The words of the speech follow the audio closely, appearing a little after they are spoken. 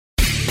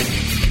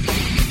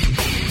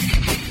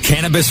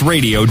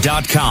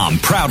CannabisRadio.com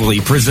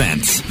proudly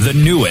presents the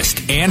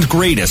newest and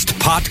greatest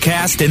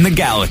podcast in the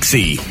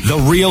galaxy, The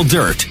Real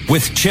Dirt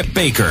with Chip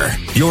Baker,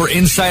 your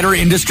insider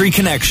industry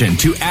connection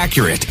to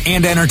accurate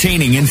and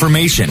entertaining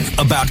information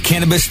about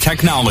cannabis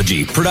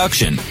technology,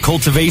 production,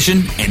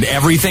 cultivation, and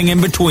everything in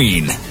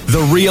between.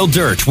 The Real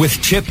Dirt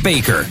with Chip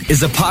Baker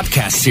is a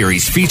podcast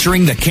series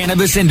featuring the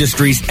cannabis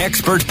industry's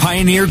expert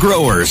pioneer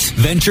growers,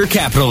 venture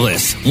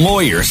capitalists,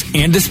 lawyers,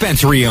 and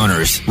dispensary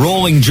owners,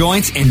 rolling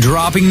joints and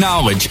dropping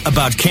knowledge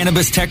about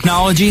cannabis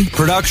technology,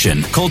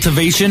 production,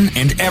 cultivation,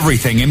 and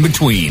everything in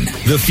between.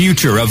 The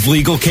future of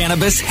legal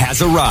cannabis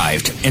has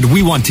arrived, and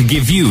we want to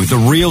give you the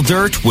real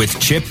dirt with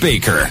Chip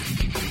Baker.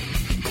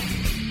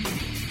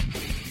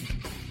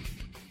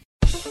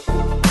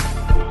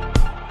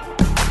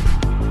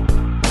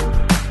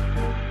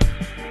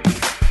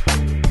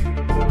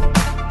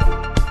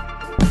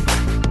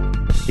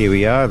 Here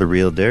we are, the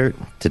real dirt.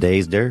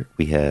 Today's dirt,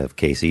 we have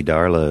Casey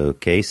Darlow.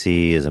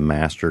 Casey is a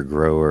master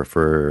grower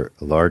for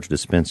a large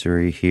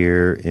dispensary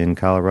here in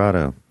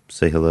Colorado.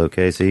 Say hello,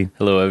 Casey.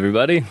 Hello,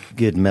 everybody.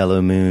 Good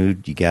mellow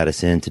mood you got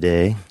us in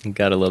today.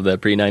 Gotta love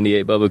that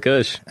pre-98 Bubba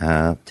Kush.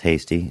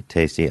 Tasty,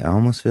 tasty. I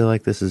almost feel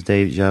like this is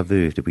deja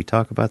vu. Did we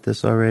talk about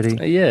this already?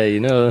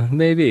 Yeah,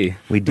 maybe.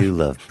 We do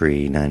love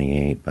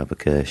pre-98 Bubba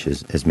Kush,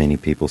 as many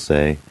people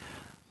say.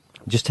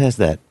 It just has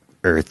that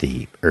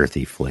earthy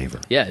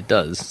flavor. Yeah, it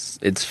does.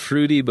 It's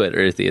fruity but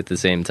earthy at the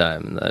same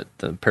time.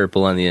 The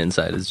purple on the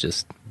inside is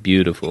just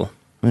beautiful.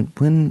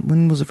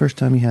 When was the first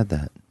time you had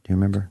that? Do you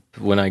remember?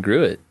 When I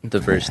grew it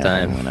the first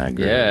time. When I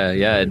grew it.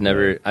 Yeah.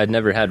 I'd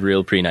never had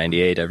real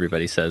pre-98.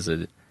 Everybody says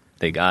that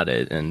they got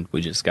it, and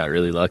we just got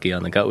really lucky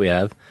on the cut we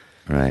have.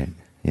 Right.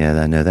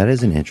 Yeah, I know. That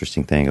is an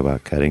interesting thing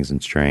about cuttings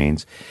and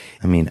strains.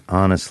 I mean,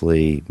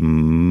 honestly,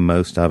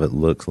 most of it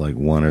looks like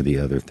one or the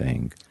other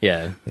thing.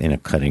 Yeah. In a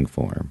cutting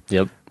form.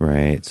 Yep.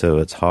 Right. So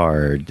it's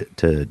hard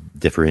to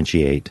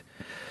differentiate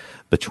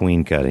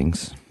between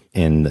cuttings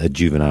in a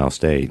juvenile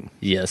state.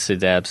 Yes,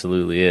 it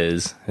absolutely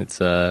is.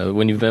 It's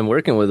when you've been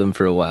working with them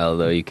for a while,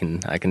 though, I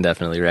can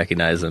definitely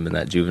recognize them in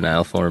that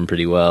juvenile form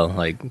pretty well.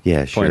 Like,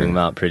 yeah, sure. Pointing them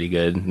out pretty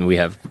good. And we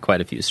have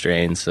quite a few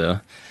strains, so.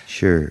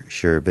 Sure.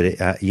 But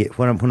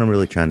what I'm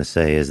really trying to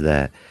say is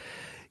that,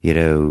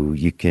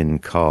 you can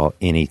call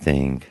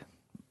anything,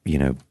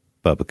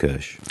 Bubba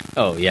Kush.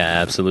 Oh,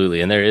 yeah,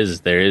 absolutely. And there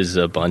is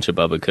a bunch of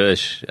Bubba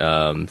Kush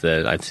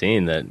that I've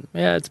seen that,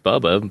 yeah, it's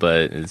Bubba,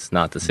 but it's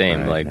not the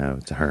same. Right, no,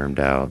 it's hermed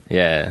out.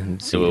 Yeah,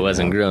 so it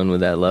wasn't grown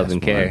with that love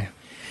and care.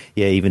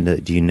 Yeah,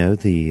 do you know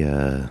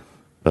the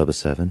Bubba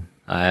 7?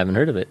 I haven't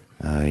heard of it.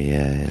 Oh,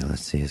 yeah.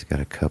 Let's see. It's got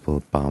a couple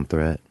of Bomb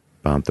Threat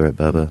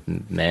Bubba.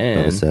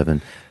 Man. Bubba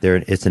 7.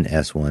 It's an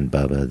S1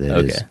 Bubba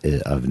that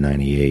is of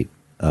 98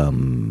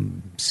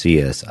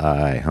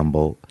 CSI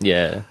Humboldt.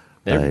 Yeah,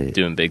 they're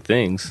doing big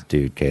things.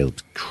 Dude,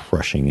 Caleb's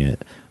crushing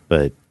it.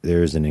 But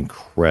there's an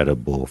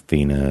incredible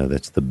pheno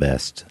that's the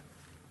best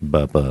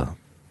Bubba.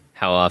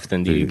 How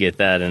often do you get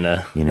that in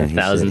a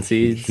 1,000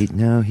 seeds?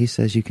 He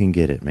says you can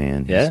get it,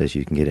 man. Yeah? He says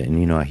you can get it.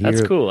 And, I hear...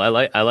 That's cool. I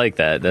like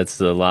that.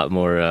 That's a lot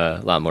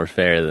more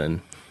fair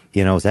than...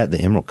 I was at the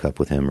Emerald Cup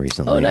with him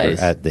recently. Oh,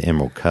 nice. At the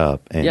Emerald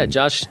Cup. And yeah,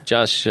 Josh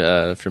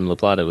from La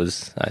Plata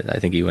was, I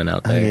think he went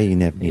out there. Oh, yeah, you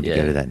need to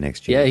go to that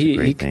next year. Yeah, it's he a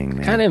great thing,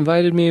 man. kind of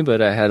invited me,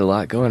 but I had a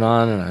lot going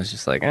on, and I was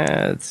just like,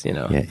 it's,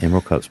 Yeah,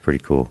 Emerald Cup's pretty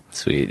cool.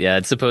 Sweet. Yeah,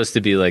 it's supposed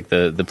to be like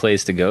the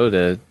place to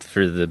go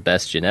for the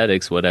best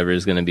genetics, whatever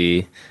is going to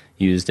be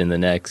used in the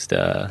next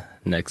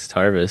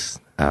harvest.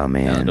 Oh,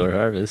 man. Outdoor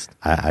harvest.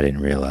 I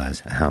didn't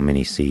realize how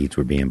many seeds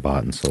were being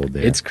bought and sold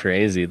there. It's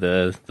crazy,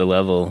 the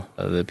level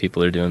of the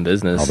people are doing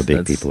business. All the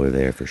big people are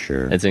there for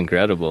sure. It's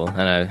incredible.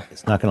 And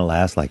it's not going to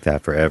last like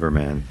that forever,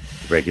 man.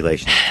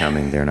 Regulations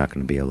coming. They're not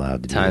going to be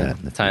allowed to do that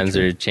in the times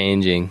future. are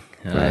changing,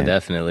 Right.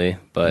 Definitely.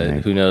 But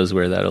Right. who knows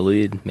where that'll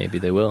lead. Maybe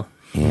they will.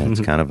 Yeah,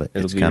 it's kind of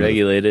It'll be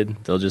regulated.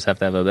 They'll just have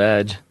to have a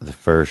badge. The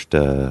first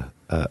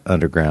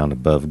underground,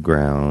 above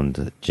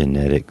ground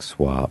genetic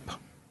swap.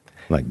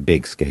 Like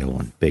big scale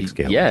one.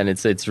 Yeah, and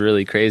it's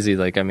really crazy.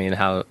 Like, I mean,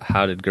 how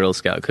did Girl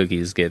Scout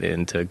cookies get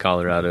into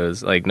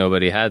Colorado's? Like,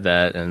 nobody had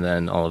that, and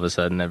then all of a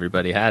sudden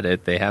everybody had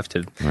it. They have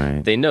to.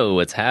 Right. They know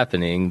what's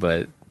happening,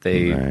 but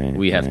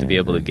we have to be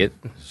able to get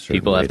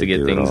people have to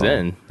get things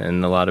in,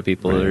 and a lot of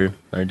people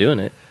are doing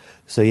it.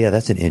 So yeah,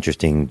 that's an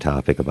interesting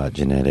topic about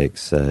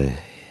genetics.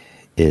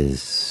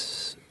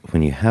 Is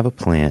when you have a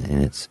plant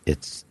and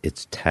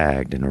it's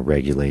tagged in a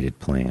regulated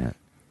plant.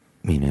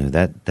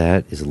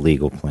 That is a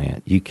legal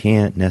plant. You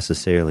can't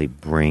necessarily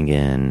bring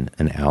in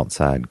an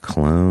outside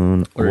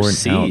clone or an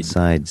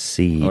outside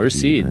seed. Or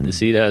seed. Even.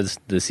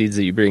 The seeds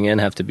that you bring in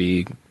have to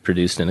be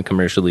produced in a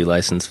commercially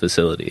licensed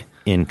facility.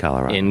 In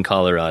Colorado. In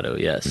Colorado,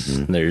 yes.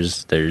 Mm-hmm.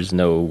 There's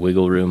no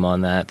wiggle room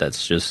on that.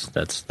 That's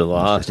the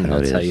law, and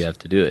that's how you have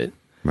to do it.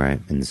 Right,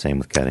 and the same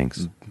with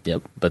cuttings.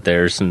 Yep, but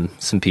there are some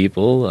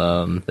people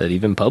that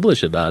even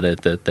publish about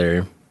it that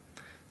they're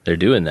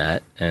doing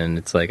that, and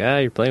it's like,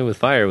 you're playing with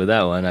fire with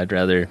that one. I'd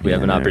rather we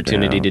have an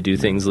opportunity to do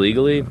things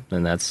legally,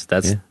 and that's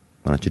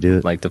Why don't you do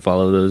it? like to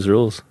follow those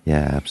rules.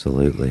 Yeah,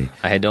 absolutely.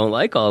 I don't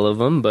like all of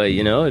them, but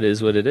it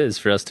is what it is.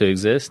 For us to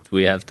exist,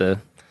 we have to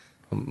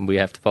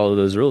follow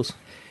those rules.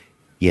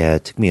 Yeah,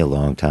 it took me a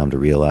long time to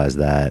realize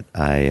that.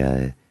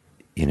 I,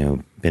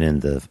 been in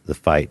the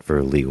fight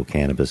for legal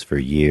cannabis for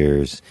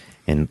years,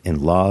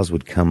 and laws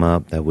would come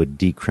up that would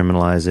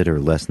decriminalize it or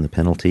lessen the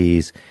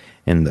penalties.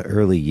 In the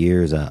early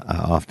years, I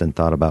often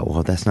thought about,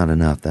 well, that's not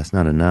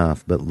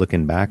enough. But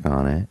looking back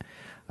on it,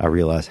 I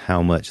realized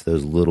how much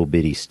those little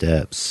bitty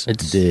steps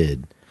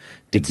did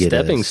to get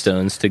stepping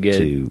stones to get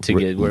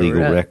where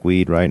legal we're at. rec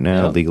weed right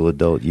now, legal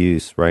adult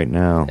use right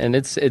now. And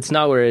it's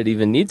not where it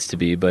even needs to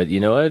be, but you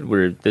know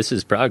what? This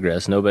is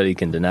progress. Nobody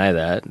can deny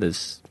that.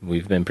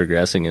 We've been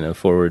progressing in a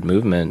forward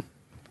movement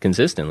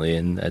consistently,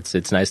 and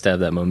it's nice to have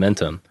that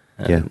momentum.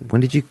 Yeah.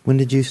 When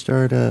did you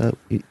start?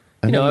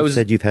 I know you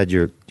said you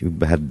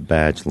had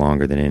badge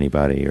longer than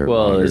anybody,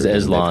 or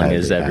as long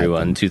as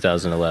everyone.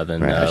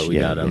 2011, we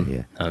got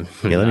them. Yeah.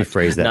 Let me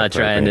phrase that. Not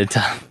trying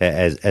to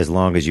as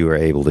long as you were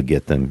able to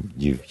get them,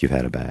 you've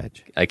had a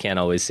badge. I can't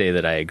always say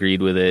that I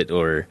agreed with it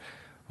or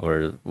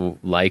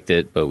liked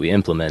it, but we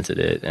implemented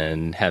it,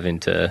 and having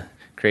to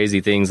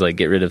crazy things like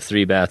get rid of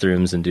 3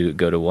 bathrooms and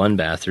go to 1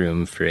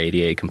 bathroom for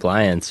ADA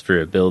compliance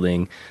for a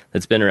building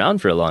that's been around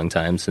for a long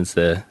time, since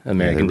the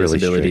American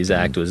Disabilities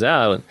Act was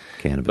out.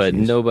 But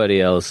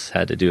nobody else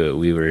had to do it.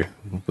 We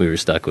were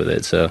stuck with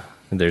it. So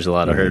there's a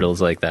lot of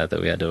hurdles like that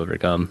we had to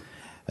overcome.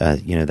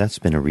 That's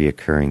been a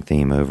reoccurring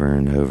theme over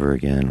and over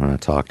again when I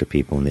talk to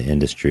people in the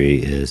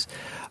industry is,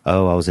 I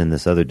was in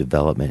this other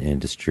development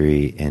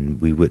industry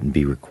and we wouldn't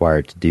be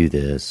required to do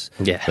this.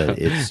 Yeah. But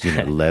it's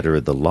letter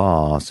of the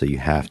law, so you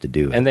have to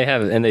do it. And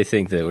they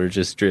think that we're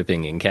just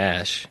dripping in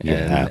cash.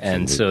 Yeah,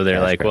 and so they're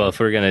like, well, if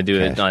we're going to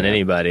do it on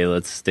anybody,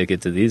 let's stick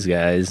it to these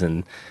guys.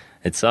 And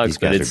it sucks,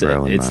 but it's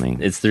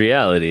the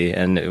reality,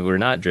 and we're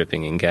not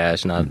dripping in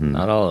cash.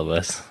 Not all of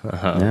us.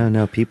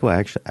 No, people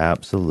actually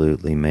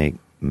absolutely make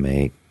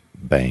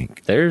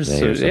bank. There's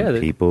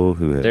people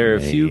who have there are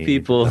a few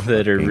people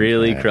that are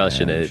really cash.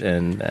 crushing it,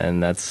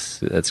 and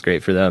that's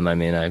great for them. I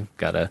mean, I've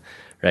got to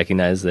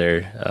recognize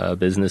their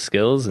business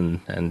skills, and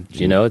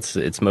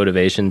it's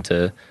motivation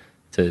to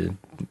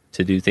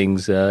do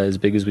things as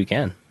big as we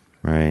can.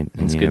 Right.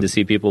 And it's good to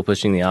see people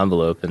pushing the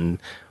envelope, and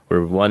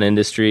we're one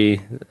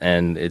industry,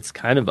 and it's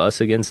kind of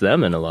us against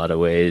them in a lot of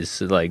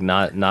ways. Like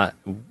not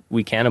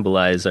we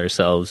cannibalize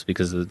ourselves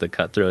because of the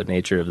cutthroat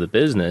nature of the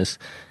business,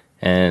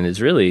 and it's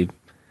really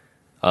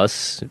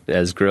us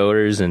as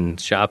growers and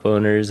shop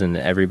owners and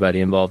everybody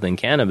involved in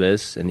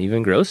cannabis and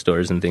even grow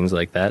stores and things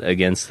like that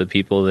against the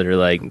people that are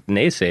like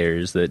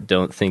naysayers that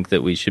don't think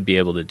that we should be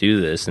able to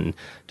do this and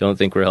don't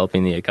think we're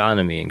helping the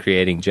economy and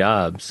creating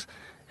jobs.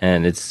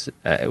 And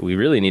we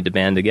really need to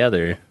band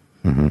together.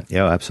 Mm-hmm.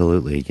 Yeah,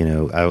 absolutely.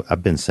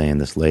 I've been saying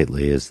this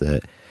lately is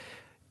that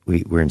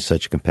we're in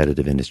such a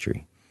competitive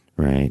industry,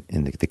 right?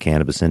 In the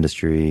cannabis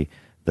industry,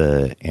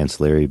 the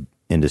ancillary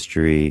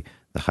industry,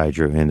 the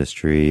hydro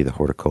industry, the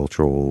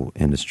horticultural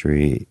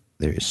industry,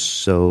 they're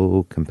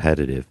so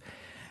competitive.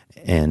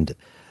 And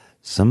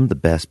some of the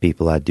best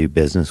people I do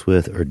business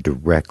with are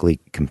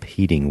directly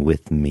competing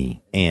with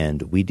me.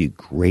 And we do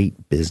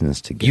great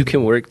business together. You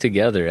can work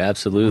together,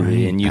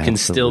 absolutely. Right, and you can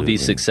still be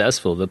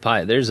successful.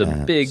 There's a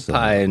big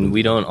pie, and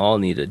we don't all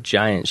need a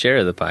giant share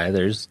of the pie.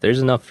 There's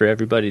enough for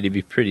everybody to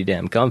be pretty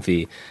damn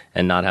comfy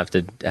and not have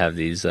to have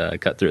these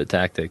cut-through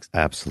tactics.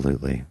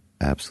 Absolutely.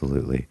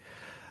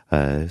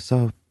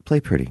 So play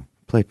pretty.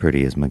 Play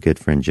pretty, as my good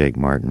friend Jake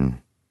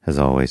Martin has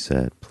always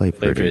said. Play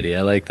pretty.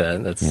 I like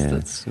that.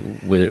 That's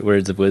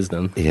words of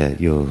wisdom. Yeah,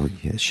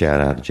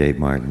 shout out to Jake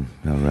Martin.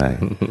 All right.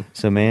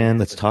 So, man,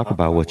 let's talk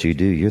about what you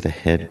do. You're the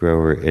head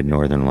grower at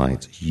Northern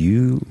Lights.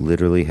 You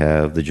literally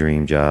have the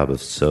dream job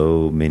of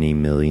so many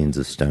millions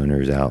of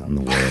stoners out in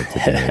the world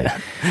today.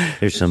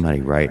 There's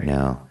somebody right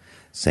now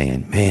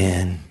saying,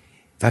 man,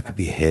 if I could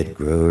be a head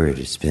grower at a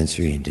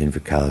dispensary in Denver,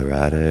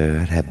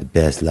 Colorado, I'd have the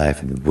best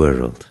life in the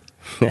world.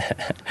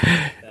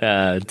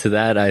 To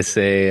that I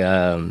say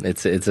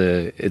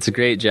it's a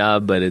great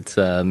job, but it's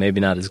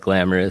maybe not as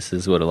glamorous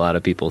as what a lot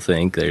of people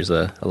think. There's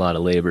a lot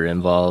of labor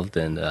involved,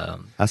 and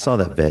I saw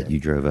that vet you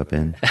drove up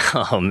in.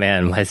 Oh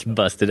man, my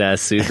busted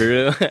ass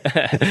Subaru.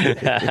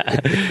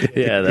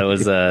 Yeah,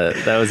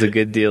 that was a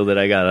good deal that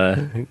I got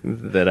on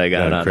it.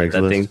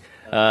 That thing.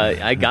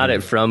 I got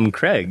it from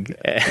Craig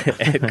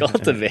at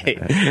Cultivate.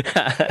 Did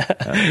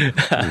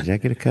I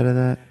get a cut of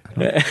that?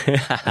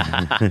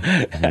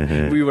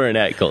 We weren't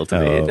at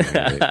Cultivate.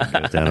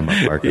 Down in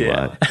my parking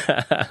lot.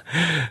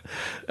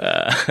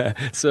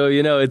 So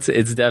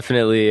it's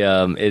definitely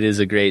it is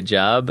a great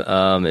job.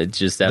 It's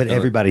just definitely, but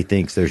everybody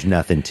thinks there's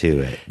nothing to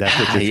it. That's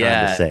what you're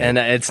trying to say. And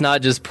it's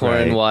not just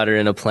pouring water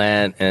in a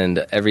plant. And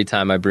every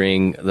time I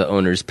bring the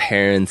owner's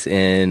parents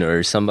in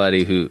or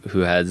somebody who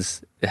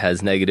has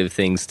has negative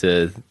things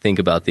to think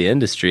about the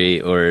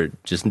industry, or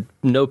just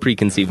no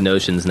preconceived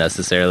notions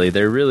necessarily.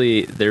 They're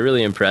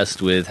really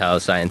impressed with how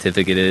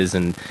scientific it is,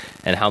 and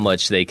how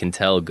much they can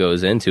tell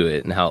goes into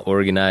it, and how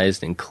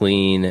organized and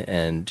clean,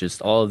 and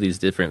just all of these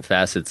different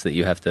facets that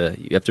you have to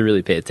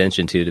really pay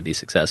attention to be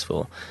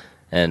successful.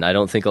 And I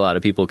don't think a lot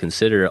of people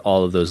consider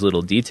all of those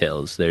little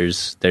details.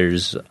 There's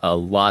a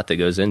lot that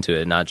goes into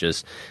it, not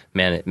just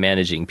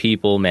managing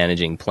people,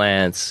 managing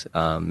plants,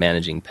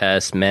 managing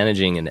pests,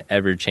 managing an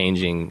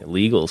ever-changing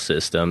legal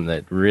system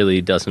that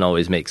really doesn't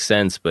always make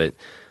sense. But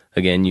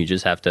again, you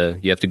have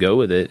to go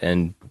with it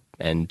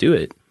and do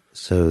it.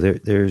 So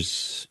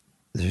there's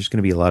going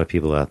to be a lot of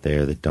people out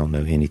there that don't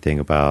know anything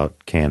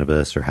about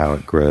cannabis or how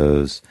it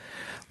grows.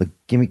 Like,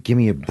 give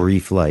me a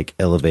brief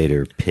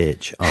elevator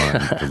pitch on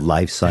the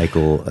life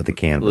cycle of the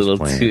cannabis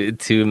plant. Little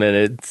 2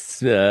 minutes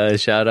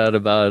shout out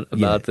about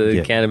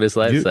the cannabis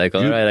life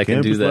cycle. All right, I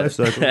can do that.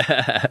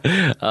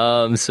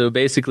 So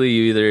basically,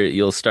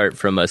 you'll start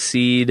from a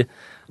seed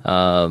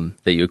that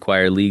you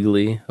acquire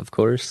legally, of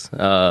course,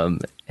 or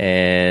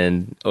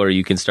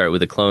you can start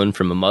with a clone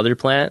from a mother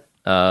plant.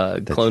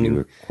 Cloning you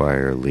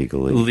acquire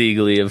legally.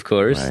 Legally, of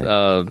course,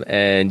 right.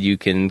 And you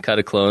can cut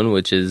a clone,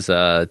 which is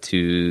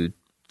to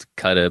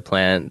cut a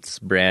plant's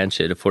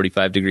branch at a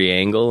 45-degree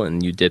angle,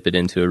 and you dip it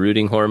into a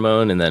rooting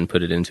hormone and then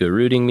put it into a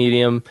rooting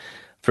medium.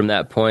 From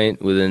that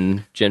point,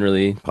 within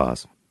generally...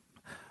 Pause.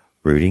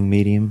 Rooting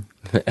medium?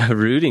 A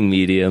rooting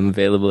medium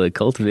available at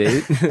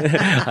Cultivate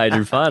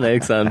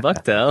Hydroponics on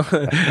Bucktail.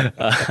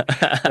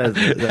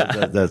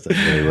 That's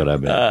really what I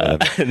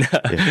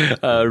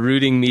meant.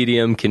 Rooting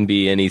medium can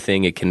be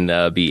anything. It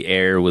can be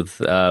air with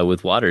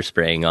water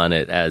spraying on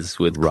it, as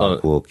with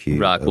Rockwool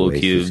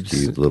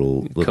cubes,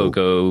 little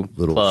cocoa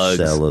little plugs,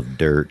 cell of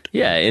dirt.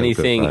 Yeah,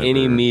 anything,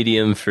 any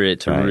medium for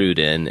it to root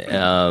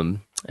in.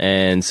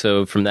 And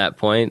so from that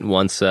point,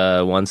 once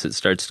it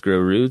starts to grow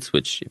roots,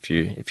 which if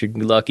you're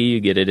lucky, you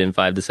get it in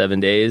 5 to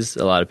 7 days.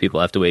 A lot of people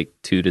have to wait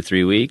 2 to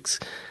 3 weeks,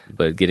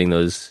 but getting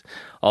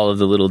all of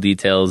the little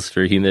details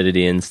for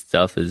humidity and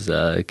stuff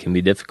can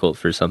be difficult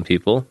for some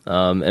people.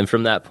 And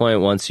from that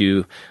point, once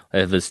you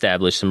have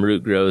established some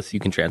root growth, you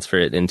can transfer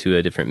it into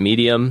a different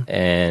medium,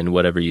 and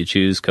whatever you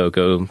choose,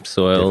 cocoa,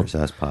 soil. Different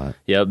size pot.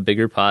 Yep,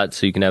 bigger pot,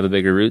 so you can have a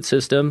bigger root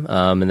system.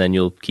 And then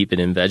you'll keep it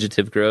in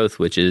vegetative growth,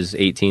 which is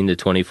 18 to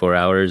 24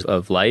 hours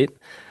of light.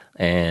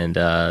 And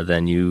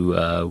then you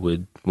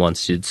would,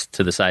 once it's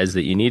to the size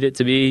that you need it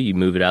to be, you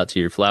move it out to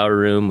your flower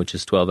room, which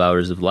is 12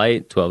 hours of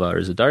light, 12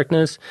 hours of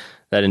darkness.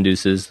 That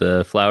induces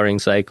the flowering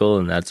cycle,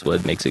 and that's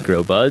what makes it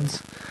grow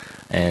buds.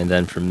 And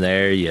then from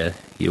there, you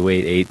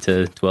wait 8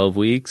 to 12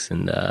 weeks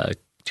and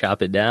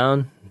chop it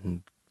down,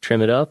 and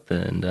trim it up,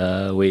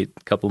 and wait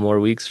a couple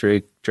more weeks for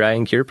a dry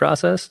and cure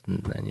process,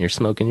 and then you're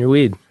smoking your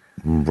weed.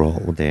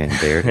 Roll down.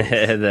 There it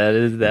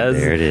is.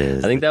 There it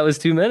is. I think that was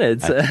 2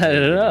 minutes. I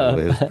don't know.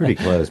 It was pretty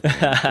close. It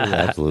was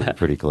absolutely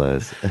pretty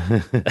close.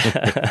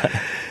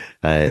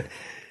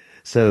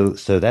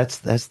 So that's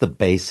the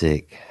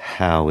basic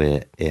how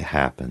it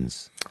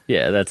happens.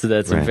 Yeah, that's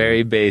right. A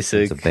very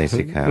basic. That's a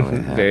basic how it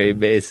happens. Very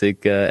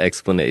basic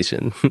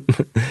explanation.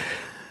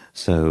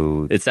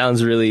 So it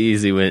sounds really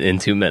easy in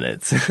 2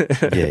 minutes.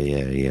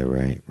 Yeah.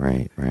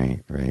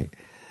 Right.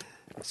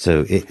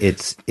 So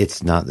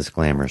it's not this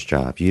glamorous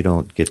job. You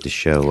don't get to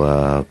show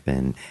up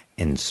and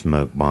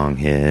smoke bong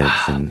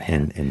hits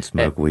and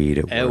smoke weed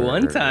at work. At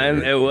one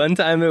time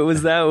it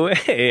was that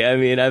way. I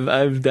mean,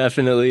 I've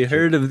definitely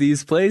heard of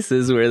these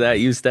places where that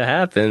used to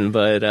happen,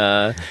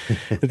 but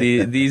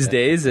these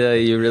days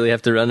you really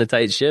have to run a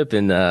tight ship,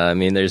 and I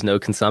mean, there's no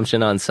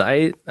consumption on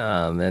site,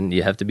 and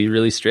you have to be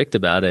really strict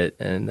about it,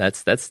 and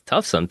that's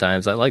tough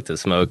sometimes. I like to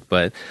smoke,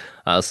 but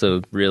I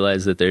also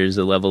realize that there's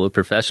a level of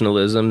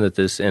professionalism that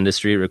this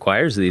industry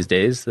requires these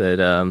days.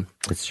 That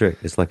it's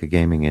strict. It's like a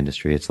gaming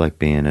industry. It's like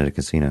being at a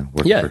casino,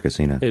 working for a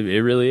casino.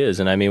 It really is.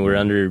 And I mean, we're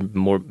under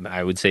more,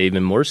 I would say,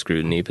 even more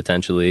scrutiny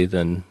potentially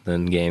than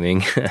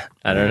gaming.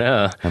 I don't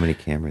know. How many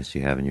cameras do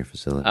you have in your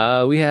facility?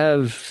 We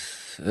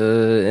have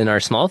in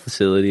our small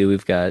facility,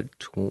 we've got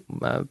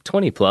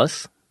 20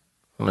 plus.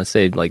 I'm going to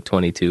say like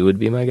 22 would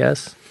be my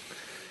guess.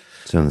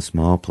 So in the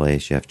small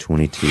place, you have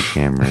 22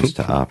 cameras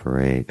to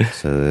operate.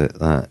 So,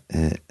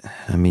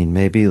 I mean,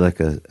 maybe like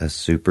a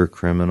super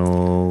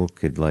criminal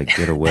could like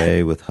get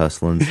away with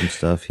hustling some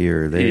stuff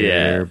here or there.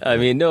 Yeah, I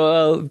mean,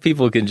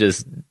 people can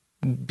just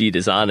be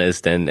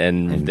dishonest and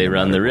they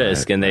run the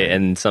risk,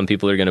 and some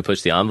people are going to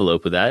push the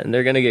envelope with that, and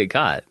they're going to get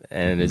caught,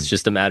 and it's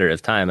just a matter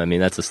of time. I mean,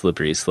 that's a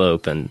slippery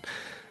slope, and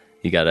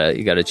you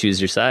gotta choose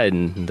your side,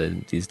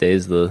 and these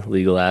days the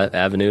legal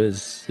avenue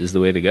is the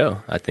way to go.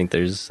 I think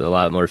there's a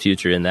lot more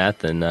future in that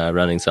than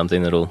running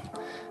something that'll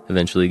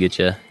eventually get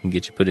you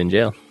put in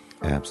jail.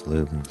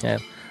 Absolutely. Yeah.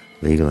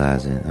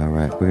 Legalize it. All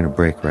right, we're gonna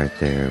break right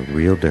there.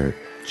 Real Dirt,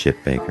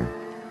 Chip Baker,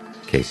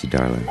 Casey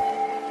Darlow.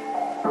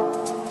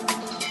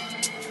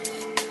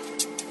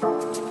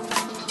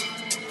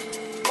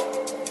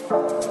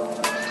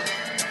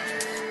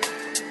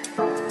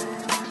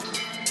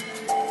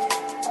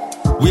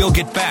 We'll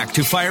get back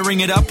to firing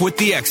it up with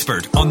the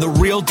expert on The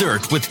Real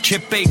Dirt with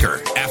Chip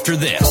Baker after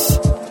this.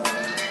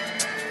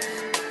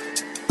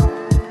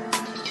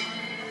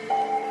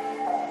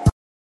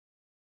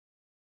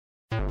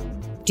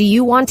 Do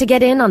you want to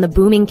get in on the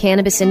booming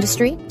cannabis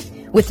industry?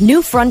 With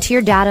New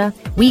Frontier Data,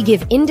 we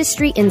give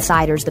industry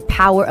insiders the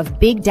power of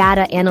big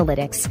data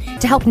analytics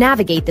to help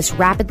navigate this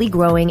rapidly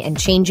growing and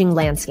changing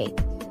landscape.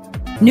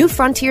 New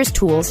Frontier's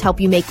tools help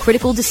you make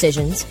critical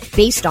decisions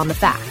based on the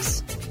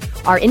facts.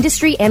 Our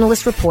industry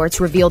analyst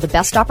reports reveal the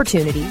best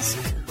opportunities.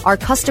 Our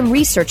custom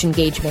research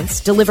engagements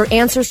deliver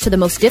answers to the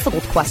most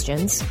difficult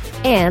questions.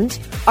 And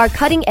our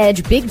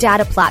cutting-edge big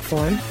data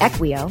platform,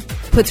 Equio,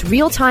 puts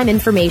real-time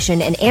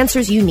information and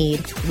answers you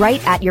need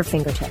right at your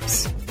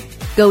fingertips.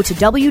 Go to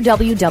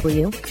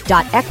www.equio.io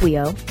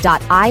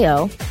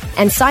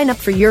and sign up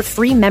for your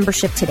free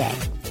membership today.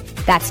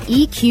 That's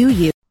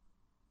EQU.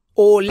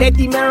 Oh, let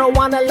the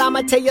marijuana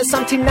llama tell you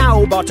something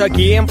now about a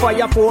game for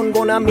your phone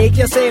gonna make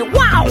you say,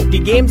 wow! The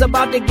game's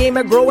about the game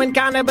of growing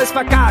cannabis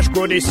for cash.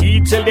 Grow the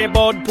seed, sell the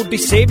bud, put the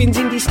savings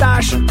in the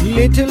stash.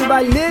 Little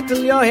by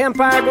little, your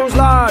empire grows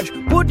large.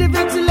 Put the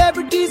big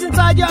celebrities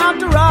inside your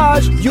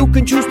entourage. You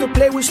can choose to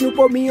play with Snoop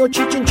or me or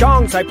Cheech and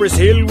Chong, Cypress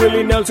Hill,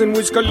 Willie Nelson,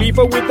 Wiz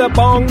Khalifa with a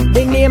bong.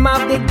 The name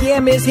of the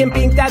game is Hemp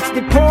Inc., that's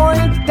the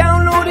point.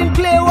 Download and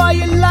play while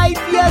you light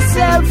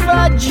yourself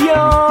a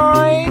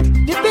joint.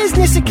 The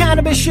business of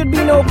cannabis should be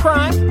no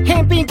crime.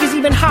 Hemp Inc. is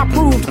even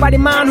hot-proofed by the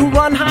man who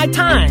run High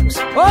Times.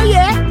 Oh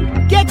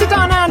yeah? Get it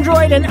on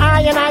Android and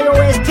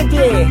iOS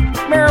today.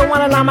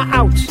 Marijuana llama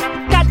out.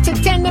 Got to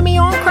tend to me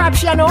own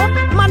crops, you know.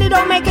 Money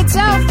don't make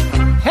itself.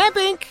 Hemp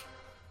Inc.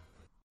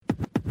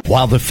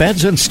 While the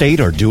feds and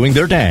state are doing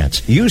their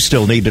dance, you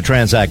still need to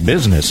transact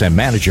business and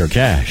manage your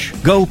cash.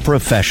 Go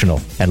professional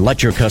and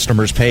let your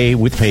customers pay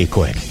with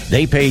PayQuick.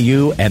 They pay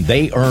you and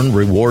they earn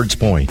rewards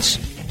points.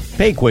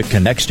 PayQuick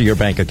connects to your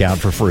bank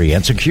account for free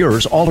and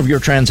secures all of your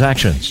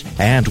transactions.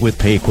 And with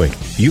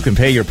PayQuick, you can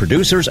pay your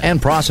producers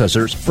and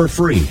processors for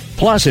free.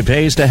 Plus, it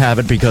pays to have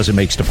it because it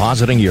makes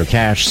depositing your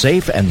cash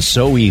safe and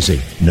so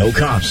easy. No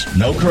cops,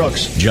 no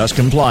crooks, just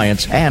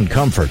compliance and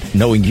comfort,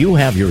 knowing you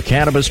have your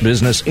cannabis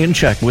business in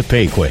check with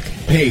PayQuick.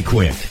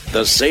 PayQuick,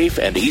 the safe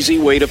and easy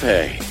way to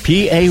pay.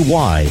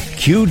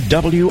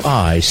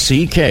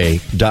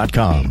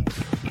 PayQuick.com.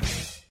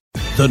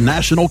 The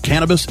National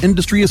Cannabis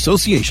Industry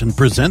Association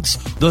presents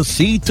the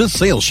Seed to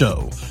Sale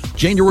Show,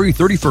 January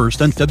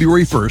 31st and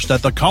February 1st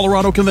at the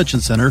Colorado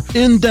Convention Center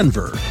in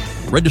Denver.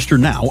 Register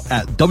now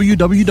at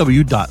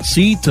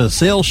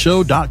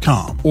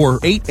www.seedtosaleshow.com or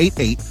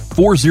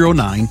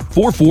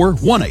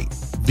 888-409-4418.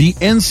 The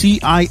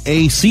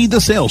NCIA Seed to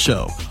Sale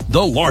Show,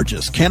 the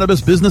largest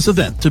cannabis business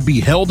event to be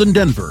held in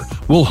Denver,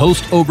 will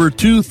host over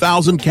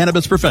 2,000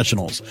 cannabis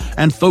professionals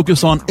and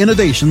focus on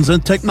innovations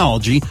and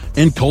technology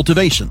in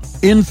cultivation,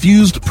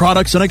 infused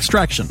products and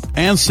extraction,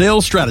 and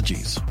sales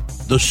strategies.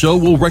 The show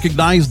will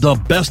recognize the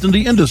best in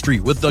the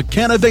industry with the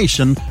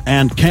Cannavation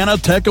and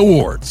Cannatech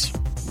Awards.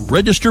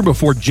 Register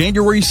before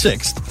January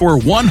 6th for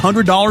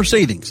 $100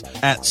 savings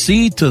at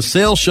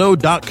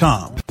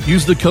seedtosaleshow.com.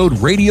 Use the code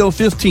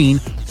RADIO15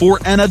 for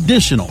an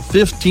additional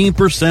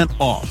 15%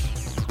 off.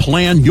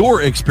 Plan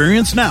your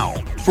experience now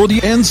for the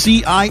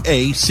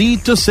NCIA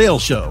Seed to Sale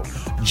Show,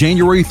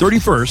 January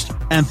 31st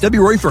and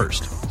February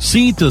 1st.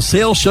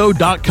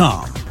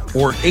 Seedtosaleshow.com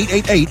or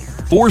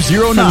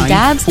 888-409-4418. From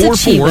dabs to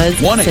chivas,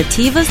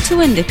 sativas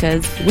to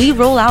indicas, we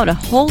roll out a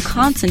whole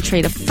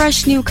concentrate of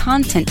fresh new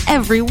content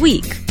every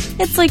week.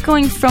 It's like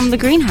going from the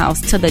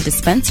greenhouse to the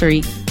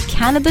dispensary.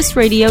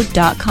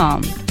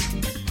 CannabisRadio.com.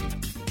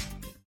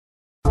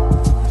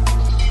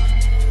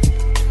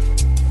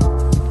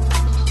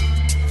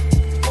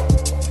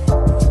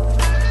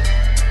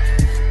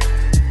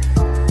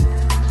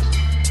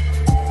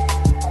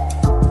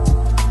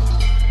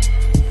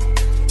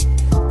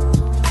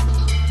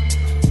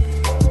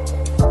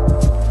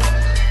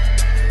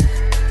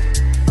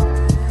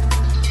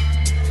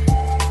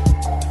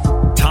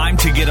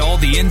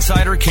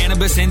 Insider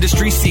cannabis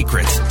industry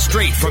secrets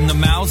straight from the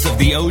mouths of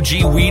the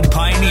OG weed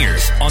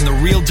pioneers on The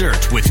Real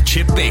Dirt with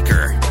Chip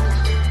Baker.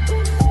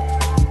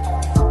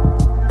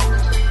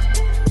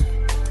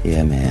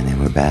 Yeah, man, and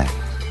we're back.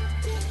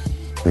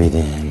 Breathe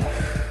in,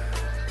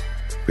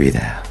 breathe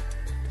out.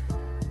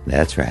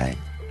 That's right.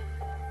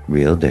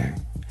 Real Dirt.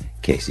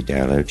 Casey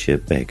Darlow,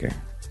 Chip Baker.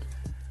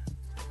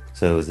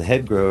 So as the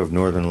head grower of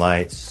Northern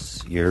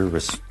Lights, you're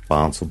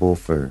responsible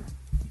for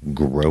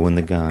growing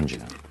the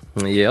ganja.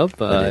 Yep.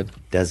 But it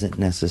doesn't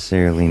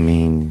necessarily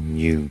mean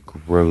you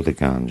grow the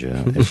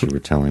ganja, as you were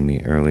telling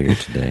me earlier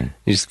today.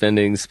 You're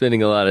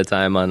spending a lot of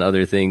time on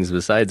other things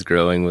besides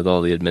growing with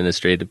all the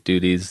administrative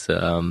duties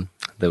that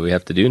we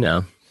have to do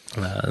now.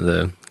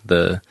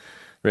 The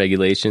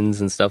regulations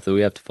and stuff that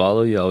we have to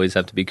follow, you always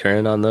have to be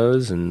current on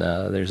those, and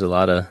there's a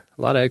lot of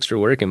extra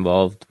work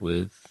involved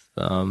with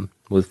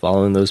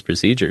following those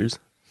procedures.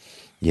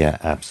 Yeah,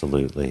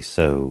 absolutely.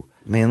 So,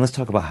 man, let's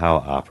talk about how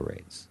it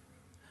operates.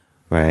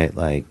 Right,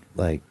 like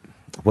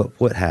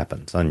what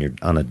happens on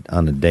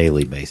a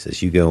daily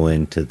basis? You go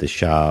into the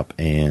shop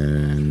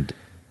and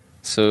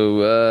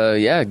So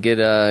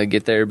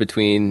get there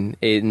between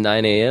 8 and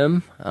 9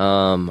 a.m.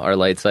 Our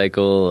light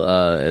cycle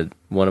at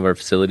one of our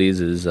facilities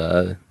is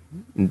the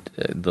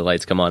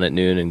lights come on at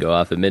noon and go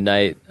off at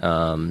midnight.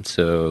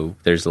 So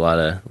there's a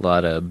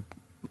lot of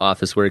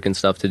office work and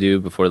stuff to do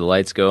before the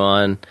lights go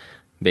on.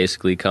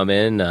 Basically come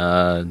in,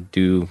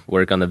 do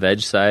work on the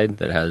veg side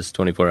that has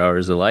 24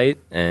 hours of light,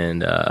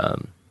 and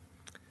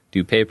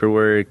do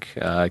paperwork,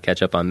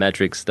 catch up on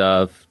metric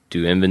stuff,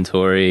 do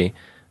inventory,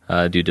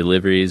 do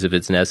deliveries if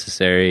it's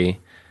necessary.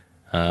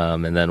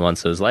 And then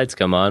once those lights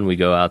come on, we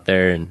go out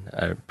there,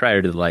 and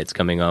prior to the lights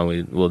coming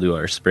on, we'll do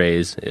our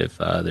sprays if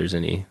there's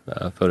any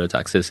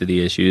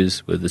phototoxicity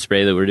issues with the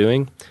spray that we're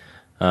doing.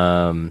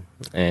 And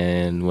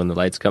when the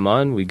lights come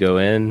on, we go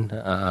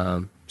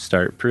in,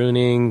 start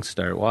pruning,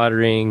 start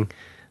watering.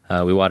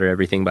 We water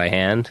everything by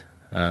hand,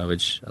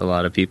 which a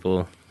lot of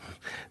people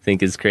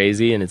think is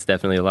crazy, and it's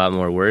definitely a lot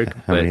more work.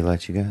 How many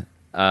lights you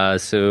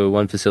got? So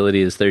one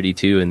facility is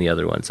 32, and the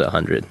other one's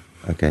 100.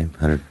 Okay,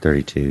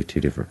 132,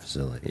 two different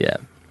facilities. Yeah.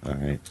 All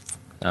right.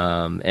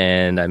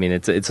 And I mean,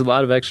 it's a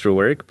lot of extra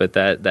work, but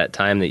that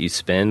time that you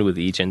spend with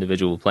each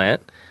individual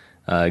plant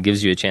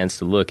gives you a chance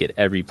to look at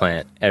every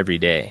plant every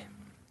day,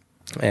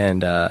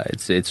 and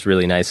it's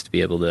really nice to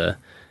be able to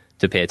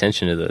pay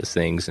attention to those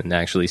things and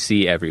actually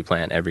see every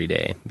plant every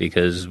day,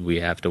 because we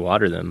have to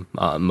water them,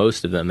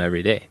 most of them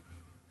every day,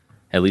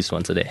 at least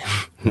once a day.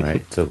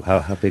 Right. So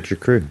how big's your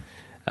crew?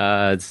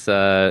 It's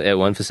at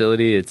one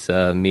facility, it's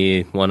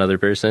me, one other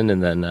person,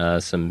 and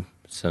then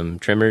some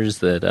trimmers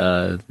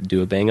that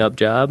do a bang-up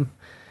job.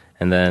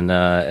 And then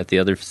at the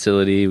other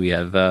facility, we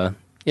have,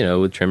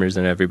 with trimmers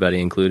and everybody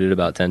included,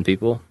 about 10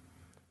 people.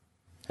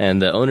 And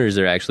the owners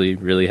are actually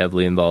really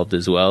heavily involved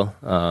as well.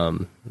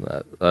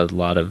 A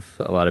lot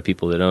of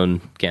people that own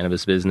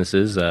cannabis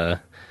businesses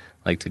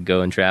like to go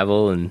and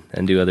travel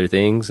and do other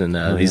things. And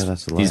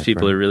these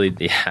people are really,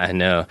 I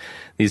know,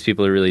 these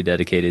people are really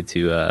dedicated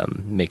to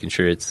making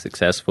sure it's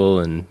successful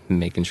and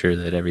making sure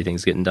that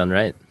everything's getting done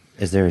right.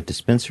 Is there a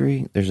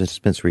dispensary? There's a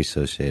dispensary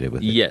associated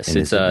with it. Yes, and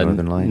it's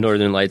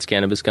Northern Lights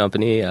Cannabis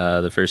Company.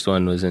 The first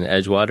one was in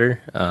Edgewater,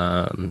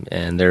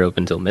 and they're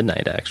open till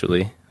midnight,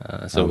 actually.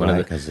 Because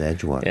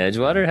Edgewater.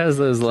 Edgewater has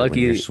those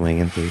lucky. When you're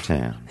swinging through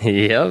town.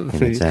 Yep.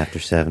 And it's after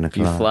 7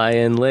 o'clock. You fly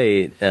in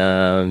late.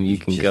 You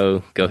can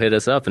go hit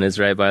us up, and it's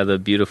right by the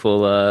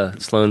beautiful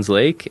Sloan's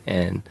Lake,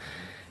 and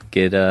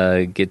get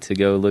to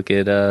go look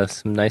at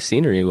some nice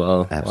scenery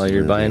while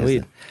you're buying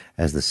weed.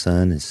 As the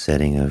sun is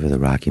setting over the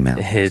Rocky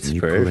Mountains, it's and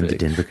you perfect. pull into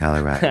Denver,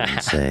 Colorado,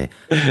 and say,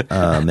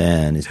 "Oh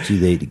man, it's too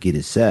late to get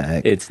a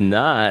sack." It's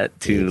not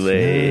too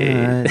late.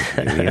 Not.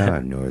 Here we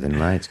are, Northern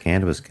Lights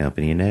Cannabis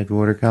Company in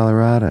Edgewater,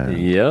 Colorado.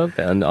 Yep,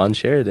 and on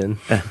Sheridan.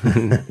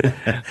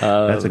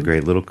 That's a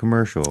great little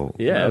commercial.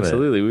 Yeah, love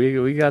absolutely.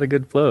 We got a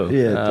good flow.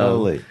 Yeah,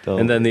 totally.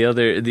 And then the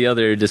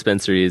other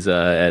dispensary is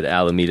at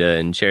Alameda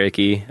and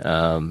Cherokee,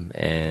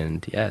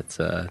 and yeah, it's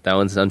that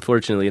one's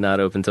unfortunately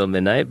not open till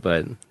midnight,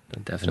 but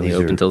definitely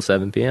open till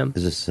 7 p.m.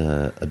 Is this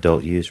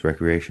adult use,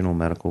 recreational,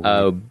 medical?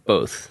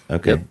 Both.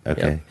 Okay, yep.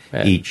 okay.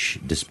 Yep. Each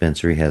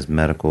dispensary has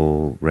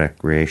medical,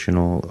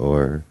 recreational,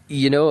 or?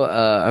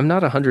 I'm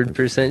not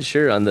 100%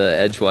 sure on the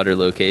Edgewater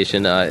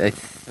location. I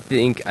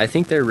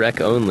think they're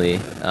rec only,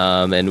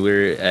 and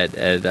we're at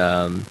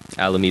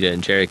Alameda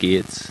and Cherokee.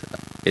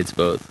 It's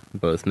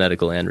both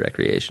medical and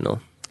recreational.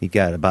 You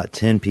got about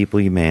 10 people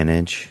you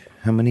manage.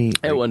 How many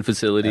at one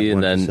facility,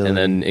 and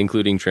then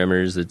including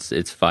trimmers,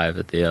 it's 5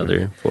 at the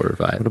other, 4 or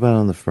 5. What about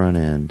on the front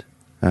end?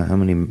 How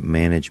many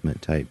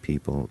management type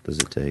people does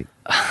it take?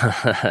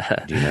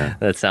 Do you know?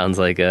 That sounds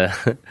like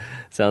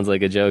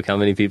a joke. How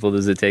many people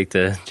does it take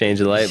to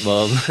change a light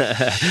bulb?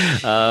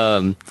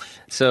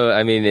 So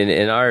I mean,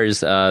 in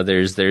ours,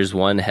 there's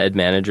one head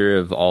manager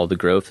of all the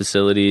grow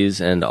facilities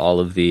and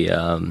all of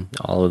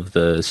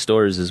the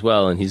stores as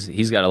well, and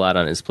he's got a lot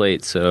on his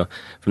plate. So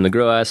from the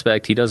grow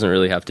aspect, he doesn't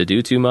really have to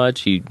do too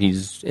much.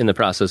 He's in the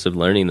process of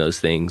learning those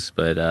things,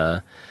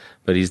 but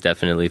he's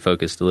definitely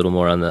focused a little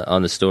more on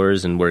the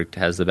stores and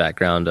has the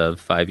background of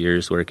 5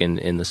 years working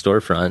in the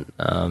storefront,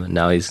 and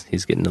now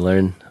he's getting to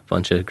learn a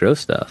bunch of grow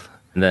stuff.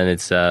 And then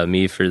it's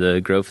me for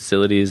the grow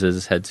facilities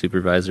as head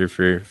supervisor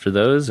for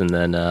those, and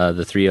then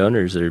the 3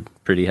 owners are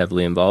pretty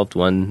heavily involved.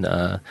 One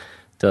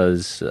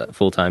does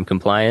full-time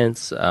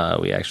compliance.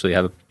 We actually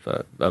have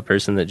a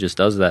person that just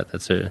does that.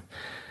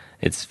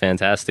 It's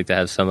fantastic to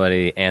have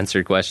somebody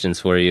answer questions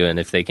for you, and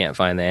if they can't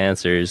find the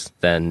answers,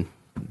 then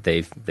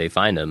they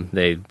find them.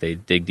 They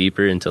dig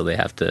deeper until they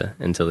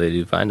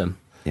do find them.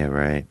 Yeah,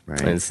 right.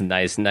 And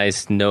it's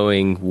nice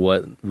knowing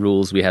what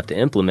rules we have to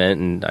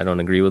implement, and I don't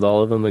agree with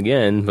all of them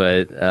again,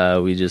 but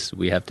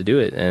we have to do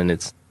it, and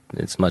it's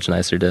much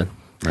nicer to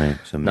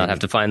not have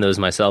to find those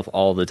myself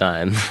all the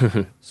time.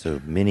 So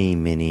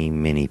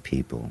many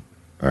people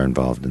are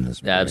involved in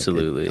this.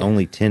 Absolutely.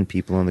 Only 10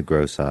 people on the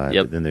grow side,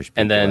 yep. But then there's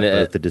people at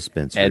both the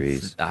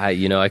dispensaries.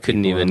 I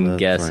couldn't even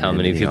guess how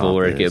many people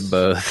work at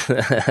both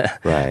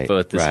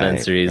both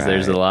dispensaries. Right.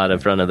 There's a lot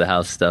of front of the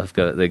house stuff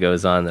that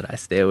goes on that I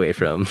stay away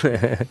from.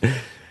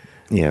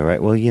 Yeah,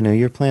 right. Well,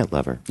 you're a plant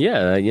lover.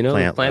 Yeah,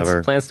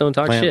 plants don't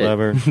talk plant shit.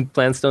 Lover.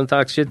 Plants don't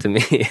talk shit to me.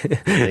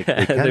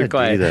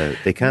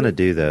 They kind of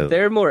do though.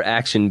 They're more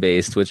action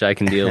based, which I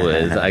can deal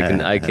with.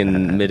 I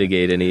can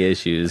mitigate any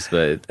issues,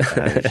 but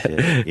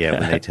shit. Yeah,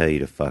 when they tell you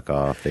to fuck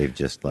off, they've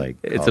just like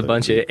it's a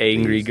bunch of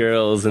angry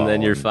girls, and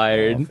then you're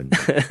fired.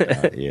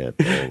 Yeah,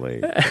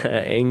 totally.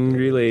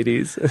 Angry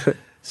ladies.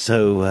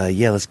 So,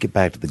 let's get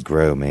back to the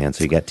grow, man.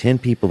 So you got 10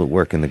 people that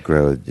work in the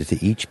grow. Do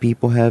each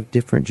people have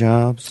different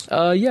jobs?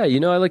 Yeah,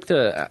 I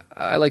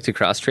like to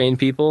cross-train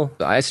people.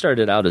 I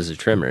started out as a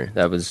trimmer.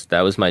 That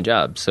was my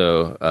job.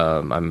 So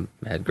I'm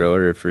head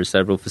grower for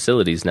several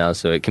facilities now,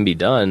 so it can be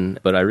done.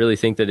 But I really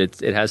think that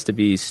it has to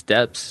be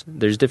steps.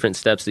 There's different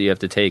steps that you have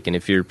to take. And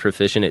if you're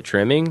proficient at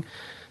trimming,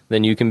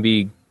 then you can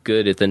be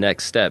good at the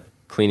next step,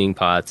 cleaning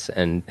pots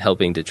and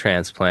helping to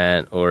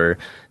transplant or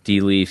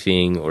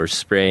de-leafing or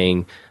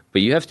spraying.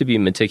 But you have to be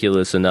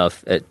meticulous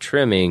enough at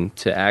trimming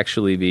to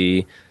actually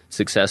be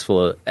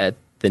successful at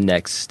the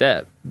next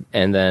step.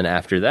 And then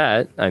after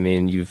that, I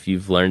mean,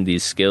 you've learned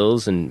these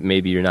skills, and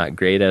maybe you're not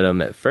great at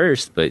them at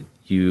first, but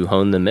you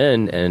hone them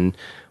in. And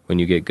when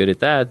you get good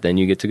at that, then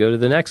you get to go to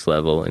the next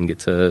level and get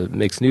to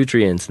mix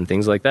nutrients and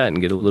things like that and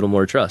get a little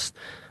more trust.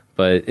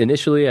 But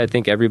initially, I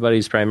think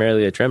everybody's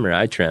primarily a trimmer.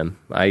 I trim.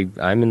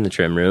 I'm in the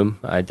trim room.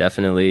 I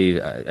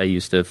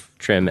used to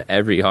trim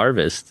every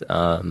harvest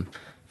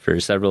for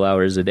several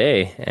hours a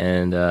day,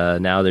 and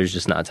now there's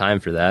just not time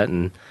for that.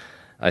 And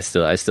I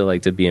still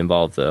like to be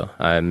involved, though.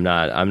 I'm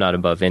not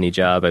above any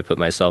job. I put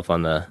myself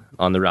on the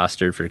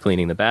roster for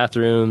cleaning the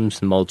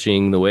bathrooms,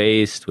 mulching the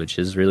waste, which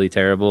is really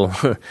terrible.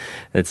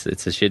 It's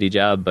a shitty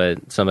job,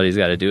 but somebody's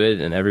got to do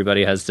it, and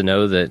everybody has to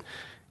know that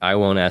I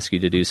won't ask you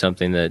to do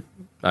something that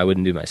I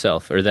wouldn't do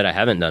myself, or that I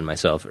haven't done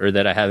myself, or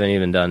that I haven't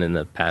even done in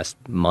the past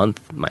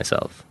month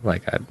myself.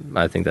 Like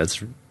I think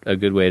that's a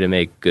good way to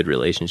make good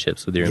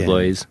relationships with your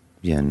employees.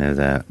 Yeah,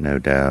 no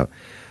doubt.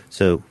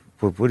 So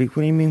what do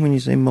you mean when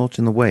you say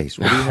mulching the waste?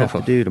 What do you have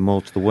to do to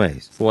mulch the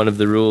waste? One of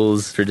the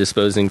rules for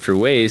disposing for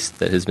waste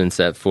that has been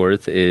set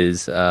forth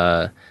is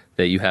that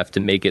you have to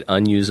make it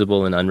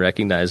unusable and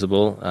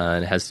unrecognizable.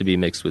 It has to be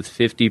mixed with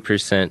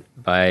 50%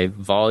 by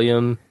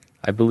volume.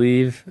 I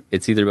believe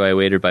it's either by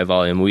weight or by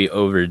volume. We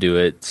overdo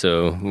it,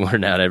 so we're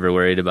not ever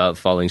worried about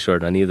falling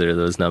short on either of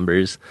those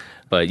numbers.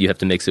 But you have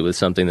to mix it with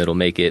something that'll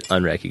make it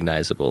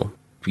unrecognizable.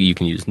 You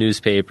can use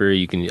newspaper.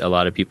 A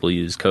lot of people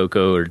use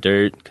cocoa or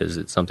dirt because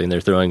it's something they're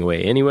throwing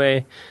away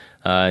anyway.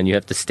 And you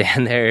have to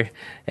stand there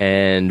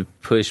and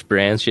push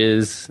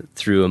branches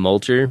through a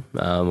mulcher,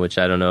 which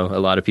I don't know. A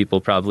lot of people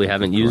probably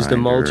haven't used a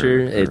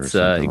mulcher.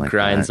 It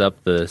grinds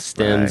up the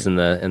stems and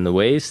the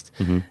waste,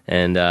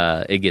 and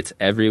it gets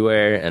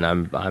everywhere. And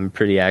I'm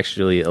pretty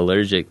actually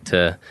allergic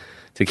to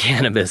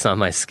cannabis on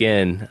my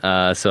skin,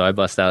 so I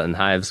bust out in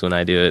hives when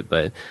I do it.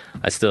 But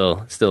I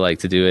still like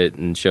to do it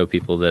and show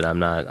people that I'm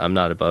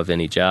not above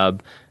any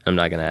job. I'm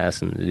not going to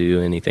ask them to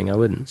do anything I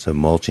wouldn't. So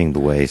mulching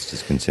the waste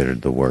is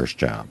considered the worst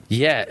job.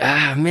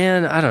 Yeah,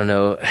 man, I don't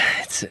know.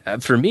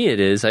 For me, it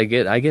is. I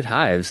get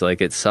hives.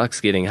 Like, it sucks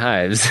getting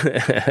hives,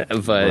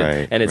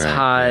 and it's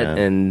hot,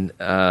 and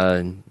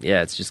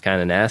it's just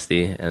kind of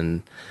nasty,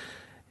 and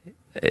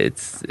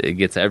it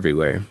gets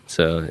everywhere.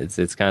 So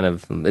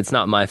it's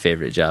not my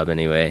favorite job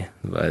anyway,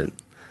 but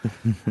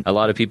a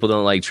lot of people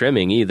don't like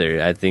trimming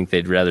either. I think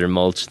they'd rather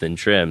mulch than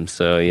trim.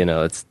 So,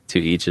 it's to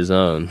each his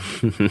own.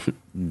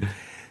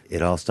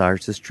 It all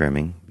starts as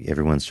trimming.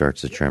 Everyone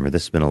starts as trimmer.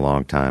 This has been a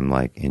long time,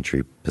 like,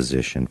 entry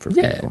position for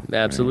people. Yeah,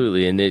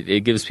 absolutely. Right? And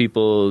it gives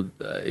people,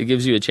 it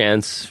gives you a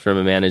chance from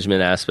a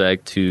management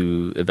aspect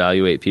to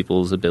evaluate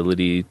people's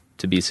ability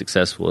to be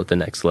successful at the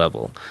next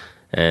level.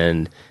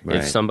 And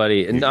if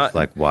somebody, you're not just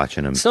like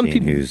watching them,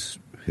 seeing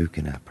who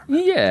can have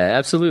permit. Yeah,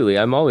 absolutely.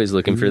 I'm always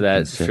looking for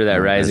that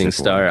rising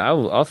star.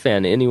 I'll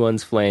fan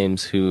anyone's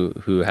flames who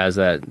has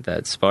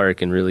that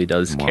spark and really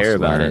does care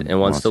about it and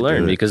wants to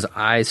learn, because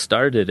I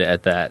started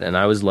at that, and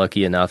I was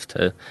lucky enough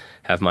to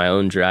have my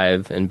own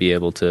drive and be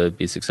able to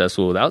be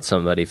successful without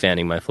somebody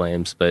fanning my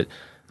flames. But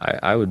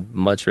I would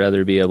much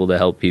rather be able to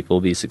help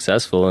people be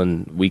successful,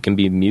 and we can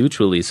be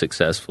mutually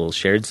successful.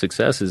 Shared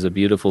success is a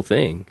beautiful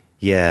thing.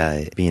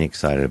 Yeah, being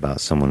excited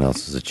about someone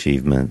else's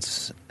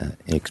achievements,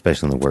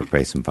 especially in the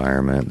workplace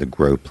environment, the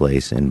grow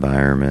place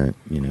environment,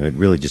 it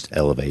really just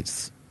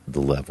elevates the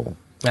level.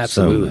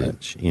 Absolutely. So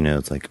much.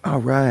 It's like,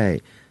 all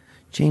right,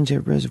 change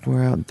that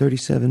reservoir out in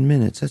 37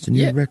 minutes. That's a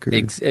new record.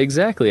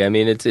 Exactly. I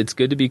mean, it's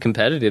good to be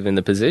competitive in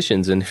the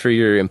positions, and for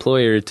your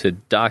employer to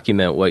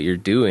document what you're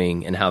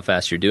doing and how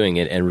fast you're doing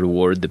it, and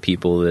reward the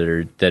people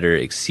that are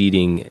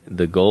exceeding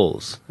the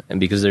goals. And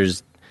because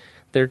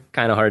they're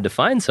kind of hard to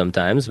find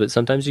sometimes, but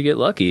sometimes you get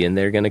lucky, and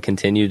they're going to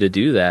continue to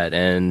do that.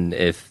 And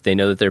if they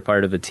know that they're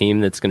part of a team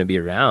that's going to be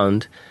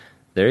around,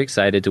 they're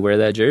excited to wear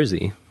that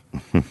jersey.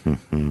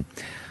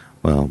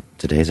 Well,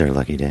 today's our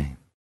lucky day.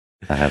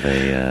 I have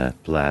a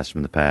blast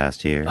from the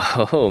past here.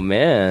 Oh,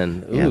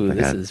 man. Ooh,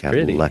 this is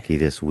pretty. Got lucky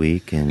this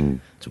week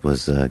and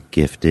was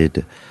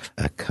gifted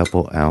a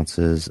couple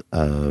ounces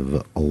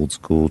of old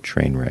school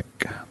Trainwreck.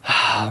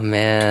 Oh,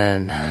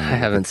 man. I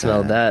haven't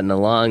smelled that in a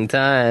long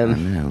time. I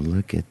know.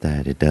 Look at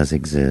that. It does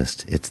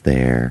exist. It's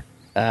there.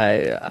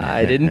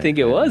 I didn't think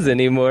it was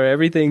anymore.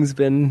 Everything's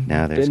been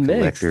now there's been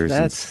collectors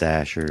mixed.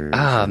 and stashers.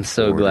 I'm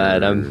so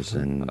glad. I'm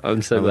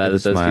so glad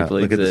that those people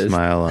exist. Look at the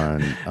smile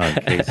on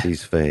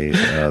Casey's face.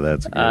 Oh,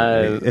 that's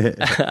great.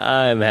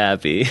 I'm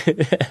happy.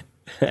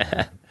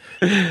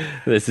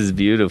 This is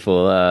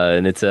beautiful,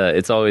 and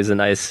it's always a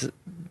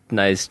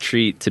nice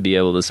treat to be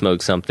able to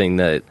smoke something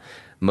that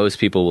most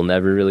people will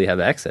never really have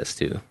access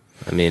to.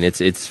 I mean,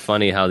 it's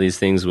funny how these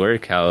things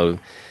work. How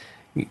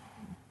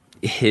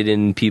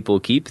hidden people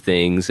keep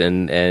things,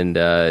 and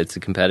it's a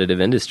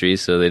competitive industry,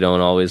 so they don't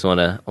always want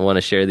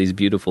to share these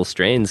beautiful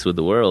strains with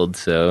the world.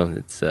 So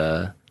it's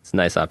a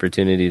nice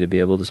opportunity to be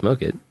able to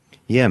smoke it.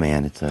 Yeah,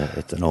 man, it's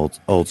an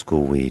old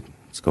school weed.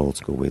 It's old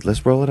school weed.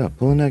 Let's roll it up.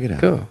 Pull a nugget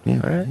out. Cool.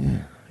 Yeah. All right.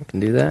 Yeah. I can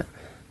do that.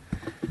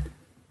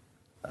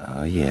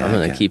 Oh yeah. I'm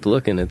gonna keep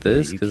looking at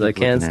this because I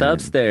can't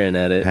stop staring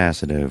at it.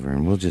 Pass it over,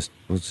 and we'll just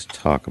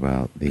talk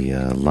about the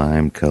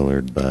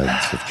lime-colored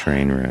buds of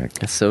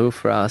Trainwreck. It's so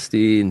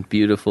frosty and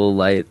beautiful,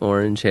 light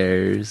orange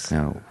hairs.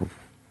 Now,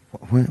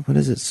 what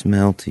does it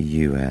smell to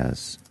you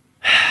as?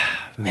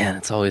 Man,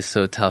 it's always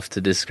so tough to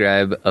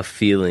describe a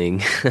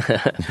feeling.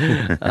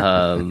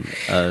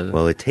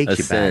 Well, it takes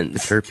you back. The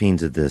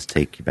terpenes of this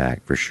take you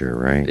back for sure,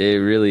 right?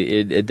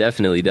 It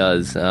definitely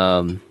does.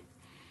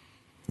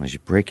 As you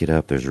break it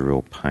up, there's a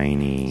real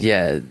piney.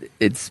 Yeah,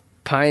 it's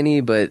piney,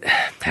 but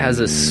has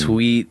a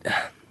sweet,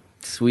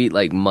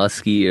 like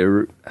musky.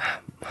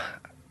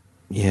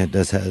 Yeah, it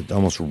does have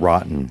almost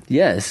rotten.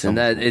 Yes, and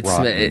that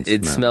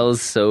it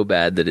smells so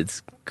bad that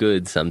it's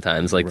good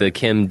sometimes. Like the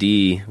Chem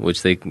D,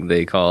 which they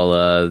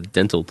call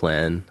dental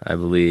plan, I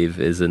believe,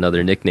 is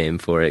another nickname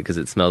for it because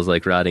it smells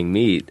like rotting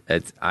meat.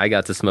 I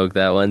got to smoke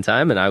that one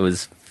time, and I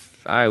was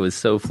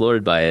so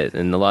floored by it.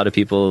 And a lot of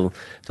people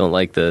don't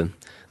like the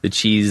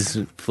cheese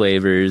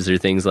flavors or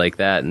things like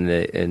that,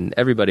 and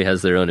everybody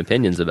has their own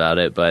opinions about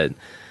it, but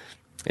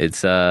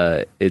it's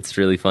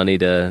really funny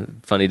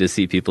to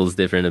see people's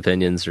different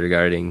opinions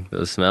regarding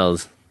those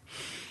smells.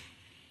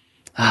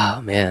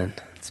 Oh man,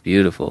 it's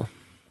beautiful.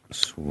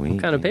 Sweet.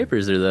 What kind of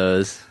papers are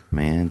those?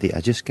 Man, I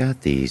just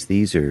got these.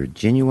 These are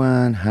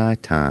genuine high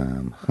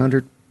time,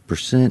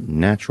 100%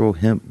 natural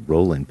hemp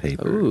rolling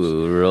papers.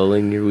 Ooh,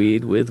 rolling your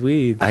weed with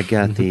weed. I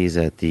got these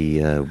at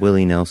the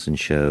Willie Nelson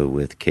show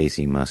with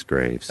Casey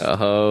Musgraves.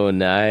 Oh,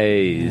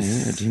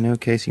 nice. Yeah, do you know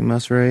Casey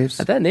Musgraves?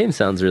 That name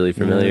sounds really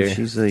familiar. Yeah,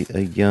 she's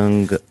a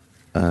young,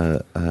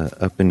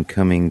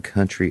 up-and-coming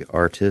country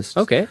artist.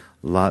 Okay.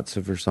 Lots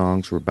of her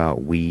songs were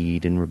about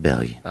weed and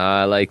rebellion.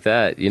 I like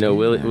that. You know,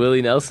 yeah.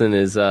 Willie Nelson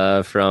is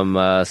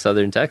from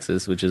southern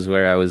Texas, which is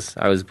where I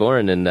was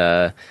born, and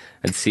I'd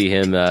see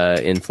him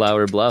in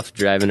Flower Bluff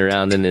driving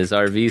around in his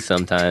RV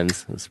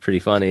sometimes. It's pretty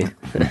funny.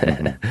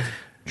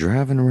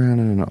 Driving around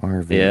in an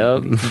RV. Yep.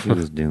 What do you think he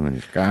was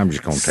doing? I'm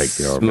just going to take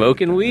the RV.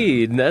 Smoking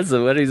weed. That's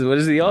what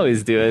is he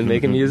always doing?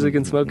 Making music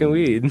and smoking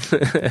weed.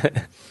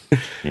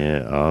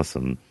 Yeah,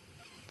 awesome.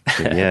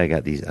 So, yeah, I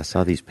got these. I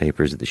saw these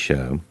papers at the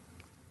show.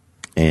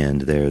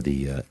 And they're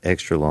the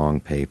extra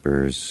long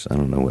papers. I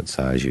don't know what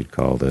size you'd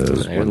call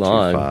those. They're 1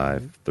 long.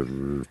 5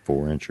 through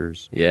 4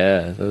 inches.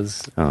 Yeah,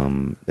 those.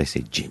 They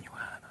say genuine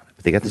on it,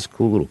 but they got this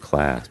cool little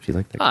clasp. You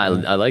like that? I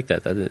like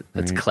that. That's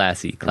right.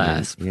 Classy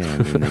clasp.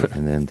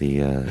 And then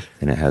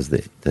and it has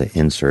the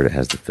insert. It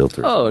has the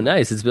filter. Oh,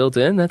 nice! It's built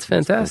in. That's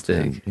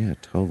fantastic. Yeah,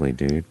 totally,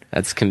 dude.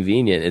 That's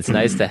convenient. It's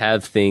nice to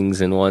have things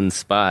in one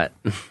spot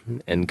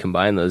and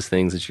combine those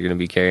things that you're going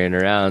to be carrying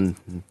around.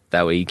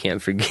 That way you can't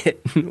forget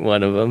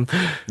one of them.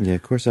 Yeah,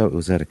 of course I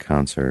was at a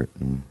concert,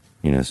 and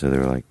so they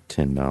were like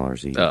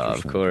 $10 each. Oh,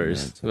 of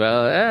course. Yeah,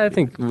 well, I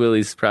think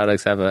Willie's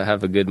products have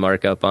a good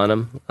markup on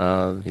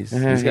them. He's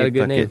got a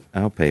good name.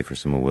 I'll pay for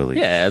some of Willie's.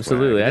 Yeah,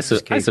 absolutely. I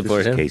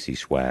support him. Casey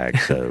swag,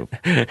 so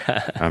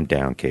I'm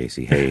down,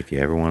 Casey. Hey, if you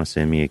ever want to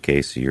send me a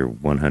case of your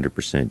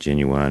 100%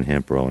 genuine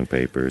hemp rolling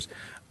papers,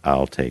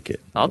 I'll take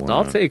it.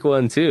 I'll take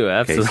one too.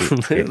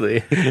 Absolutely.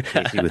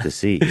 Casey with a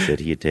C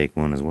said he'd take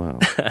one as well.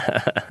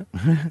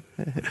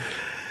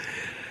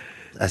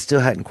 I still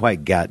hadn't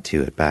quite got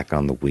to it back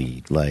on the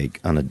weed. Like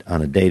on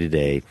a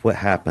day-to-day, what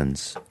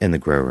happens in the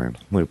grow room?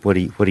 What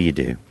do you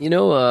do?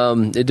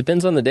 It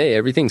depends on the day.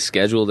 Everything's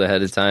scheduled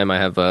ahead of time. I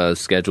have a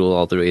schedule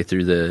all the way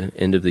through the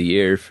end of the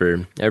year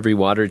for every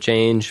water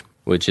change,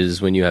 which is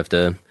when you have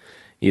to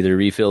either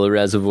refill a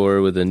reservoir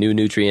with a new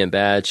nutrient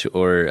batch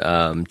or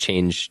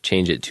change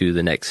it to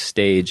the next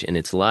stage in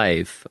its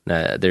life.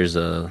 There's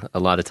a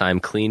lot of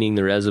time cleaning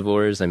the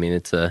reservoirs. I mean,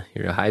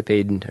 you're a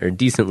high-paid or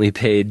decently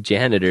paid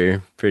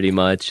janitor, pretty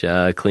much,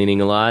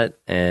 cleaning a lot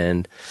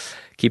and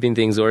keeping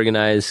things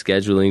organized,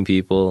 scheduling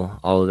people.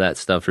 All of that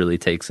stuff really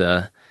takes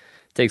up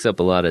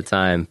a lot of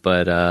time.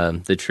 But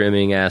the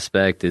trimming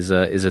aspect is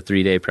a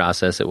 3-day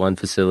process at one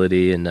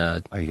facility. And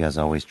are you guys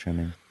always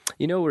trimming?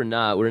 We're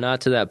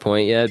not to that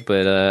point yet,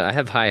 but I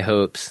have high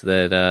hopes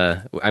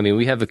that,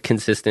 we have a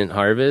consistent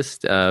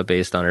harvest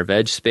based on our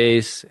veg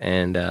space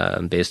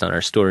and based on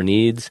our store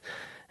needs.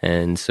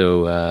 And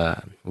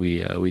so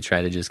we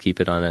try to just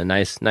keep it on a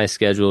nice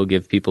schedule,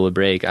 give people a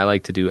break. I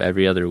like to do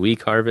every other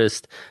week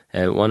harvest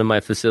at one of my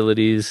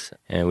facilities,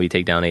 and we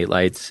take down 8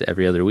 lights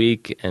every other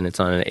week, and it's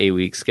on an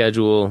 8-week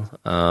schedule.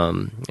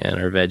 And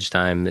our veg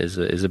time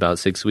is about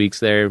 6 weeks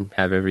there.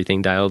 Have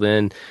everything dialed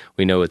in.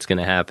 We know what's going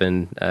to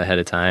happen ahead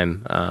of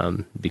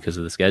time because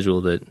of the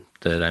schedule that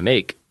I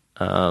make.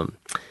 And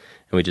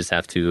we just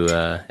have to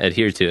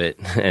adhere to it.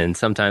 And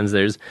sometimes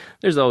there's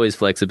always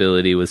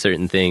flexibility with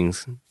certain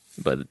things,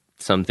 but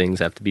some things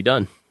have to be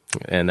done.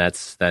 And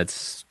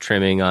that's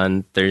trimming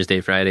on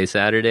Thursday, Friday,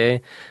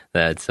 Saturday.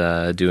 That's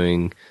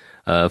doing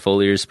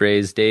foliar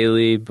sprays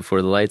daily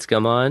before the lights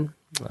come on.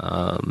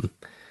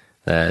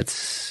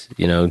 That's,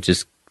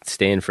 just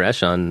staying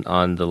fresh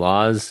on the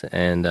laws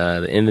and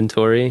the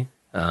inventory.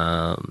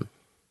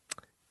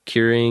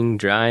 Curing,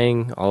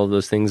 drying, all of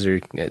those things are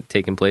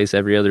taking place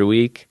every other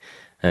week.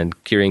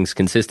 And curing's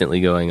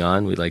consistently going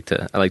on. I like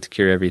to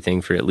cure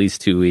everything for at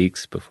least 2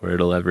 weeks before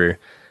it'll ever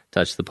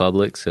touch the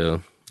public.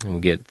 So we'll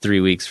get 3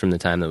 weeks from the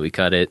time that we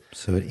cut it.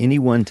 So at any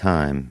one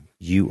time,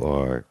 you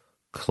are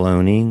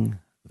cloning,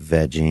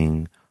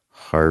 vegging,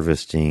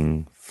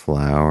 harvesting,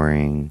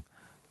 flowering,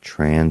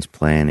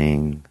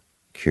 transplanting,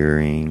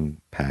 curing,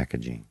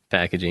 packaging.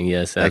 Packaging,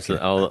 yes,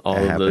 absolutely. All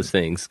of those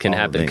things can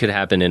happen. Could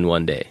happen in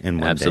one day.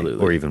 Absolutely.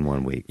 Day, or even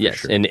 1 week. Yes,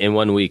 sure. in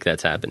 1 week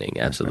that's happening.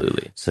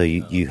 Absolutely. Right. So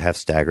you have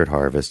staggered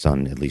harvests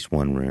on at least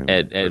one room.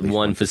 At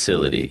one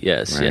facility.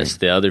 Yes, right. Yes.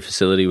 The other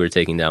facility we're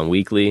taking down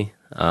weekly.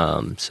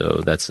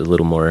 So that's a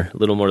little more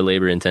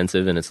labor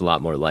intensive, and it's a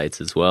lot more lights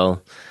as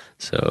well.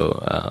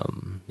 So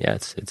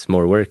it's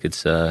more work.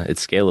 It's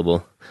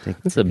scalable.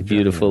 It's a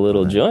beautiful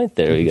little joint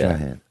there we got.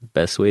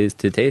 Best ways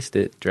to taste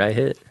it, dry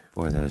hit.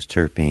 Boy, those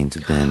terpenes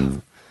have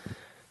been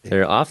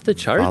they're off the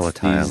charts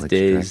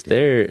these days.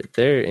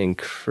 They're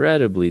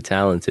incredibly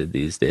talented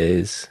these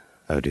days.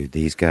 Oh, dude,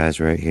 these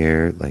guys right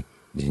here,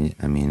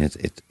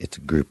 it's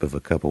a group of a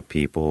couple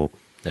people.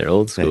 They're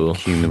old school.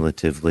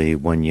 Cumulatively,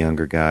 one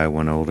younger guy,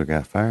 one older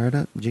guy. Fire it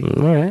up, G.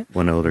 All right.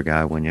 One older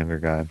guy, one younger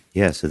guy.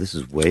 Yeah, so this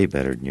is way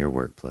better than your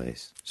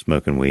workplace.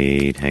 Smoking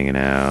weed, hanging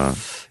out.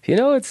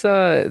 It's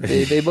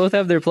they both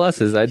have their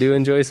pluses. I do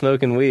enjoy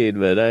smoking weed,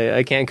 but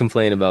I can't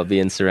complain about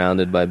being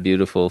surrounded by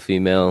beautiful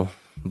female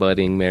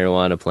budding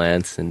marijuana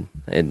plants, and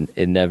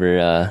it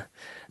never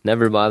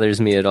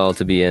bothers me at all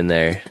to be in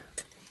there.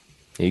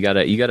 You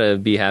gotta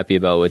be happy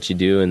about what you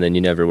do, and then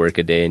you never work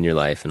a day in your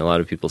life. And a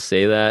lot of people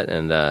say that,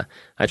 and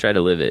I try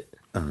to live it.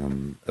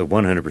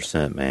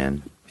 100%,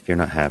 man. If you're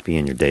not happy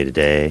in your day to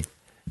day,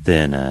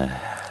 then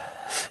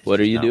what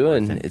are you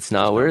doing? It's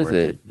not worth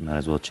it. You might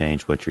as well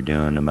change what you're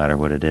doing, no matter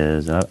what it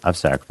is. I've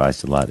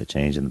sacrificed a lot to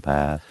change in the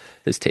past.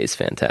 This tastes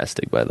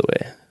fantastic, by the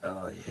way.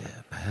 Oh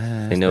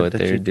yeah, they know what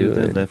they're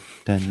doing. The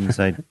left hand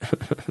side.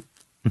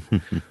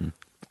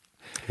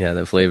 Yeah,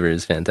 the flavor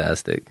is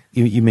fantastic.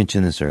 You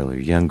mentioned this earlier.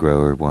 Young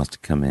grower wants to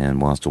come in,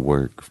 wants to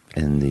work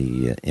in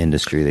the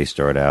industry. They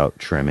start out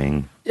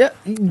trimming. Yeah,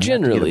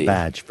 generally. You get a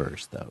badge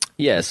first, though.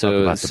 Yeah,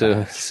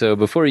 so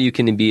before you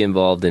can be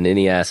involved in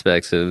any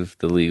aspects of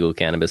the legal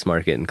cannabis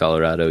market in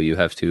Colorado, you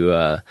have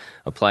to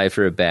apply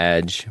for a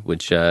badge,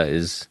 which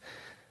is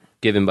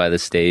given by the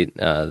state,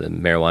 the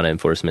Marijuana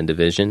Enforcement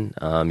Division.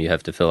 You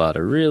have to fill out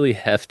a really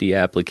hefty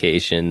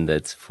application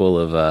that's full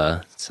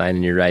of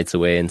signing your rights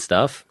away and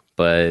stuff.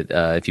 But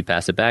if you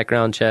pass a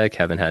background check,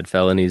 haven't had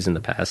felonies in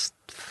the past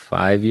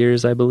 5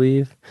 years, I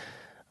believe,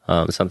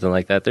 something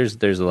like that.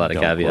 There's a lot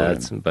of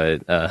caveats,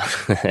 but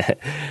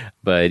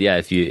yeah,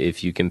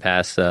 if you can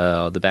pass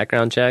the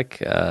background check,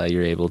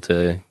 you're able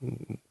to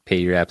pay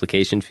your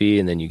application fee,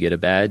 and then you get a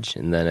badge,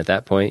 and then at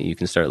that point you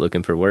can start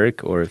looking for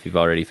work, or if you've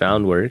already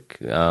found work.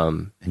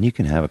 And you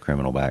can have a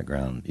criminal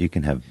background. You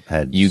can have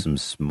had some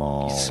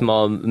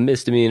small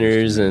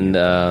misdemeanors, and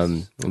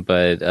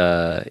but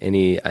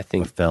I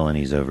think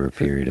felonies over a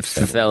period of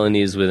time.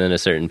 Felonies within a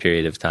certain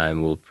period of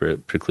time will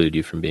preclude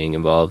you from being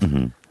involved.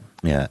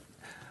 Mm-hmm. Yeah.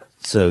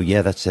 So,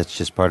 yeah, that's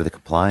just part of the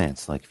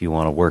compliance. Like, if you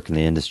want to work in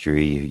the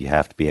industry, you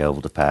have to be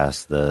able to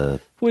pass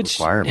the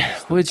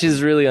requirements. Which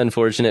is really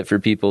unfortunate for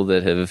people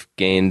that have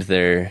gained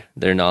their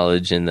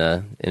knowledge in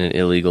an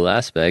illegal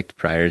aspect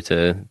prior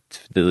to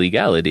the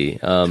legality.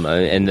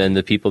 And then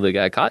the people that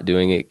got caught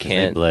doing it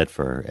can't. They bled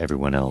for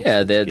everyone else.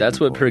 Yeah, that's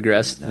what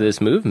progressed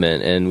this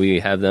movement, and we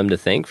have them to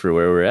thank for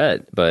where we're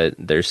at, but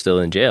they're still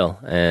in jail,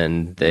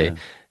 and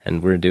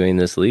and we're doing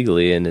this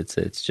legally, and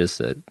it's just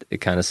that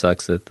it kind of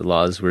sucks that the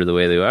laws were the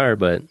way they are,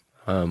 but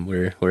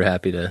we're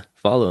happy to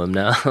follow them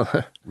now.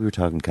 We were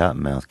talking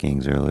Cottonmouth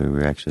Kings earlier. We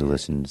were actually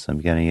listening to some.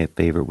 You got any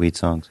favorite weed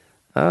songs?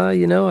 I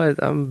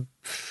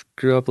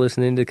grew up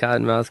listening to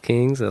Cottonmouth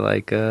Kings. I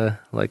like a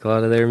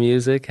lot of their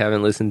music.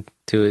 Haven't listened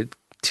to it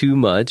too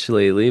much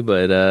lately,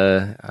 but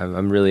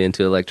I'm really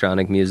into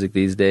electronic music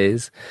these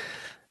days.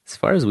 As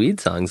far as weed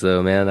songs,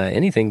 though, man,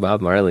 anything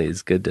Bob Marley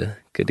is good to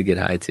get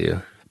high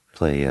to.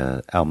 play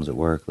albums at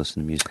work,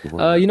 listen to music at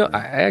work? I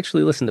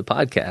actually listen to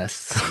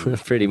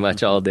podcasts pretty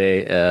much all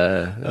day.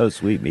 Oh,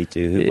 sweet. Me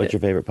too. What's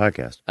your favorite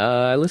podcast?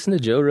 I listen to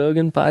Joe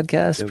Rogan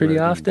podcasts pretty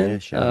often. Yeah,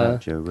 shout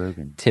out Joe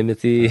Rogan.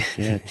 Timothy.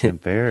 Yeah, Tim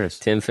Ferriss.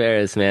 Tim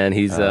Ferriss, man.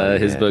 He's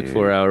his book,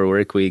 4 Hour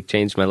Work Week,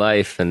 changed my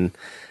life. And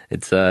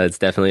it's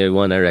definitely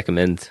one I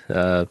recommend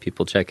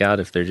people check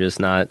out if they're just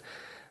not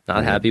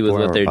happy with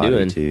what they're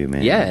doing. Too,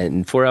 man. Yeah,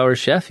 and 4 Hour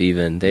Chef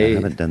even. I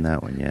haven't done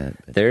that one yet.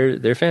 But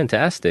they're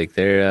fantastic.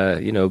 They're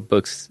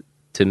books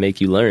to make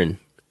you learn.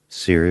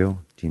 Serial,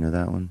 do you know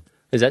that one?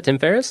 Is that Tim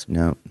Ferriss?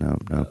 No.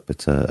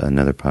 It's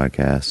another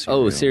podcast.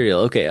 Serial. Oh, Serial.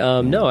 Okay.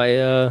 No,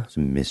 it's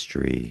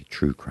mystery,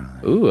 true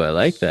crime. Ooh, I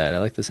like that. I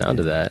like the sound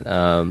of that.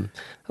 I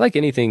like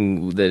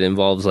anything that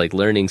involves like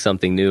learning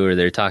something new or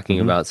they're talking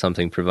about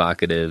something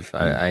provocative.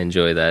 I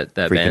enjoy that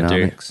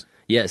banter.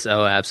 Yes.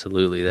 Oh,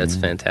 absolutely. That's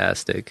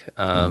fantastic.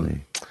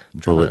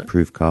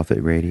 Bulletproof Coffee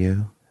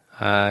Radio.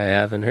 I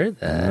haven't heard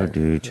that. Oh,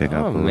 dude, check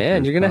out. Oh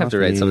man, you're gonna have to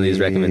write some of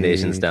these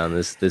recommendations down.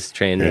 This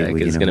train wreck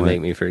is gonna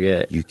make me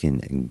forget. You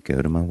can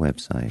go to my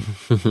website,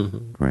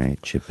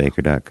 right?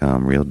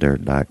 ChipBaker.com,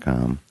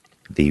 RealDirt.com,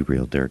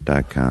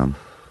 TheRealDirt.com,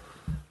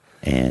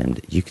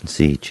 and you can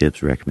see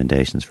Chip's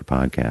recommendations for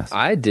podcasts.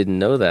 I didn't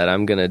know that.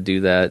 I'm gonna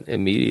do that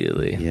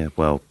immediately. Yeah.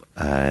 Well,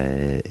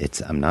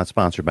 I'm not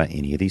sponsored by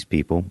any of these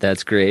people.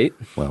 That's great.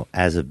 Well,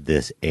 as of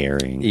this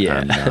airing,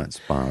 I'm not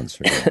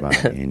sponsored by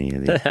any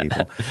of these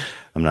people.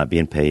 I'm not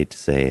being paid to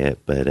say it,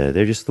 but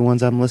they're just the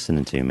ones I'm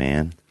listening to,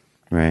 man.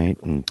 Right?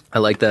 And I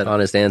like that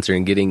honest answer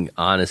and getting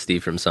honesty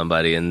from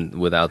somebody and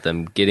without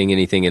them getting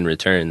anything in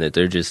return, that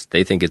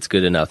they think it's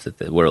good enough that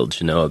the world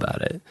should know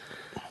about it.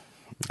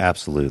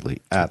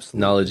 Absolutely.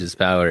 Knowledge is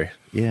power.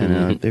 Yeah,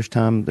 no, there's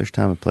time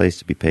and place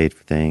to be paid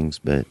for things,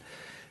 but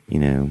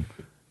you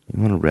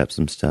want to rep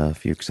some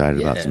stuff. You're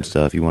excited about some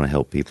stuff. You want to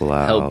help people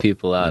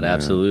out.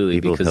 Absolutely.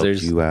 People because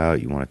help you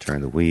out. You want to turn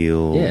the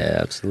wheel. Yeah,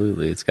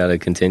 absolutely. It's got to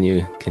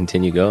continue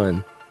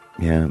going.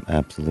 Yeah,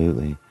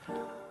 absolutely.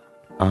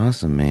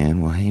 Awesome,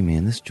 man. Well, hey,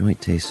 man, this joint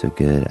tastes so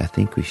good. I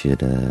think we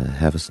should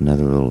have us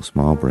another little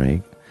small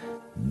break.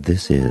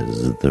 This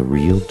is The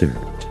Real Dirt.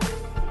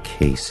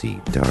 Casey,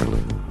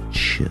 Darlow,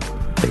 Chip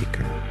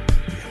Baker.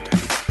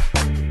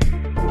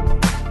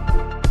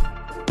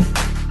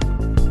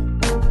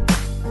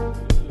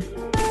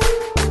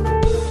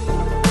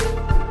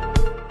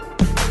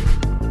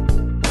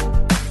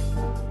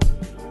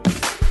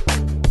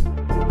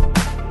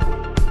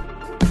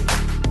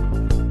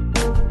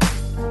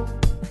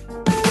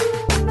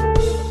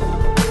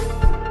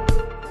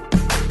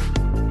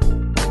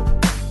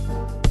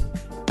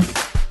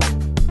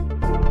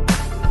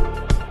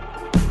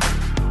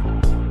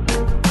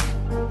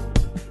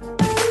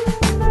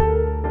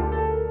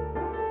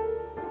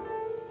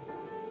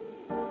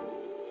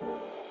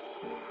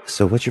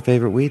 So what's your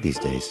favorite weed these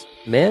days?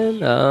 Man,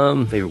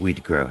 favorite weed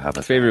to grow. How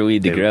about favorite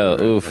weed to grow?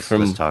 Ooh,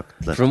 let's talk.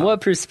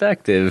 What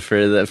perspective?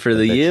 For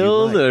the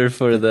yield or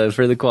for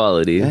the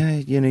quality?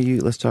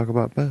 Let's talk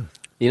about both.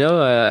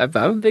 I'm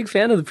a big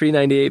fan of the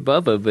pre-98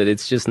 Bubba, but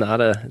it's just not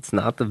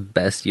the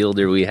best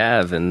yielder we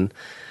have, and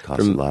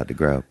costs a lot to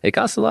grow. It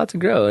costs a lot to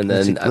grow, and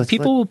then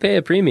people will pay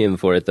a premium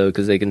for it though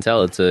because they can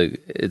tell it's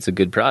a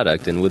good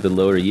product, and with a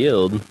lower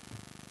yield,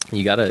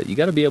 you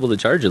gotta be able to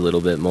charge a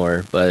little bit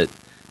more, but.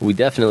 We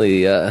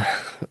definitely,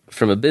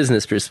 from a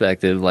business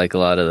perspective, like a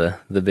lot of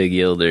the big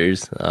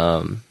yielders,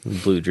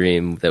 Blue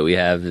Dream that we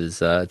have is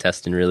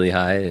testing really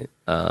high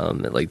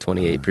at like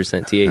 28%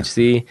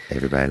 THC.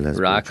 Everybody loves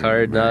rock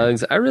hard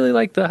nugs. I really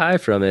like the high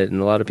from it, and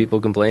a lot of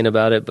people complain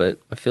about it, but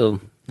I feel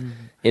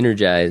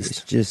energized.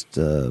 It's just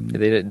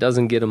it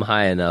doesn't get them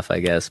high enough, I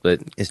guess.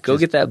 But go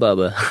get that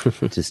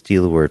Bubba. To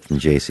steal a word from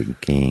Jason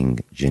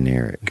King,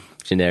 generic.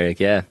 Generic,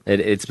 yeah.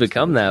 It's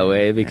become that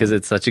way because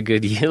it's such a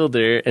good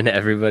yielder and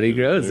everybody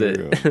grows it.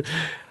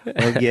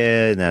 Well,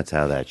 yeah, and that's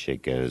how that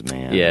shit goes,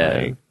 man.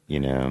 Yeah.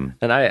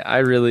 And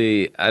I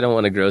don't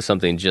want to grow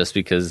something just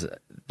because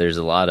there's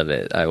a lot of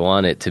it. I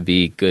want it to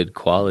be good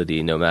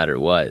quality no matter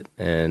what.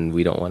 And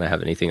we don't want to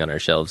have anything on our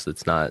shelves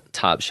that's not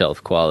top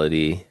shelf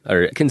quality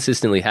or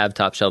consistently have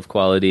top shelf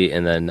quality.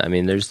 And then,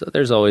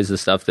 there's always the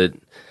stuff the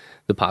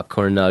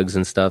popcorn nugs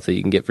and stuff that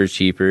you can get for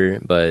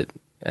cheaper, but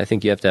I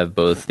think you have to have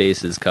both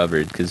bases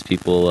covered because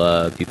people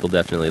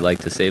definitely like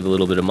to save a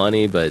little bit of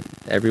money, but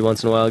every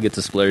once in a while get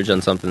to splurge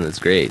on something that's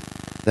great.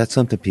 That's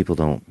something people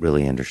don't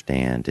really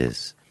understand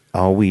is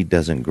all weed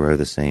doesn't grow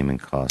the same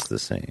and cost the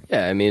same.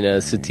 Yeah, a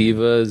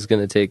sativa is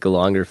going to take a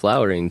longer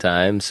flowering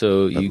time,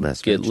 so you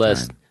get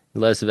less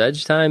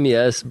veg time,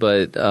 yes,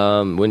 but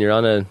when you're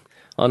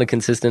on a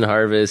consistent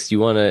harvest,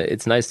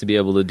 it's nice to be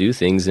able to do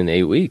things in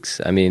 8 weeks.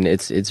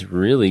 It's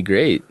really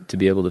great to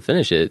be able to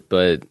finish it,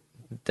 but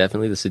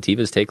definitely the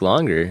sativas take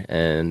longer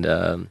and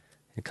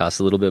it costs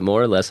a little bit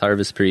more, less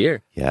harvest per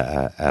year.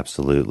 Yeah,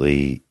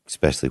 absolutely.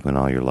 Especially when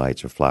all your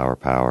lights are flower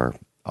power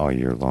all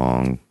year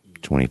long,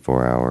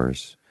 24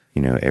 hours.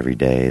 Every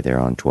day they're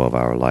on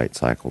 12-hour light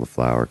cycle. The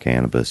flower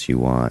cannabis, you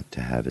want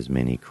to have as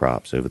many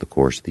crops over the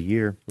course of the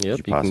year as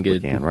you possibly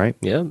can, right?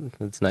 Yep,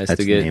 it's nice That's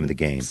to get the name of the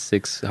game.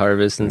 6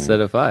 harvests instead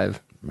of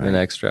 5. An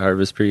extra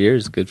harvest per year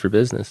is good for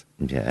business.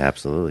 Yeah,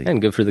 absolutely.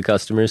 And good for the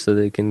customers so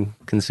they can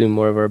consume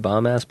more of our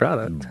bomb-ass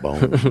product.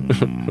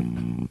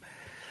 Boom.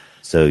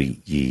 So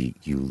you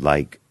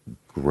like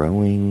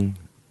growing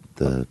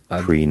the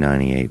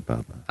pre-98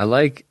 Bubba? I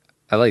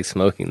like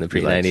smoking the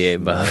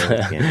pre-98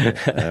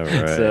 Bubba. All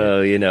right.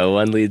 So,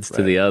 one leads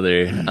to the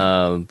other.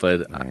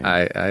 But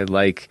I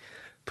like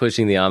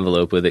pushing the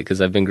envelope with it because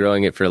I've been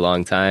growing it for a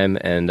long time,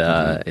 and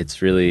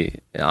it's really,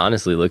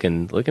 honestly,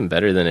 looking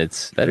better than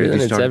it's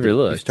ever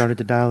looked. You started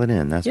to dial it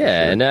in, that's for sure.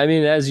 And I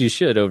mean, as you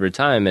should over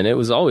time, and it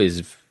was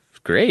always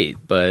great,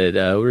 but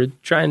we're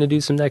trying to do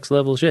some next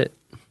level shit.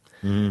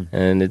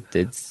 And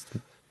it's a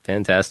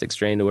fantastic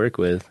strain to work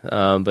with.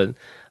 But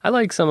I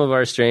like some of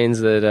our strains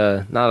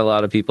that not a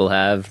lot of people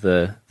have.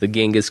 The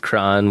Genghis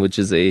Khan, which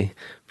is a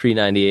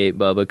pre-98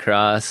 Bubba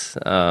cross.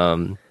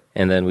 And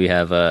then we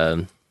have,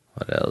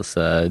 what else?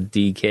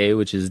 DK,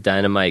 which is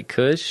Dynamite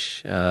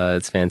Kush.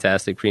 It's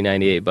fantastic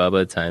pre-98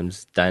 Bubba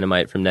times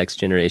Dynamite from Next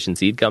Generation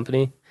Seed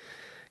Company.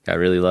 Got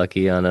really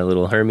lucky on a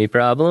little Hermie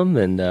problem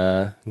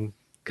and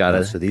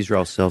so these are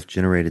all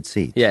self-generated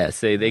seeds. Yeah,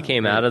 so they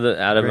came out of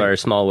our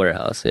small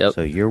warehouse. Yep.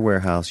 So your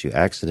warehouse, you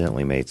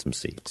accidentally made some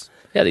seeds.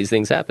 Yeah, these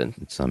things happen.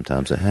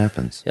 Sometimes it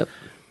happens. Yep.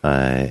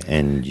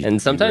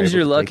 And sometimes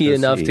you're lucky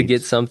enough to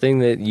get something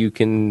that you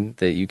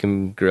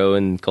can grow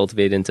and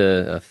cultivate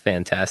into a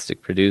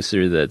fantastic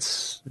producer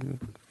that's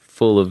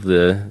full of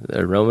the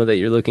aroma that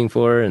you're looking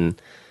for,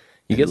 and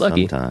you get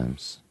lucky.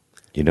 Sometimes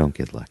you don't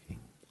get lucky.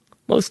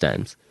 Most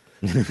times.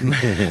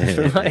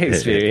 From my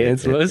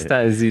experience, most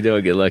times you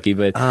don't get lucky,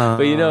 but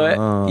you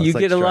know what? You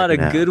get a lot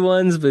of good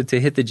ones, but to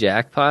hit the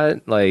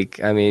jackpot,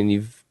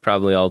 you've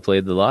probably all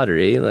played the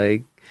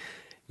lottery,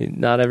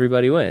 not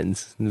everybody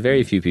wins.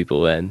 Very few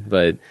people win,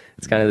 but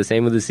it's kind of the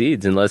same with the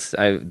seeds.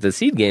 The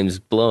seed game's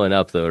blowing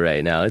up though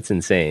right now. It's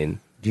insane.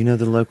 Do you know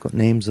the local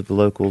names of the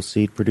local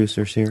seed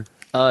producers here?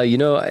 I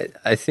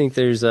think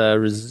there's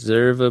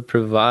Reserva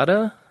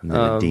Privada,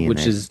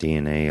 which is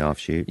DNA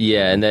offshoot.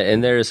 Yeah, and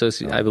they're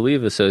I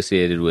believe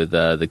associated with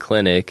the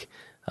clinic.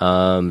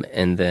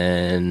 And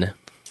then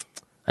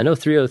I know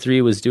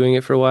 303 was doing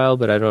it for a while,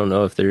 but I don't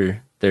know if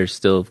they're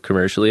still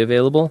commercially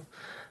available.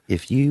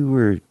 If you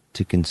were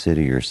to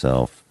consider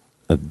yourself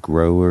a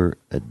grower,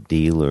 a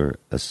dealer,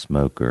 a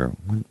smoker,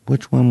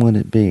 which one would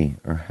it be,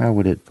 or how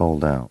would it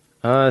fold out?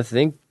 I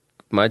think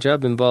my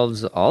job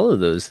involves all of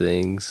those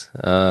things.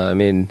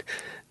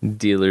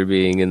 Dealer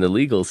being in the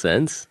legal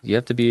sense, you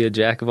have to be a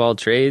jack of all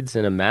trades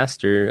and a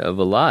master of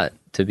a lot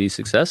to be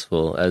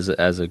successful as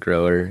a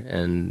grower,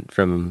 and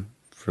from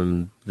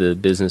the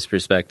business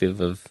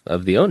perspective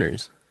of the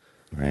owners.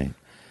 Right.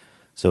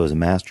 So as a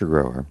master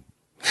grower,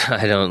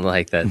 I don't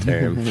like that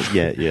term.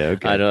 Yeah,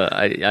 okay.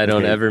 I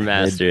don't ever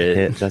master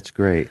it. That's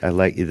great. I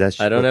like you.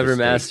 I don't ever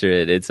master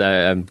it.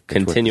 I'm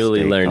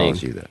continually learning.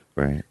 Calls you that,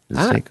 right? Does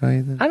the state call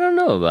you that? I don't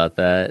know about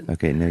that.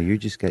 Okay, no, you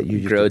just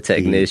grow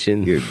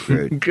technician.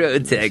 You're grow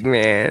tech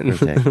man.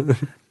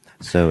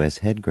 So as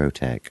head grow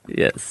tech,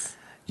 yes,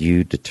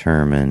 you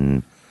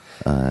determine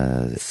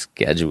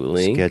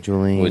scheduling,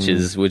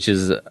 which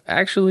is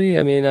actually,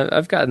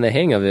 I've gotten the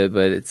hang of it,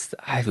 but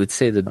I would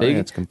say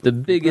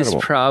the biggest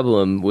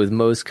problem with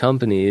most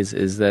companies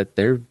is that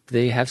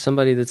they have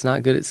somebody that's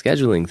not good at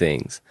scheduling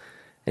things,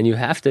 and you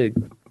have to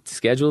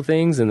schedule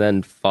things and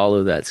then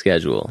follow that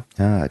schedule.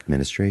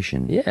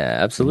 Administration. Yeah,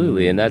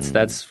 absolutely, and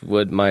that's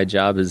what my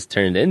job has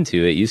turned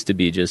into. It used to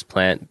be just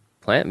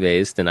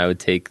plant-based, and I would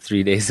take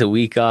 3 days a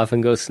week off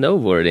and go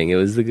snowboarding. It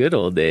was the good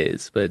old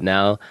days, but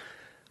now,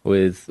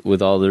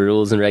 with all the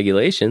rules and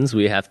regulations,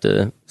 we have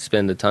to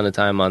spend a ton of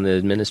time on the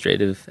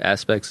administrative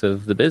aspects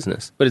of the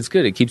business. But it's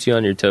good. It keeps you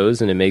on your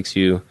toes, and it makes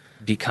you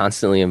be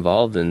constantly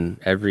involved in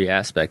every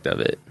aspect of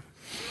it,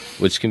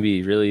 which can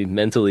be really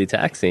mentally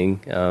taxing,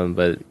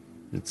 but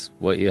it's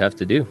what you have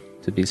to do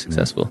to be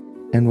successful.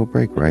 And we'll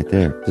break right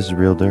there. This is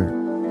Real Dirt.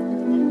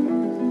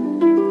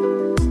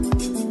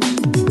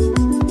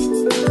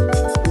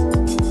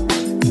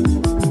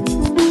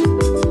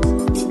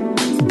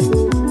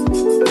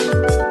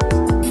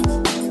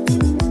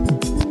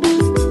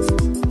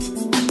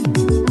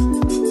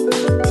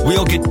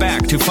 We'll get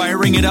back to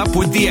firing it up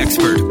with the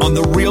expert on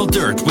the Real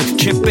Dirt with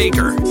Chip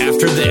Baker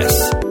after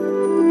this.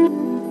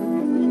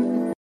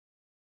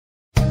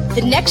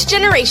 The next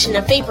generation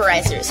of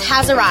vaporizers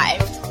has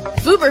arrived.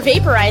 Vuber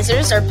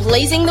vaporizers are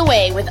blazing the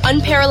way with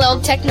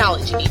unparalleled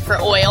technology for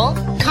oil,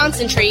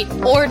 concentrate,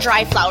 or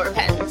dry flower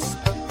pens.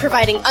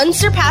 Providing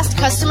unsurpassed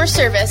customer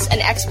service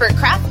and expert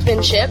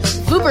craftsmanship,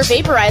 Vuber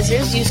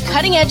vaporizers use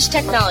cutting-edge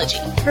technology,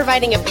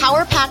 providing a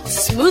power-packed,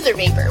 smoother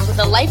vapor with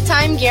a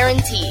lifetime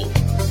guarantee.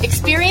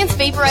 Experience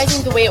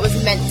vaporizing the way it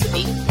was meant to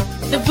be.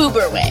 The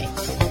Vuber way.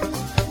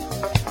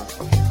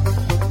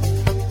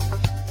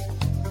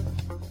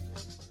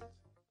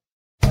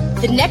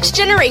 The next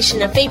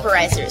generation of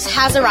vaporizers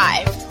has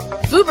arrived.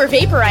 Vuber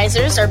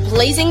vaporizers are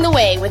blazing the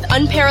way with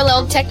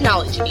unparalleled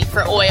technology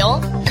for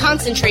oil,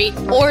 concentrate,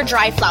 or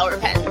dry flower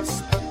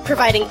pens.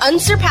 Providing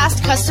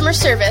unsurpassed customer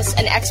service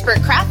and expert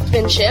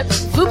craftsmanship,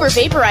 Vuber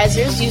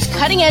Vaporizers use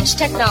cutting-edge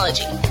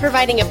technology,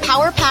 providing a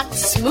power-packed,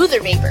 smoother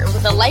vapor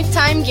with a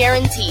lifetime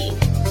guarantee.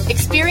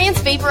 Experience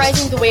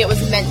vaporizing the way it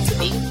was meant to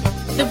be.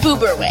 The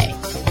Vuber way.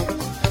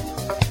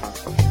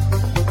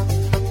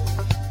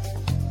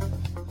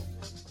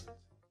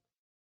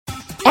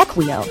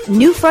 Equio,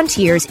 New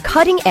Frontier's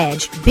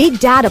cutting-edge big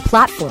data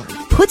platform,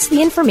 puts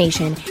the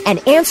information and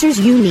answers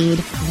you need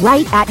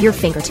right at your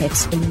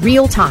fingertips in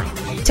real time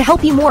to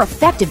help you more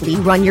effectively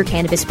run your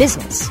cannabis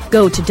business.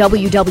 Go to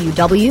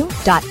www.equio.io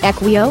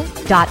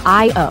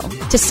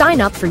to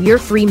sign up for your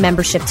free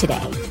membership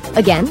today.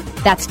 Again,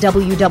 that's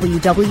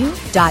www.equio.io.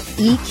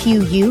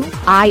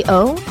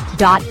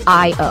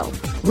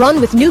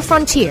 Run with New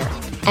Frontier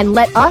and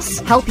let us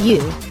help you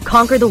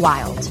conquer the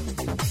wild.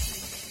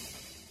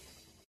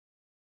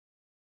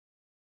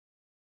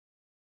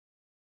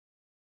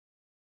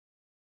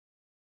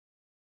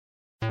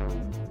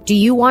 Do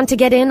you want to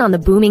get in on the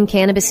booming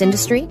cannabis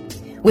industry?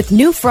 With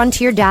New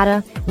Frontier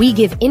Data, we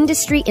give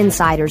industry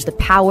insiders the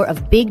power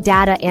of big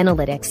data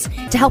analytics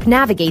to help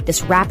navigate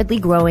this rapidly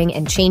growing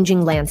and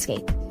changing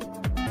landscape.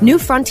 New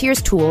Frontier's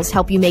tools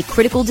help you make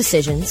critical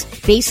decisions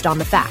based on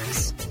the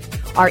facts.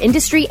 Our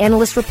industry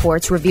analyst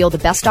reports reveal the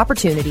best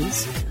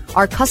opportunities.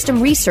 Our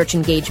custom research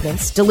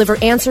engagements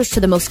deliver answers to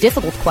the most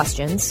difficult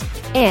questions.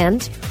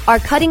 And our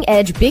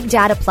cutting-edge big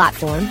data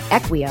platform,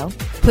 Equio,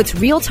 puts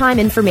real-time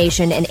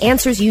information and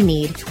answers you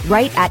need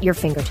right at your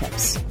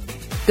fingertips.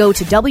 Go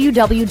to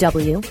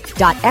www.equio.io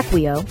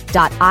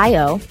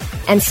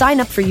and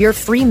sign up for your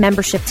free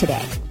membership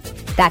today.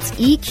 That's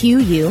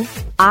EQUIO.io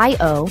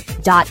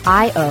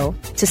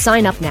to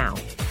sign up now.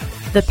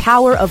 The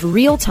power of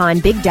real-time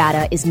big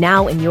data is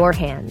now in your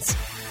hands.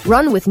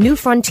 Run with New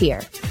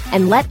Frontier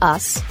and let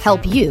us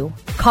help you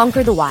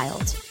conquer the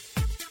wild.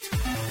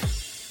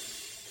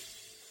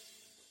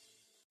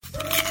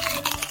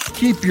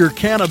 Keep your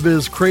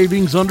cannabis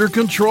cravings under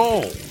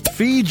control.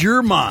 Feed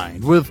your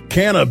mind with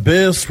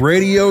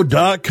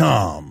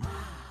CannabisRadio.com.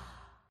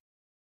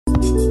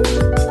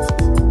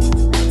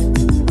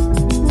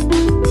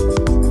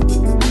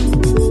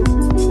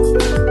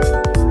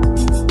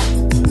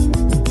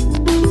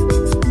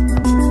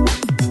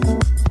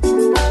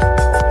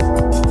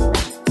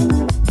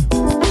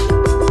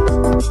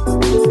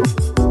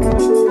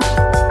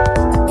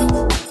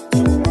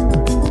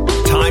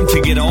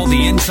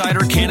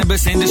 Insider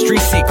cannabis industry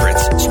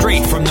secrets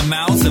straight from the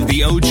mouths of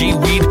the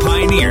OG weed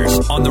pioneers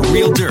on The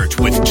Real Dirt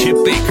with Chip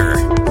Baker.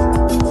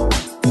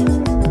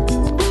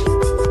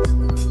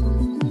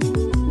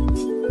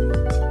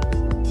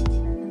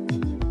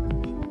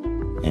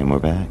 And we're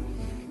back.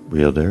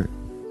 Real Dirt,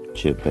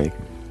 Chip Baker,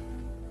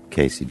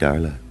 Casey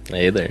Darlow.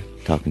 Hey there.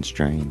 Talking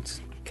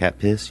strains. Cat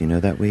piss, you know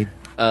that weed?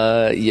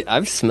 Yeah,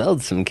 I've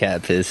smelled some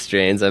cat piss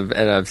strains.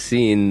 I've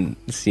seen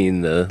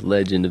the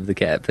legend of the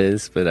cat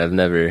piss, but I've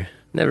never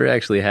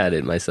actually had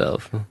it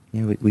myself.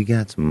 Yeah, we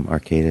got some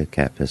Arcata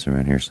cat piss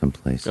around here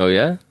someplace. Oh,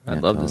 yeah?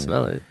 I'd love to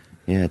smell it.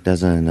 Yeah, it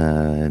doesn't...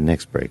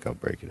 next break, I'll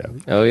break it up.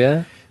 Oh,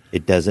 yeah?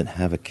 It doesn't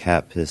have a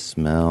cat piss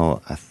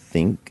smell. I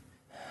think...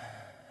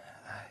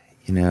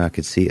 I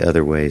could see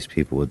other ways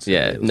people would say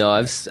yeah, no,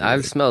 I've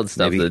smelled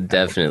stuff that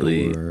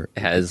definitely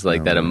has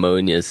like that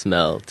ammonia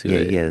smell to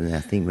it. Yeah, and I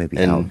think maybe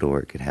outdoor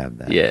it could have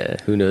that. Yeah,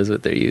 who knows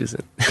what they're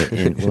using.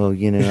 Well,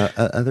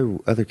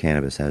 other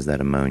cannabis has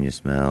that ammonia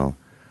smell.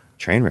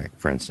 Trainwreck,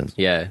 for instance.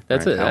 Yeah,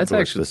 that's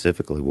actually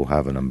specifically will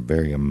have a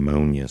very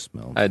ammonia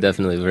smell. I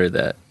definitely have heard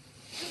that.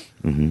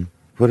 Mm-hmm.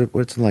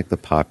 What's like the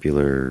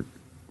popular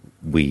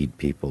weed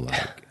people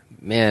like?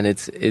 Man,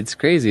 it's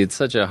crazy. It's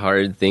such a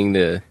hard thing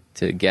to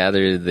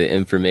gather the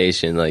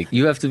information. Like,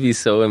 you have to be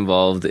so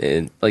involved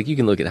in, like, you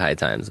can look at High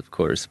Times, of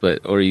course,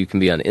 or you can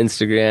be on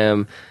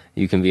Instagram,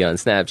 you can be on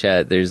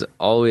Snapchat. There's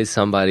always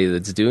somebody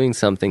that's doing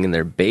something in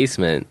their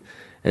basement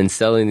and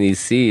selling these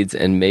seeds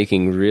and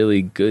making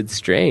really good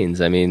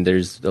strains. I mean,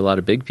 there's a lot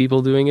of big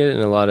people doing it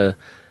and a lot of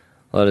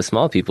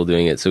small people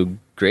doing it. So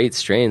great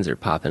strains are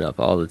popping up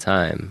all the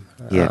time.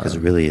 Yeah, because it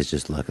really is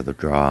just luck of the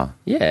draw.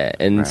 Yeah,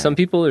 and some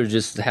people are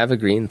just have a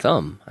green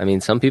thumb. I mean,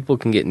 some people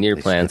can get near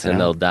plants and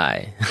they'll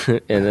die.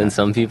 And then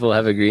some people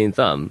have a green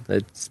thumb.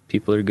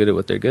 People are good at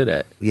what they're good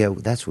at. Yeah,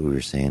 that's what we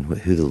were saying,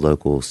 who the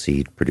local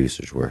seed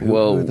producers were. Who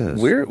well, were those?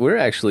 we're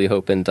actually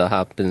hoping to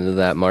hop into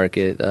that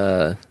market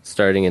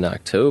starting in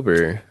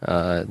October.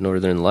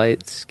 Northern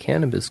Lights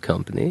Cannabis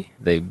Company.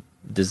 They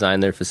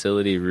designed their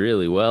facility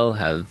really well,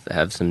 have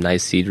some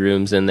nice seed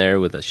rooms in there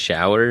with a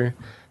shower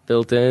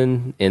built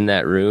in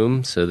that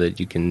room so that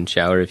you can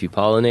shower if you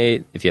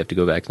pollinate, if you have to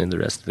go back into the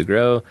rest of the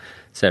grow,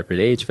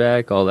 separate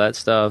HVAC, all that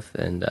stuff.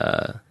 And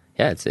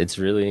it's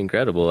really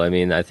incredible. I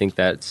mean, I think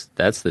that's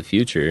the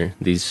future.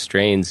 These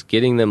strains,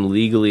 getting them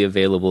legally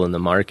available in the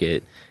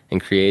market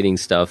and creating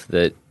stuff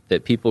that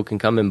people can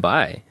come and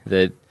buy,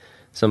 that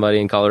somebody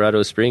in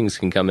Colorado Springs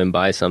can come and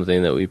buy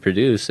something that we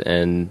produce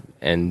and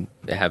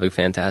have a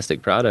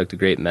fantastic product, a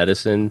great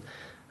medicine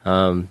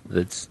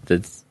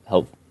that's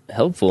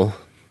helpful.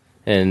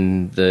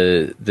 and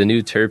the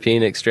new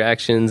terpene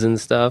extractions and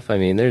stuff. I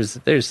mean, there's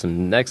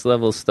some next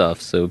level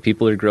stuff. So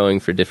people are growing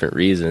for different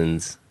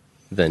reasons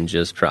than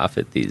just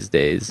profit these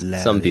days.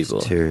 Loud Some as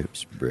people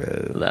terps,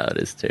 bro. loud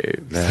as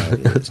terps.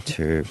 Loud as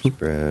terps,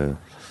 bro.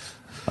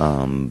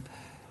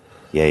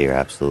 Yeah, you're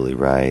absolutely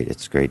right.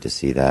 It's great to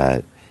see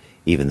that,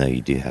 even though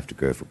you do have to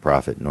grow for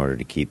profit in order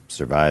to keep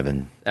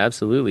surviving.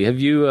 Absolutely. Have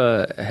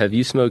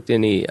you smoked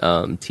any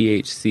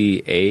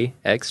THCA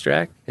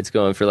extract? It's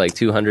going for like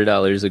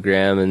 $200 a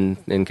gram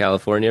in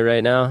California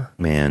right now.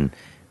 Man,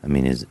 I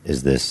mean, is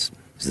this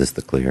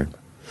the clear?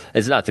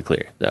 It's not the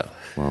clear, no.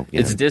 Well,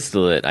 it's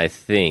distillate, I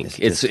think.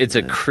 It's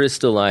a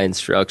crystalline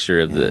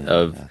structure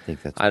of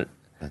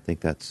I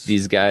think that's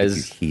these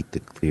guys. You heat the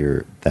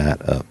clear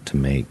that up to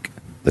make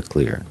the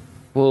clear.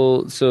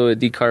 Well, so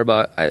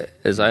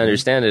as I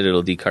understand it,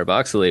 it'll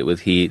decarboxylate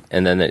with heat,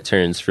 and then it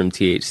turns from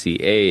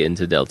THCA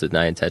into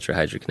delta-9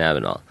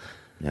 tetrahydrocannabinol.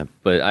 Yep.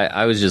 But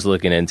I was just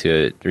looking into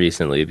it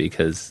recently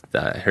because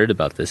I heard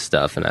about this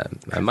stuff, and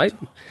I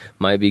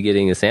might be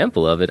getting a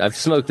sample of it. I've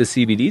smoked the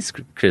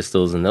CBD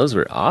crystals, and those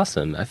were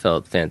awesome. I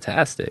felt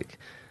fantastic.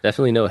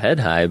 Definitely no head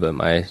high, but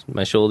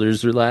my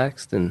shoulders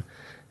relaxed and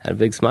had a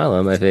big smile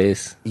on my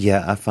face.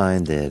 Yeah, I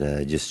find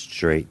that just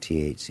straight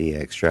THC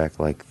extract,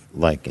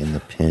 like in the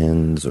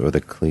pins or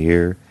the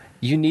clear,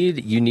 you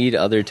need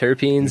other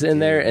terpenes in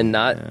there, and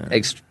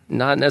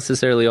not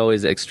necessarily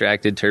always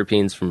extracted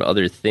terpenes from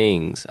other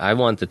things. I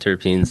want the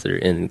terpenes that are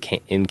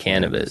in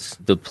cannabis.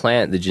 The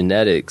plant, the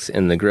genetics,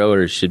 and the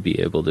growers should be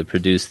able to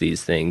produce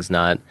these things,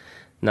 not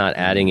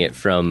adding it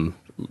from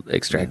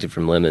extracted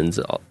from lemons.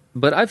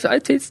 But I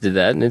tasted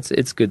that, and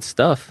it's good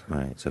stuff.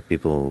 Right. So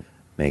people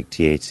make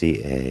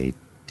THCA,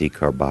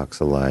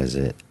 decarboxylize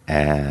it,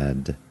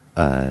 add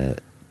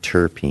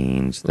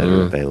terpenes that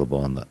are available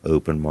on the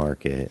open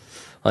market.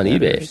 On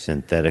eBay.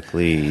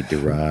 Synthetically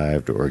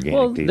derived,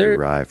 organically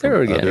derived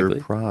from other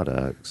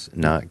products,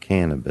 not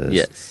cannabis.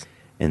 Yes.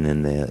 And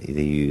then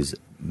they use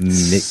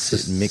mix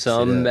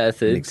some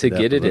method to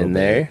get it in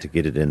there. To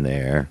get it in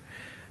there.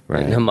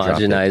 Right. And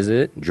homogenize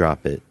it.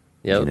 Drop it.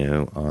 Yep.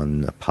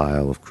 On a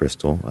pile of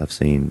crystal. I've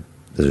seen.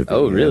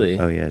 Oh, really?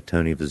 Oh, yeah.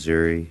 Tony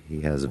Vazuri.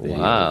 He has a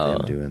video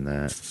of him doing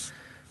that.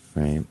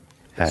 Right.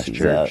 Hash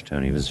Church,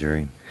 Tony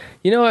Vazuri.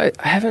 You know, I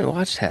haven't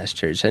watched Hash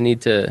Church. I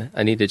need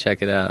to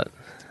check it out.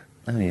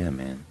 Oh yeah,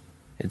 man.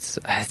 It's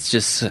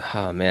just,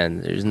 oh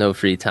man, there's no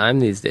free time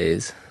these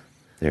days.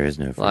 There is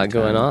no free time. A lot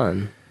going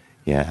on.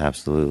 Yeah,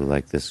 absolutely.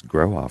 Like this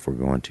grow off we're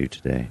going to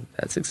today.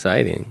 That's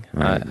exciting.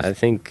 Right. I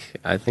think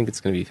it's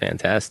going to be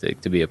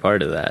fantastic to be a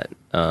part of that.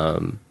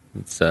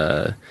 It's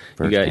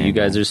you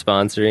guys are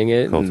sponsoring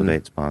it.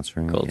 Cultivate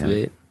sponsoring.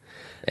 Cultivate. Yeah.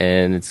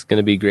 And it's going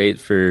to be great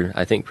for,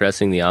 I think,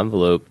 pressing the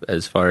envelope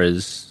as far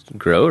as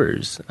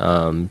growers.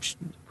 We're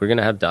going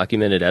to have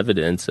documented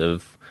evidence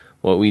of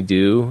what we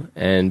do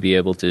and be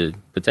able to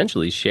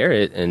potentially share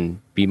it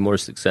and be more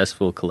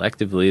successful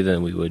collectively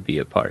than we would be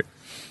apart.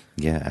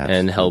 Yeah,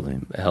 absolutely.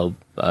 And help.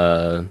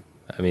 I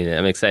mean,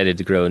 I'm excited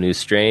to grow a new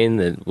strain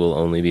that will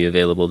only be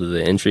available to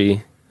the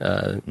entry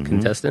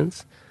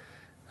contestants.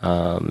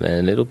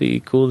 And it'll be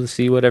cool to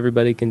see what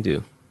everybody can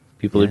do.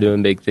 People are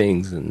doing big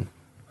things, and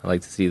I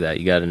like to see that.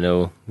 You got to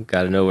know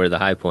where the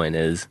high point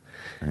is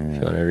if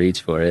you want to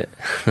reach for it.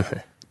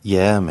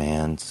 Yeah,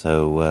 man.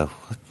 So,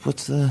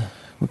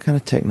 what kind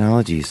of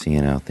technology are you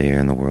seeing out there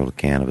in the world of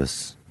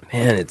cannabis?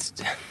 Man,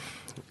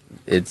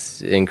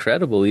 it's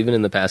incredible. Even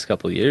in the past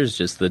couple of years,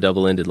 just the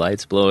double-ended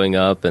lights blowing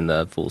up and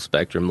the full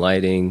spectrum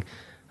lighting.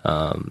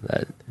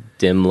 That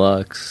dim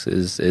lux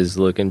is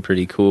looking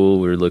pretty cool.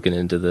 We're looking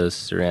into the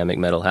ceramic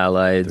metal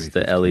halides,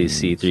 the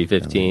LEC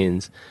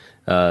 315s,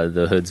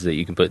 the hoods that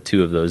you can put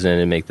 2 of those in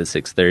and make the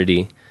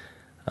 630.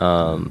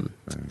 I'm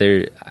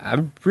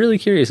really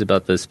curious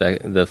about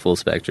the full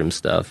spectrum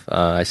stuff.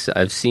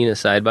 I've seen a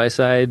side by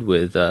side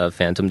with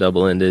Phantom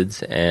double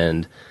endeds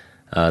and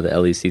the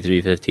LEC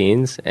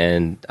 315s,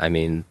 and I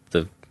mean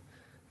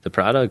the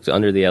product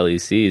under the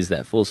LECs,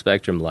 that full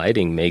spectrum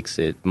lighting makes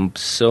it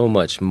so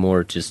much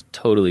more just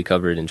totally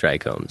covered in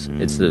trichomes.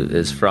 It's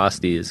as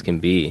frosty as can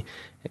be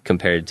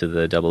compared to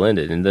the double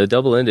ended, and the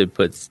double ended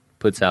puts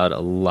out a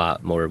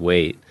lot more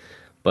weight.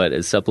 But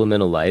as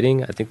supplemental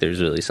lighting, I think there's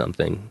really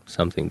something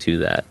to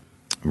that.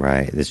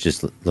 Right. It's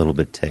just a little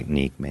bit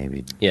technique,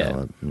 maybe.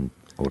 Yeah.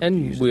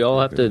 And we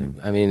all have to.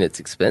 I mean, it's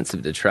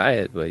expensive to try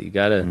it, but you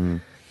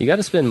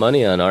gotta spend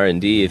money on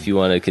R&D if you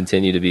want to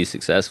continue to be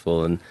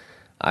successful. And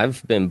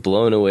I've been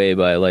blown away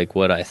by like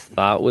what I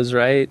thought was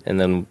right,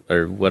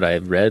 or what I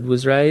read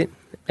was right,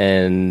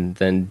 and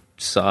then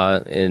saw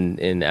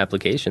in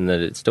application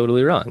that it's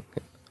totally wrong,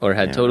 or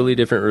had totally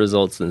different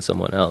results than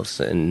someone else.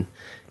 And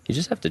you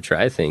just have to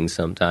try things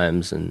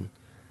sometimes and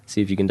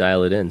see if you can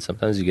dial it in.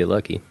 Sometimes you get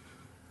lucky.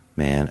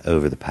 Man,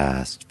 over the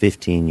past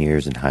 15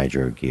 years in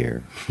hydro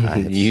gear, I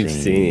have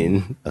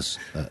seen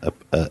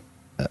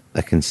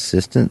a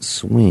consistent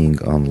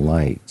swing on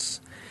lights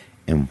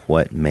and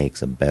what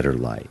makes a better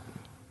light.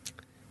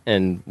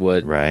 And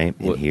what... Right?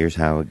 And here's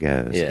how it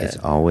goes. Yeah. It's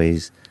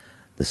always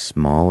the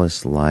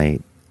smallest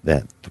light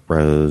that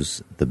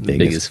throws the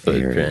biggest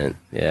footprint.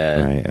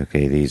 Yeah. Right.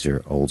 Okay. These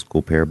are old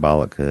school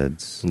parabolic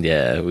hoods.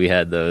 Yeah, we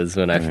had those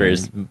when I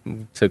first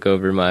took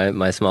over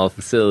my small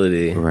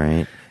facility.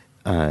 Right.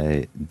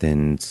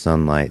 Then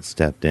Sunlight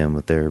stepped in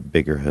with their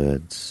bigger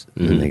hoods.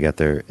 And they got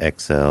their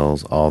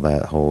XLs, all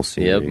that whole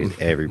series.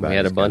 Yep. Everybody. We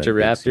had a bunch of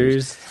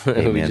Raptors.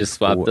 We just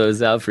swapped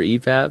those out for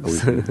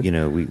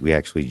EPAPs. We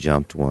actually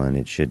jumped one.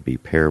 It should be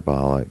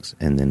parabolics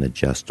and then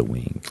adjust a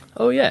wing.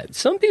 Oh, yeah.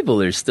 Some people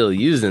are still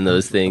using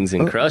those things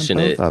and crushing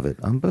it.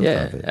 On both of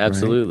it.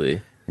 Absolutely.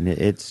 Right? And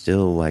it's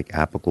still like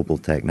applicable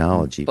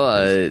technology.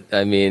 But,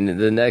 I mean,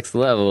 the next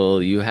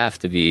level, you have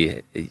to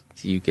be,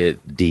 you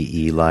get...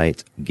 DE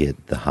lights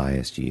get the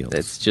highest yield.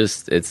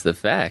 It's the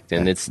fact.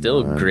 And it's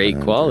still great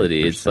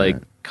quality. It's like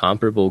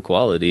comparable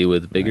quality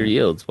with bigger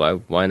yields.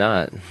 Why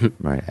not?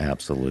 Right,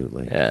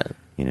 absolutely. Yeah.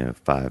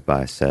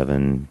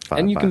 5x7, 5x5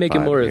 and you can make it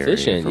more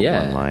efficient.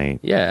 Yeah,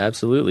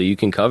 absolutely. You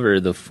can cover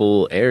the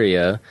full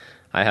area.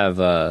 I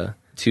have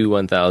two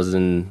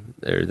 1,000,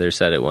 they're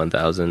set at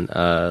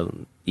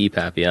 1,000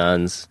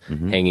 E-Papillons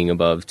hanging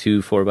above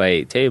two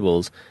 4x8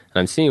 tables, and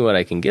I'm seeing what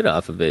I can get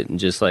off of it, and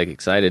just like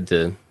excited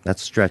to.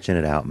 That's stretching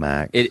it out,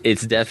 Max.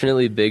 It's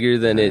definitely bigger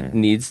than it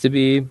needs to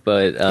be,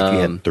 but if you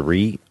had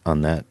 3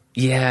 on that.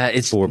 Yeah,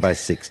 it's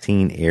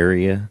 4x16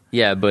 area.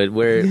 Yeah, but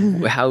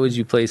how would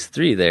you place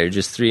 3 there?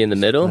 Just 3 in the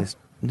middle?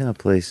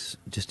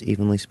 Just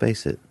evenly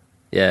space it.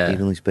 Yeah.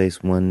 Evenly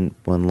space one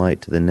light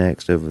to the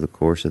next over the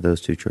course of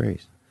those 2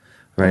 trays.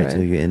 Right? So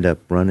you end up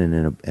running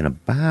in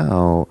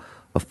about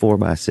a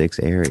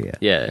 4x6 area.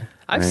 Yeah.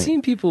 I've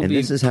seen people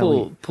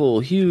pull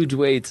huge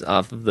weights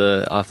off of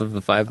a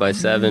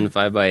 5x7,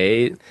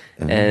 5x8,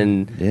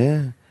 and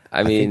yeah.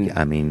 I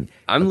mean,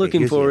 I'm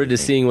looking forward to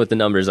seeing what the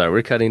numbers are.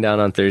 We're cutting down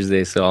on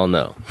Thursday, so I'll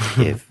know.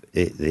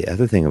 The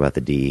other thing about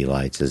the DE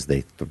lights is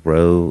they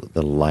throw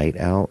the light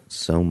out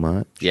so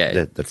much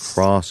that the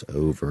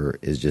crossover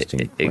is just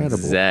incredible.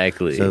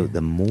 Exactly. So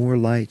the more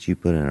lights you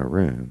put in a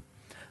room,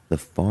 the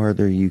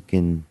farther you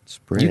can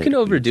spread. You can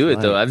overdo it,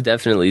 though. I've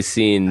definitely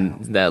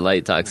seen that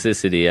light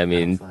toxicity. I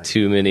mean,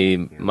 too many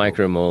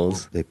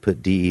micromoles. They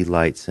put DE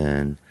lights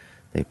in.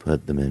 They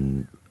put them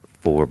in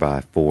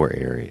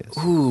 4x4 areas.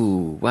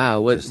 Ooh, wow.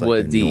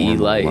 What DE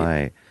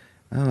light?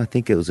 Oh, I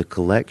think it was a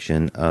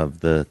collection of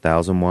the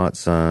 1,000-watt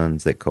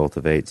suns that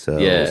cultivate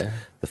cells,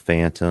 the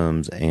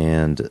Phantoms,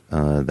 and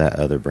that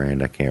other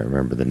brand. I can't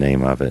remember the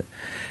name of it.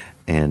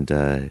 And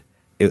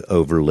it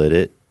overlit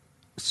it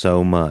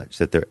so much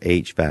that their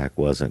HVAC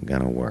wasn't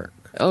going to work.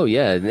 Oh,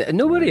 yeah.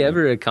 Nobody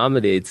ever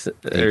accommodates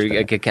or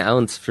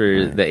accounts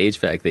for the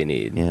HVAC they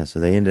need. Yeah, so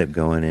they ended up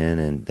going in,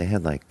 and they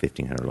had like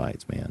 1,500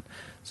 lights, man.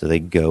 So they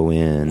go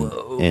in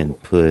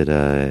and put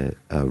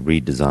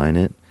redesign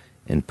it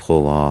and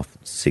pull off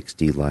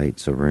 60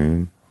 lights a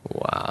room.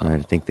 Wow. Right,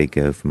 I think they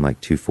go from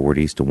like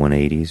 240s to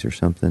 180s or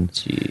something.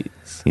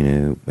 Jeez.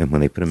 And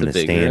when they put them in a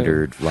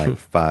standard like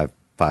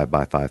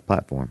 5x5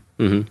 platform,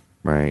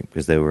 right?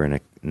 Because they were in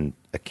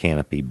a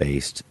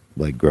canopy-based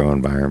like grow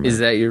environment. Is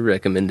that your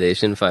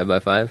recommendation,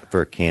 5x5?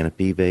 For a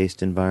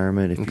canopy-based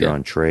environment, if you're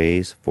on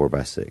trays,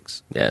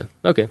 4x6. Yeah.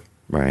 Okay.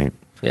 Right.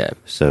 Yeah.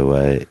 So,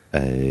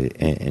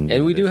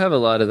 and we do have a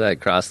lot of that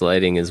cross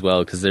lighting as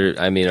well, because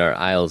our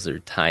aisles are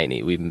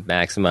tiny. We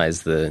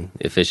maximize the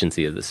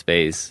efficiency of the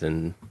space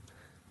and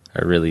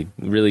are really,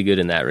 really good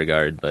in that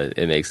regard. But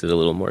it makes it a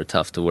little more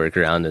tough to work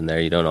around in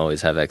there. You don't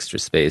always have extra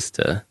space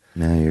to.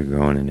 Now you're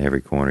growing in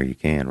every corner you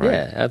can, right?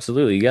 Yeah,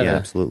 absolutely. You gotta. Yeah,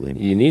 absolutely.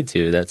 You need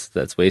to.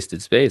 That's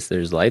wasted space.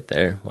 There's light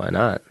there. Why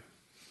not?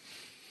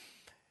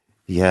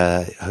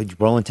 Yeah.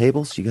 Rolling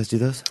tables. You guys do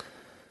those?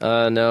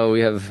 No,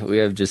 we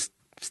have just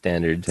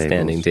standard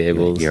standing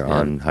tables. You're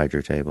on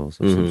hydro tables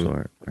of some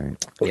sort,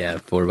 right? Yeah,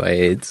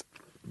 4x8s.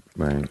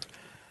 Right.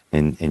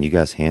 And you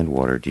guys hand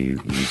water. Do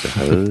you use a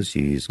hose?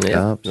 You use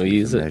cups? We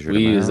use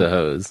a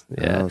hose.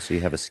 Yeah. Oh, so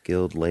you have a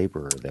skilled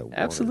laborer that waters.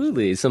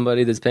 Absolutely.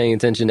 Somebody that's paying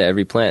attention to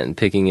every plant and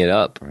picking it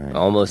up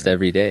almost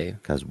every day.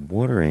 Because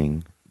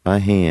watering by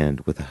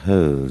hand with a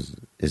hose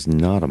is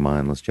not a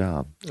mindless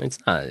job. It's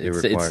not.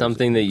 It's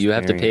something that you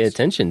have to pay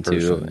attention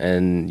to,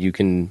 and you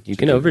can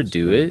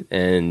overdo it,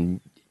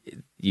 and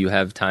you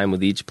have time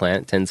with each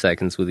plant, 10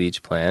 seconds with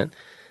each plant,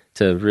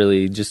 to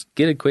really just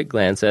get a quick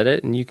glance at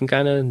it, and you can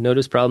kind of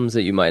notice problems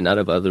that you might not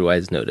have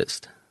otherwise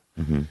noticed.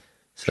 Mm-hmm.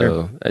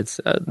 So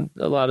it's a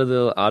lot of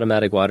the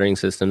automatic watering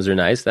systems are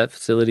nice. That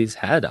facility's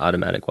had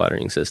automatic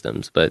watering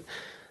systems, but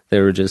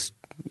there were just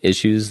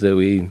issues that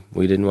we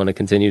didn't want to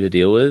continue to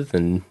deal with,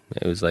 and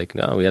it was like,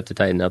 no, we have to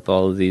tighten up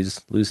all of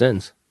these loose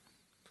ends.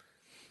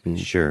 And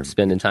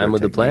spending time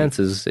with the plants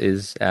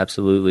is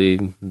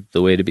absolutely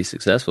the way to be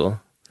successful.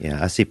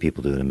 Yeah, I see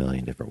people do it a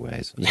million different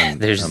ways.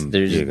 There's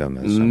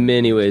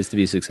many ways to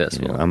be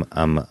successful.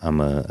 I'm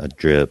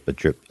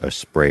a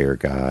sprayer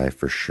guy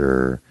for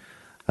sure,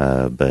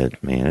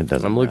 but man, it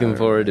doesn't. I'm looking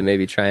forward to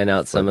maybe trying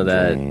out some of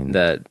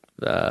that.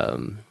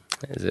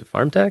 Is it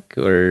Farm Tech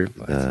or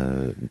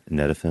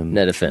Netafim?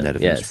 Netafim,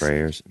 yes.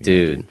 Sprayers,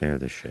 dude, they're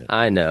the shit.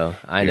 I know.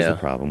 Here's the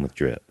problem with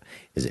drip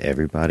is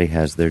everybody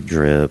has their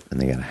drip, and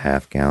they got a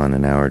half gallon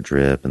an hour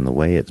drip, and the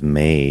way it's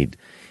made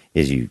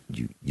is you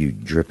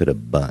drip it a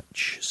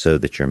bunch so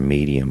that your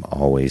medium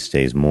always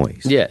stays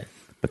moist. Yeah.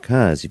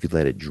 Because if you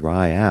let it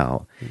dry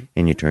out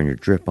and you turn your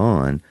drip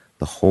on,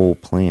 the whole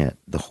plant,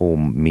 the whole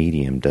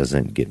medium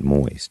doesn't get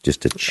moist,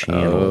 just a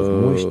channel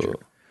of moisture.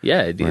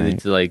 Yeah,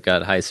 it's like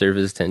got high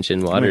surface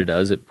tension. Water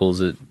does it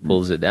pulls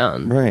it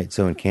down. Right.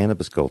 So in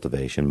cannabis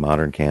cultivation,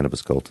 modern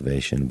cannabis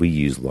cultivation, we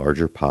use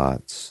larger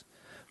pots,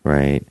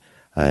 right?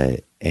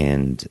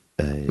 And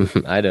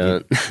I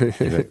don't.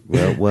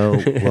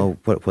 well.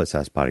 What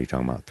size pot are you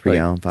talking about? 3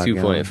 gallon, 5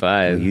 gallon? 2.5.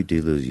 Well, you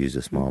do use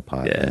a small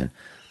pot, then.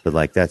 But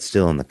like that's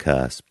still on the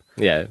cusp.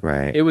 Yeah,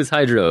 right. It was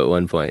hydro at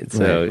one point,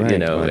 so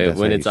right.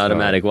 When it's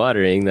automatic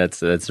watering,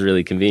 that's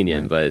really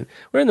convenient. Right. But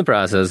we're in the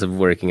process of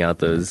working out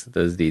those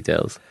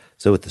details.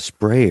 So with the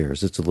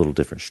sprayers, it's a little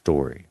different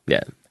story.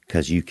 Yeah,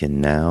 because you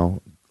can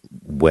now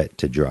wet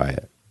to dry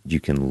it.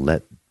 You can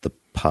let the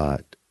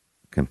pot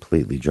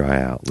completely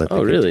dry out. Let the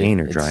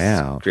container dry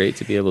out. Great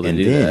to be able to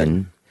do that. And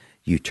then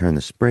you turn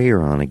the sprayer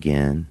on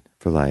again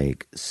for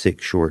like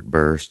 6 short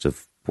bursts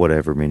of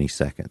whatever many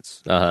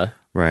seconds.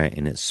 Right,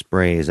 and it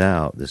sprays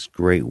out this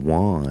great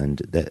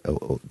wand that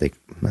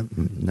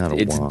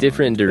it's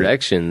different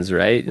directions,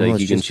 right? Well, like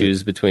you can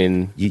choose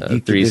between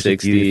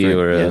 360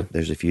 or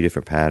there's a few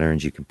different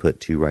patterns. You can put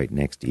 2 right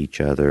next to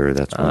each other.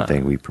 That's one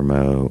thing we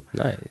promote.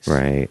 Nice,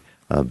 right?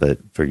 But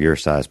for your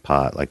size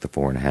pot, like the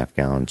 4.5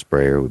 gallon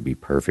sprayer would be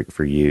perfect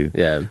for you.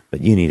 Yeah. But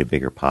you need a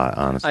bigger pot,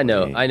 honestly. I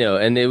know.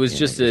 And it was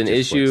just an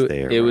issue.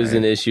 It was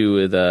an issue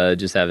with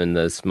just having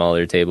the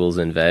smaller tables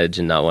and veg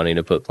and not wanting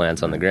to put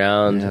plants on the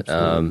ground,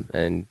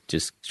 and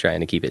just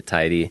trying to keep it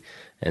tidy.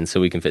 And so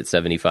we can fit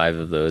 75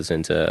 of those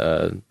into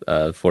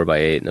a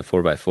 4x8 and a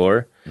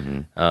 4x4.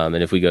 And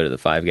if we go to the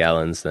 5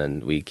 gallons,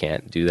 then we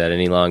can't do that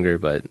any longer.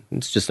 But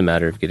it's just a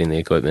matter of getting the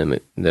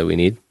equipment that we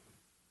need.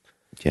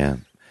 Yeah.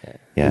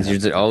 Yeah,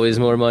 there's always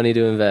more money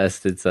to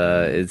invest.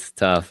 It's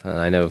tough.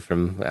 I know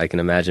I can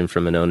imagine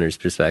from an owner's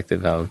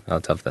perspective how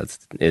tough that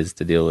is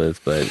to deal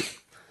with. But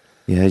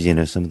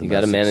some of the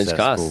most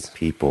successful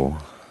people,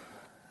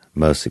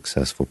 most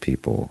successful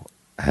people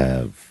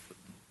have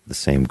the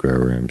same grow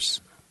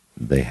rooms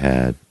they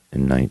had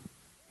in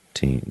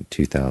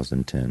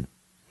 2010.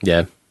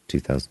 Yeah,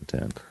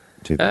 2010.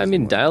 I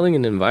mean, dialing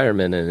an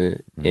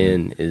environment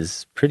in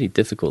is pretty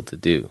difficult to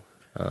do.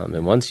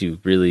 And once you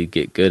really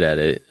get good at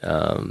it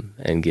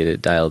and get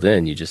it dialed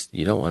in, you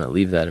don't want to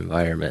leave that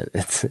environment.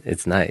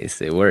 It's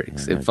nice. It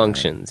works. It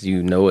functions.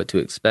 You know what to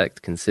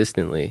expect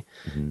consistently.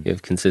 You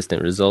have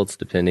consistent results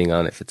depending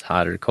on if it's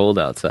hot or cold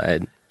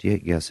outside. Do you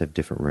guys have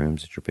different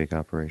rooms at your big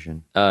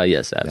operation?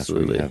 Yes,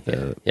 absolutely.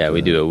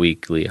 We do a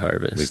weekly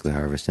harvest.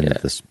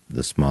 And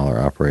the smaller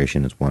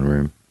operation is one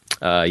room?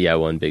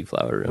 One big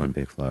flower room. One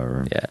big flower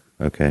room. Yeah.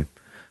 Okay.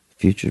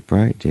 Future's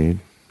bright, dude.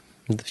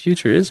 The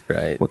future is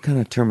bright. What kind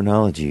of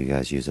terminology you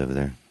guys use over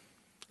there?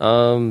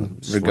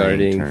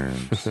 Regarding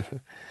terms.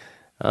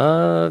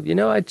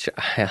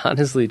 I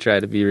honestly try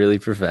to be really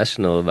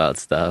professional about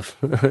stuff.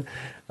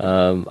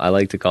 I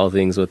like to call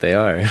things what they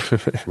are.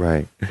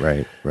 Right.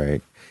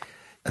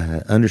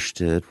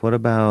 Understood. What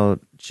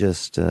about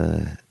just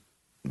what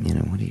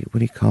do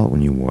you call it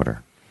when you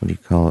water? What do you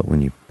call it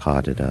when you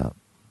pot it up?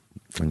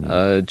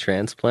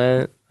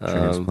 Transplant.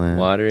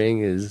 Watering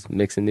is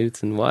mixing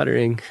newts and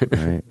watering.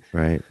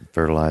 Right.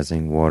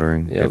 Fertilizing,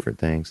 watering, different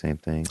things, same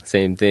thing.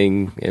 Same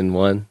thing in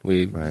one.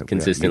 We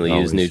consistently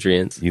use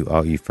nutrients.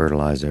 You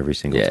fertilize every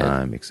single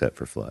time except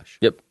for flush.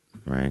 Yep.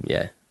 Right.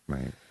 Yeah.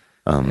 Right.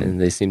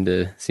 And they seem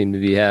to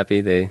be happy.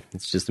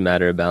 It's just a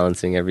matter of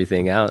balancing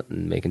everything out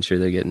and making sure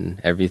they're getting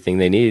everything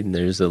they need. And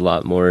there's a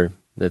lot more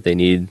that they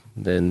need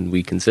than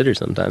we consider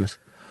sometimes.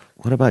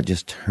 What about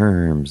just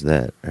terms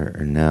that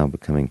are now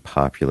becoming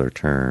popular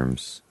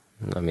terms?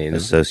 I mean,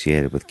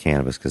 associated with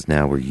cannabis, because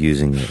now we're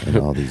using it in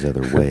all these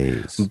other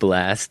ways.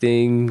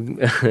 Blasting,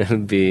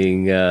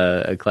 being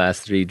a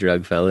class 3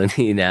 drug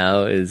felony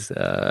now is,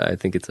 I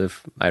think it's a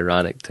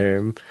ironic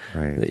term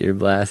that you're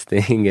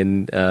blasting,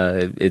 and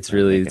it's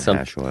really making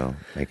hash oil.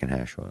 Making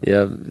hash oil.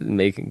 Yeah,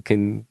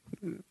 making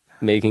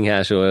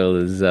hash oil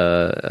is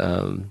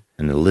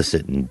an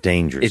illicit and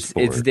dangerous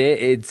sport.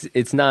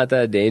 It's not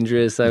that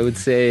dangerous, I would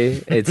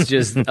say. It's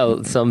just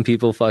some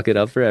people fuck it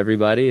up for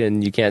everybody,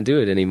 and you can't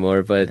do it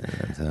anymore. But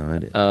that's how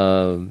it is.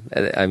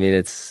 I mean,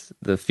 it's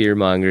the fear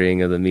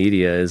mongering of the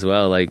media as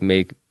well, like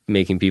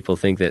making people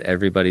think that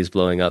everybody's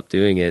blowing up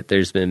doing it.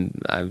 There's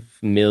been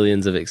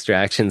millions of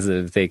extractions that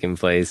have taken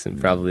place in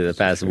probably the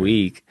past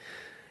week.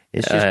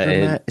 It's just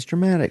it's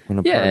dramatic when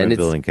apartment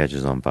building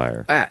catches on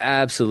fire.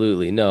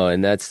 Absolutely. No,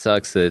 and that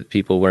sucks that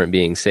people weren't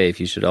being safe.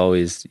 You should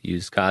always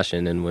use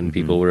caution, and when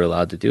people were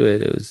allowed to do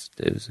it, it was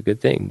a good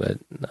thing. But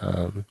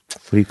what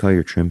do you call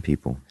your trim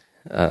people?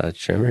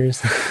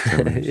 Trimmers.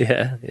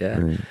 Yeah.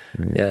 Right.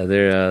 Yeah,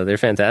 they're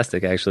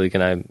fantastic, actually.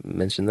 Can I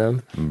mention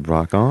them?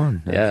 Rock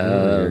on.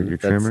 Yeah, your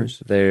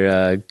trimmers.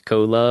 They're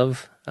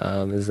Co-Love.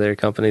 Is their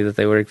company that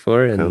they work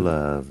for? And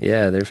Co-Love.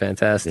 Yeah, they're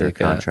fantastic. They're a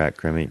contract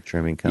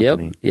trimming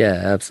company. Yep. Yeah,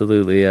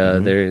 absolutely.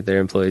 Their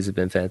employees have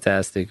been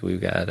fantastic.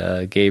 We've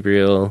got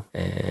Gabriel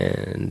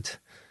and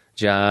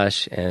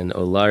Josh and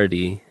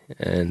Olardi,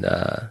 and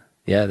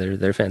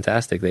they're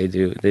fantastic. They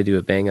do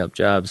a bang up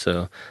job.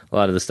 So a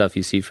lot of the stuff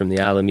you see from the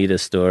Alameda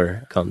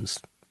store comes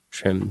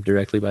trimmed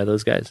directly by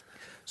those guys.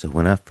 So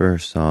when I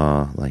first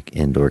saw like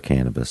indoor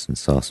cannabis and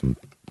saw some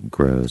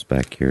grows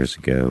back years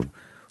ago,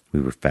 we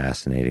were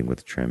fascinated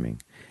with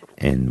trimming,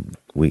 and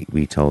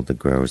we told the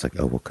growers like,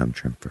 "Oh, we'll come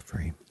trim for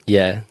free."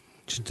 Yeah.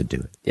 Just to do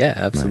it. Yeah,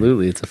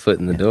 absolutely. Right. It's a foot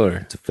in the door.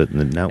 It's a foot in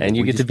the door. And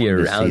you get to be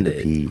around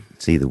it.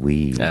 See the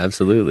weed.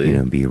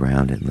 Absolutely. Be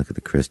around it and look at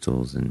the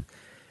crystals and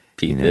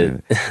peep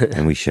it.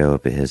 And we show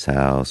up at his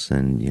house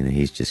and,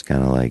 he's just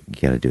kind of like, you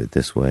got to do it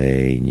this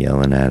way, and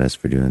yelling at us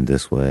for doing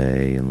this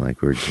way. And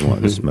like, we're just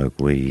wanting to smoke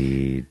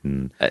weed.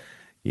 And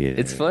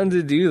it's fun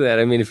to do that.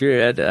 I mean, if you're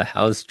at a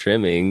house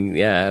trimming,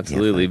 yeah,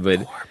 absolutely. Like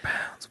but 4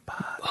 pounds a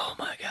pot. Oh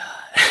my God.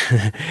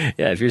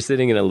 Yeah, if you're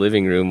sitting in a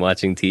living room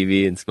watching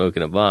TV and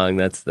smoking a bong,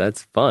 that's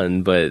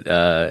fun. But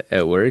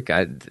at work,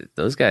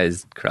 those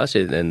guys crush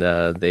it, and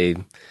they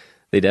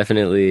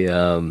definitely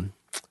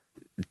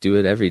do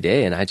it every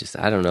day. And I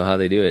don't know how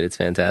they do it. It's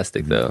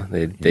fantastic, though.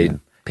 They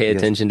pay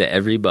attention to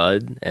every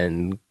bud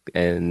and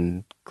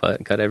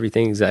cut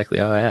everything exactly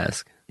how I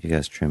ask. You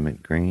guys trim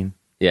it green?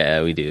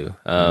 Yeah, we do.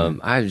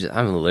 I'm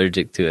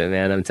allergic to it,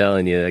 man. I'm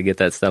telling you, I get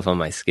that stuff on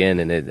my skin,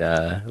 and it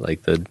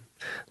like the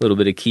little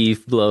bit of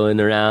keef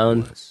blowing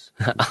around.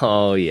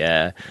 Oh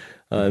yeah,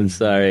 I'm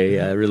sorry.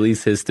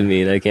 Release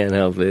histamine. I can't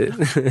help it.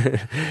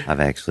 I've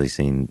actually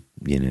seen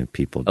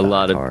people, a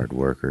lot of hard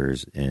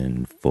workers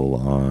in full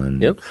on.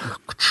 Yep.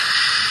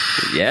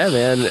 Yeah,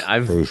 man.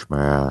 I've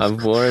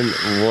worn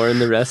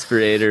the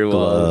respirator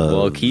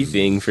while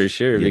keeping for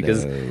sure,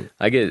 because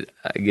I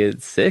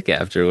get sick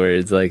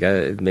afterwards. Like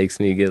it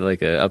makes me get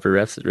like a upper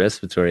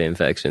respiratory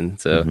infection.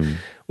 So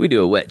we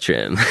do a wet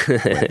trim.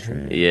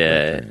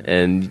 Yeah,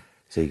 and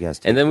so you guys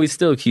and then we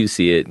still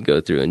QC it,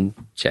 go through and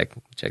check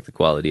the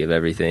quality of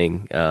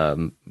everything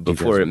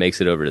before it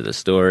makes it over to the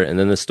store, and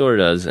then the store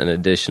does an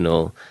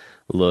additional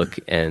look,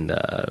 and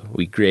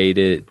we grade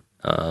it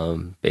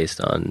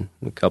based on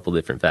a couple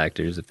different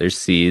factors. If there's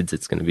seeds,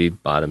 it's going to be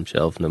bottom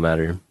shelf, no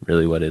matter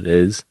really what it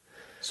is.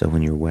 So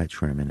when you're wet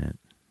trimming it,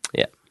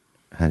 yeah,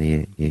 how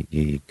do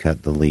you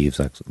cut the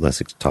leaves?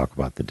 Let's talk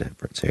about the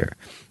difference here.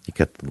 You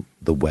cut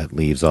the wet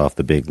leaves off,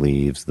 the big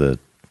leaves, the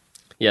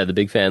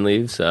big fan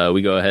leaves.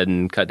 We go ahead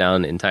and cut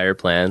down entire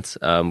plants.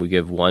 We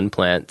give one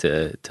plant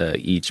to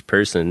each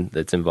person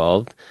that's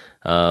involved.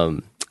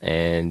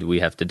 And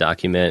we have to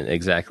document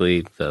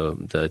exactly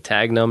the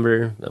tag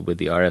number with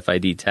the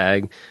RFID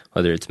tag,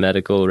 whether it's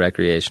medical,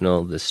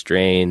 recreational, the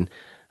strain,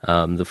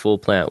 the full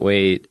plant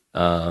weight,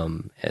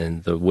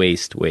 and the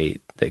waste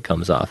weight that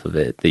comes off of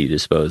it that you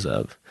dispose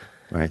of.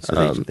 Right,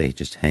 so they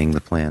just hang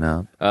the plant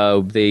up?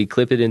 They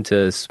clip it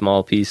into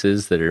small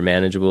pieces that are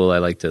manageable. I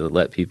like to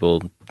let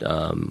people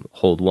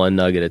hold one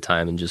nug at a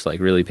time and just like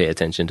really pay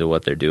attention to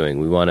what they're doing.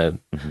 We want to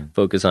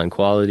focus on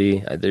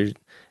quality. It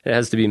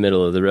has to be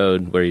middle of the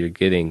road where you're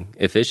getting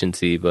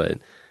efficiency, but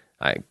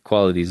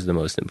quality is the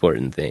most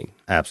important thing.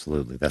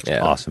 Absolutely. That's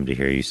awesome to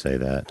hear you say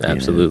that.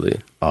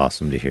 Absolutely.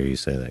 Awesome to hear you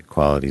say that.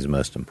 Quality is the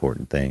most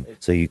important thing.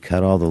 So you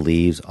cut all the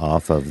leaves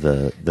off of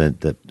the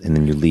and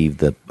then you leave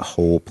the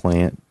whole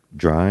plant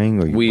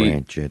drying, or you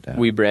branch it out?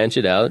 We branch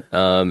it out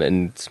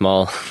and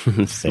small.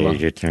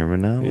 There's your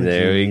terminology.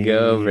 There we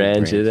go.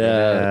 Branch it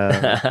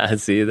out.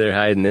 See, they're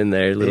hiding in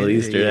there, little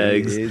Easter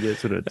eggs.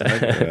 That's what I'm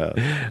talking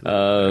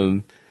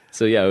about.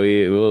 So yeah,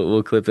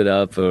 we'll clip it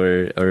up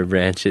or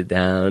branch it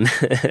down.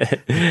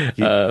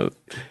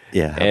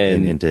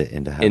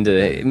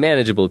 Into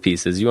manageable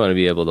pieces. You want to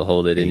be able to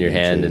hold it in your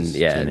hand, and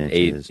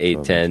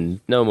 8,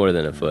 10, no more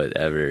than a foot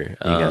ever. You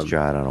guys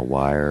dry it on a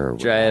wire?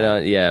 Dry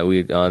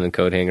it on a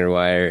coat hanger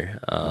wire.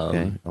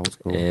 Okay, old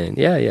school. And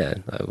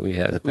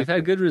we've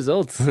had good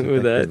results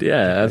with that.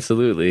 Yeah,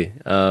 absolutely.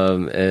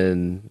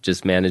 And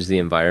just manage the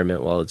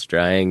environment while it's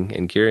drying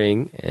and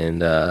curing,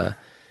 and.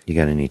 You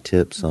got any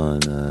tips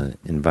on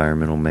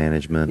environmental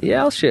management?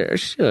 Yeah, I'll share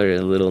a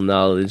little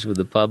knowledge with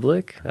the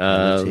public.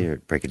 Let's hear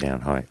it. Break it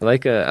down. All right. I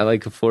like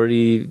a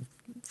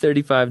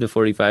 35 to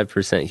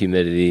 45%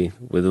 humidity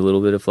with a little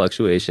bit of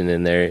fluctuation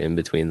in there in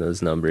between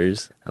those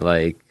numbers. I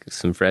like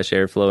some fresh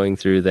air flowing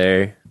through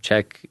there.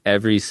 Check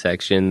every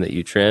section that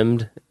you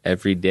trimmed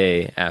every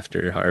day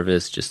after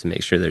harvest just to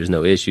make sure there's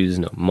no issues,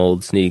 no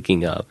mold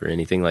sneaking up or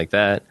anything like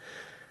that.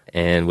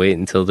 And wait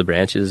until the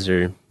branches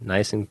are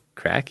nice and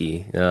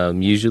cracky.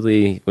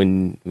 Usually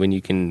when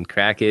you can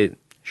crack it,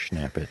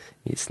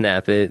 you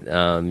snap it.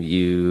 There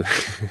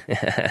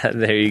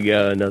you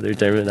go, another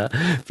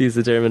piece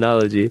of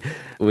terminology.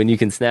 When you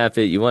can snap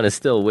it, you want to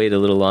still wait a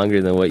little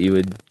longer than what you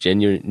would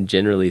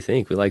generally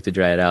think. We like to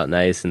dry it out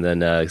nice and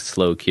then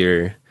slow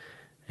cure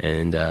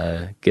and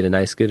get a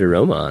nice good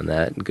aroma on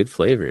that, good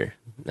flavor.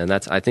 And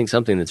that's, I think,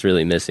 something that's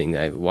really missing.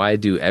 Why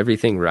do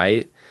everything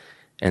right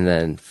and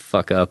then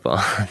fuck up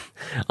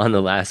on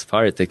the last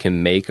part that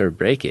can make or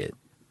break it?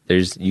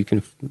 You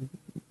can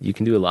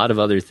do a lot of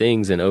other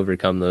things and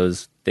overcome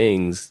those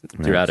things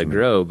throughout a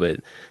grow,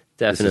 but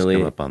definitely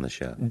come up on the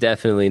show.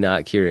 Definitely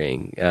not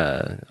curing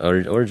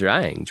or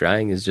drying.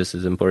 Drying is just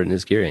as important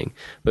as curing.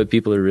 But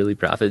people are really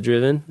profit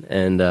driven,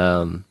 and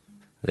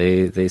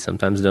they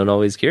sometimes don't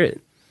always cure it.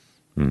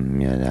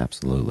 Yeah,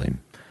 absolutely.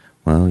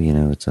 Well,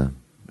 it's a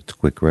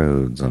quick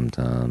road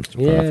sometimes to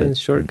Yeah, profit.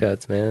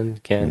 shortcuts,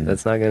 man.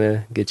 That's not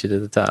gonna get you to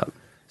the top.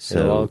 So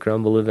it'll all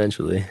crumble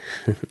eventually.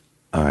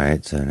 All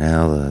right, so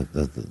now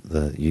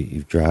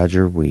you've dried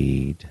your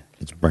weed.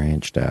 It's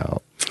branched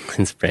out.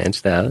 It's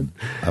branched out.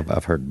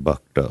 I've heard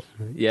bucked up.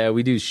 Yeah,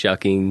 we do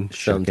shucking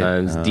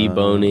sometimes,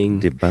 deboning.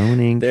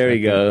 Deboning. There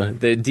we go.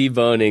 The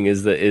deboning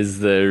is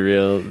the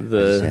real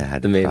I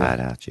had to main fight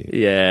out you.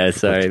 Yeah,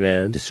 sorry,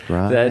 man.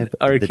 Describe that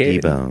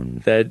arcade, the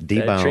debone.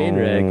 That train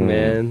wreck,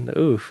 man.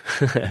 Oof.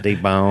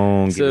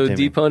 Debone. So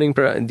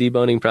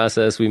deboning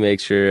process, we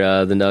make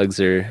sure the nugs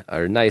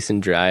are nice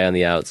and dry on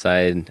the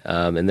outside,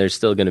 and there's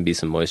still going to be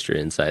some moisture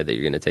inside that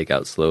you're going to take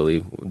out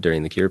slowly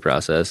during the cure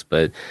process,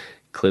 but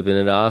clipping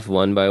it off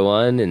one by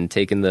one and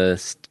taking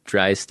the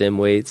dry stem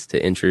weights to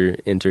enter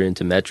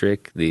into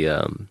metric,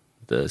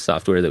 the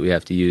software that we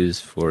have to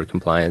use for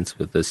compliance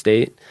with the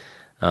state.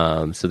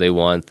 So they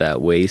want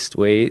that waste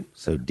weight.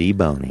 So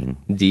deboning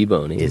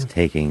is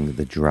taking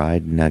the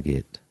dried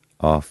nugget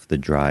off the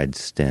dried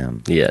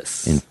stem.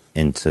 Yes.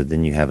 And so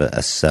then you have a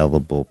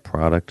sellable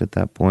product at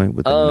that point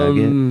with the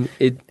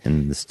nugget,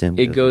 and the stem.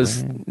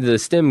 The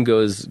stem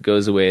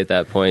goes away at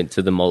that point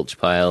to the mulch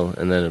pile,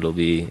 and then it'll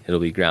be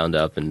ground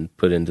up and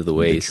put into the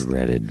waste. The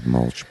dreaded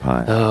mulch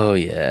pile. Oh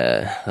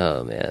yeah.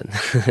 Oh man.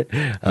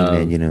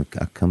 Man,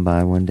 I'll come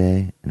by one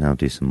day and I'll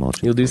do some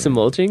mulching. You'll do some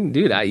mulching,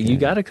 dude. You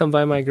got to come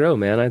by my grow,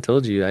 man. I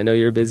told you. I know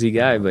you're a busy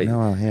guy, but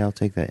I'll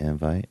take that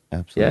invite.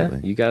 Absolutely.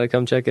 Yeah, you got to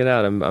come check it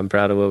out. I'm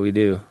proud of what we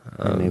do.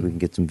 Maybe we can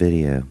get some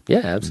video. Yeah,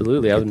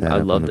 absolutely.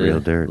 I'd love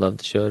to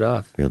show it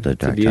off.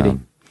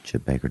 RealDirt.com,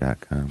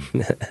 ChipBaker.com.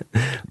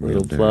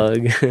 Little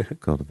plug.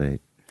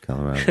 Cultivate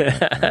Colorado.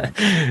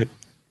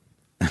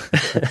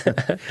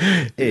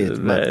 It's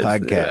my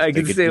podcast. I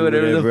can say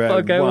whatever the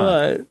fuck I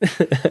want.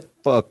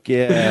 Fuck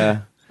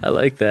yeah. I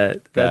like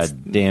that.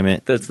 God damn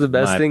it. That's the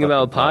best thing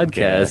about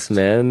podcasts,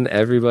 man.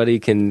 Everybody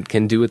can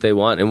do what they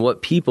want and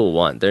what people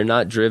want. They're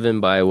not driven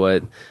by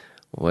what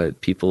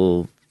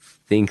people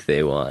think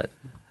they want.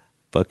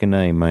 Fucking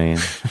A, man.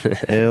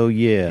 Hell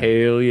yeah.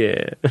 Hell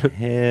yeah.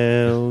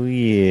 Hell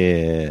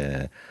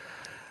yeah.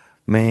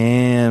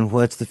 Man,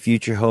 what's the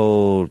future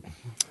hold?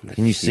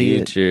 Can you see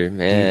it? Future,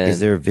 man. Is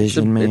there a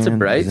vision, man? It's a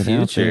bright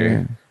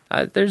future.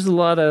 There's a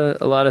lot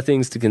of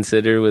things to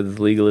consider with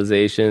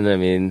legalization. I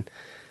mean,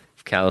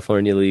 if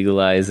California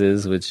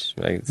legalizes, which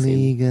I can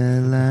see.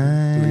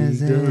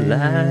 Legalize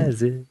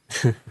it.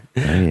 Oh,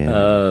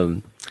 yeah.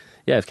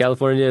 Yeah, if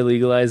California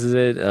legalizes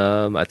it,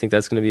 I think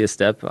that's going to be a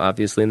step,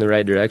 obviously, in the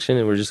right direction,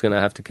 and we're just going to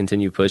have to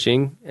continue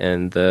pushing.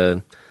 And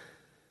the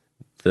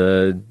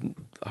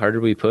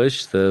harder we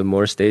push, the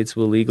more states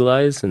will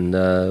legalize, and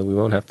we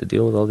won't have to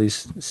deal with all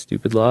these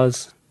stupid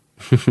laws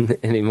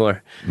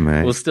anymore.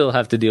 Right. We'll still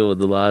have to deal with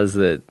the laws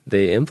that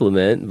they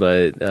implement,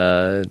 but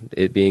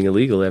it being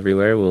illegal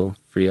everywhere will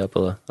free up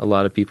a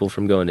lot of people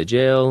from going to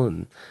jail,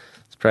 and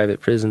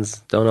private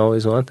prisons don't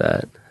always want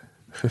that.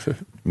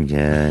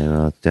 Yeah,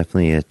 well, it's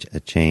definitely a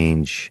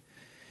change.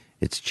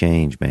 It's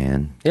change,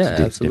 man. Yeah, it's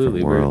a absolutely.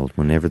 different world.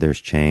 Whenever there's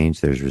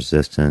change, there's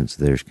resistance,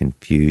 there's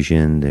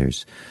confusion,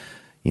 there's,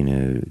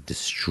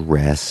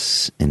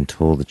 distress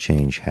until the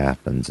change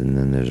happens, and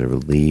then there's a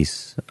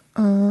release.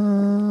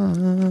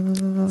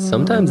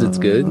 Sometimes it's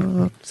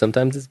good,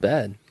 sometimes it's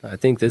bad. I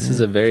think this is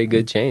a very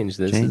good change.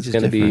 This Change is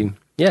going to be,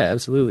 yeah,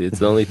 absolutely. It's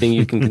the only thing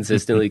you can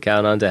consistently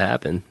count on to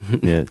happen.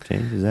 Yeah,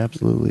 change is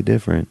absolutely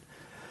different.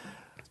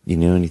 You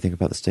know anything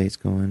about the states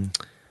going?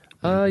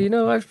 I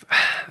know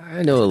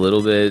a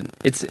little bit.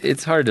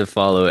 It's hard to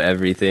follow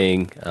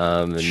everything,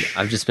 and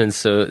I've just been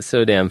so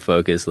damn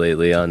focused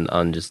lately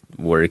on just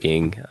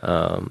working.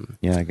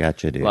 Yeah, I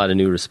got you, dude. A lot of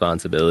new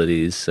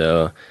responsibilities,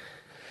 so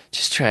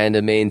just trying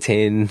to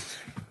maintain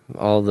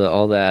all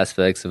the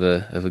aspects of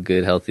a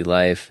good, healthy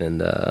life,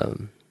 and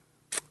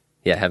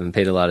haven't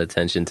paid a lot of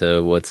attention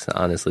to what's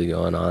honestly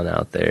going on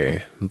out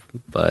there.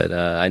 But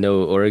I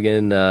know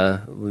Oregon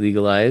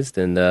legalized,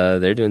 and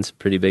they're doing some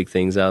pretty big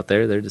things out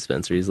there. Their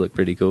dispensaries look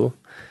pretty cool.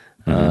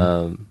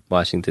 Mm-hmm.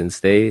 Washington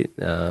State,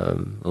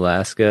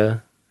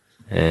 Alaska,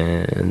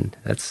 and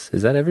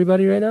is that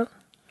everybody right now?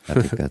 I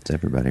think that's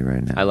everybody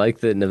right now. I like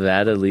that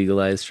Nevada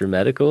legalized for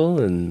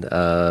medical, and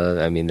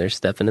they're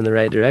stepping in the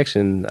right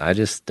direction. I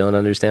just don't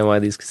understand why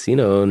these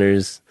casino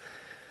owners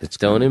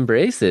don't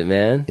embrace it,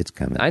 man. It's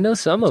coming. I know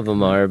some of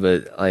them are,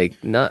 but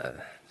not.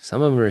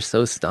 Some of them are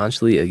so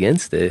staunchly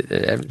against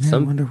it.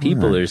 Some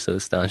people are so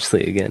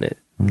staunchly against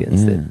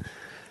it.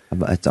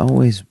 It's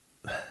always.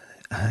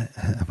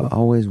 I've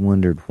always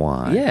wondered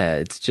why. Yeah,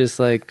 it's just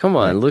like, come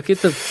on, look at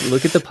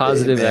the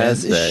positive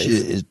aspects. This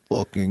shit is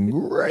fucking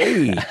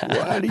great.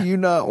 Why do you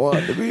not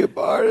want to be a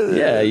part of this?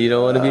 Yeah, you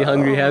don't want to be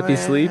hungry, happy,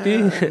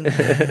 sleepy.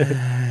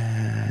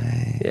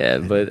 Yeah,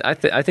 but I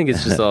think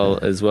it's just all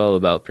as well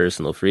about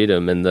personal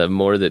freedom. And the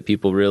more that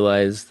people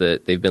realize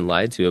that they've been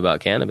lied to about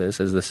cannabis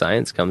as the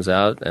science comes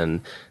out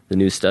and the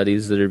new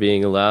studies that are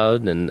being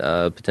allowed and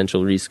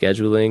potential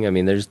rescheduling. I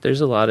mean,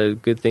 there's a lot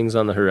of good things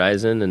on the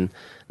horizon, and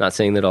not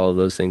saying that all of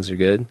those things are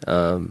good,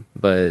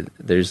 but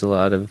there's a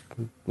lot of,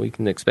 we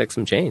can expect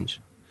some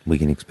change. We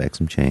can expect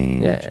some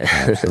change. Yeah.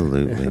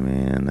 Absolutely,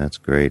 man. That's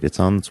great. It's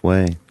on its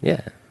way.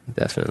 Yeah,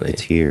 definitely.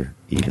 It's here,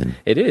 even.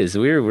 It is.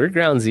 We're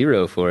ground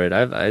zero for it.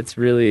 It's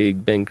really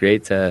been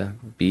great to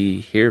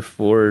be here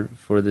for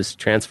this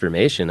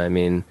transformation. I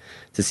mean,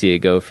 to see it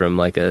go from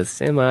like a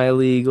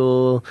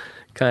semi-legal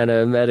kind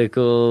of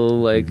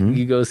medical, like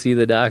you go see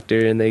the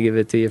doctor and they give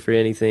it to you for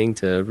anything,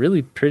 to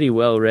really pretty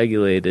well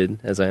regulated,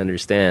 as I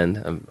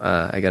understand.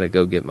 I got to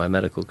go get my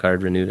medical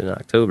card renewed in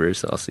October,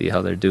 so I'll see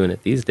how they're doing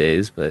it these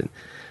days. But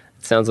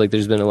it sounds like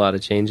there's been a lot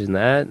of change in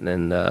that,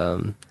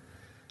 and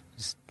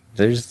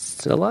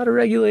there's a lot of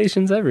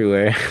regulations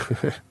everywhere.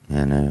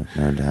 Yeah, no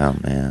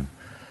doubt, man.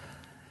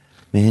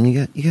 Man,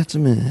 you got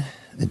some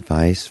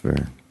advice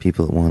for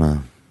people that want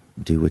to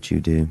do what you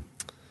do?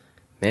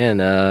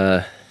 Man,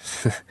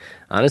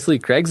 honestly,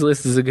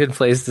 Craigslist is a good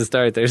place to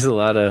start. There's a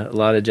lot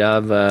of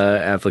job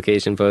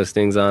application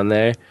postings on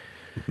there.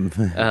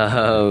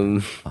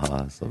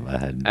 Awesome. I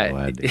had no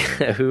idea.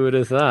 Who would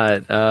have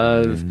thought?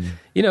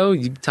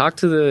 You talk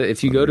to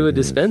if you go to a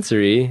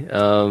dispensary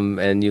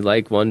and you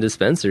like one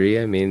dispensary,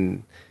 I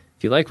mean,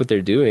 if you like what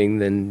they're doing,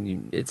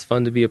 then it's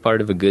fun to be a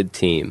part of a good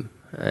team.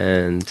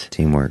 And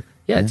teamwork.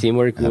 Yeah,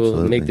 teamwork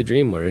absolutely. will make the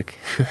dream work.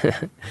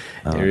 It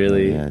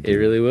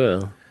really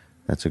will.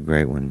 That's a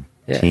great one.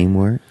 Yeah.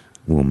 Teamwork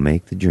will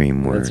make the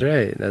dream work. That's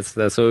right. That's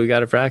what we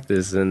got to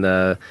practice,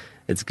 and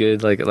it's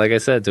good. Like I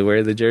said, to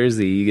wear the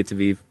jersey, you get to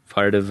be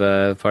part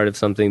of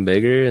something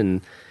bigger,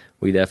 and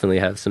we definitely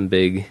have some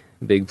big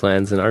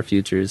plans in our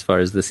future as far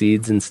as the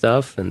seeds and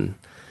stuff, and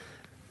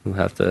we'll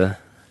have to.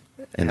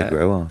 And the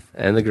grow off.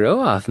 And the grow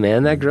off,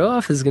 man. That grow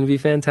off is going to be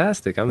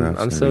fantastic.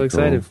 I'm so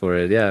excited for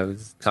it. Yeah, I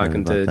was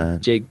talking to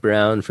Jake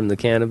Brown from the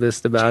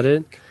Cannabis about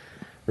it.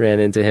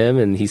 Ran into him,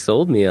 and he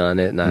sold me on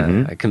it,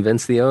 and I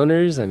convinced the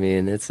owners. I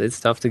mean, it's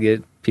tough to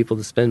get people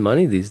to spend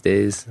money these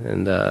days,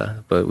 and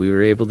but we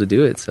were able to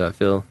do it. So I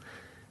feel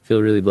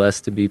really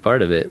blessed to be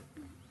part of it.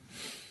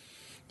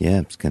 Yeah,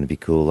 it's going to be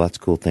cool. Lots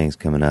of cool things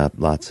coming up.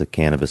 Lots of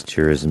cannabis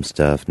tourism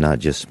stuff, not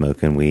just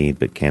smoking weed,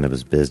 but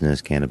cannabis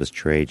business, cannabis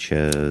trade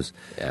shows,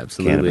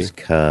 absolutely, cannabis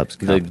cups,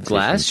 the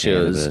glass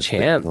shows,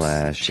 Champ's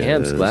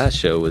glass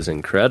show was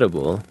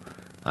incredible.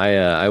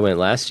 I went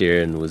last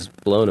year and was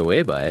blown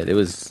away by it. It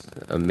was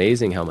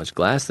amazing how much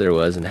glass there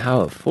was and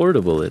how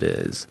affordable it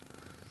is.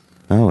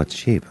 Oh, it's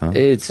cheap, huh?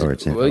 There's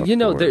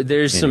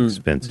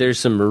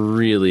some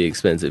really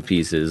expensive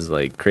pieces,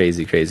 like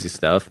crazy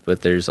stuff,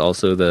 but there's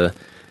also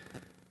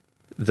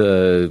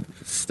the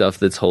stuff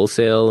that's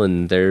wholesale,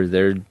 and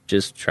they're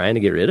just trying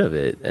to get rid of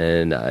it,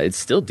 and it's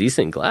still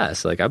decent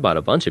glass. Like, I bought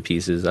a bunch of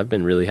pieces I've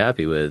been really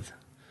happy with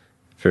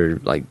for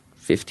like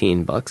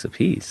 $15 a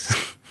piece.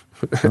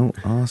 Oh,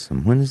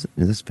 awesome. When is it?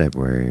 Is this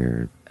February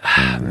or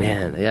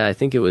man, yeah, I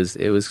think it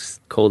was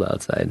cold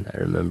outside, I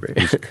remember.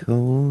 It's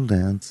cold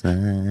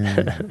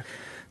outside.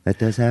 That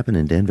does happen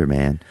in Denver,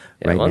 man.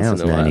 Yeah, right now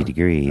it's 90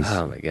 degrees.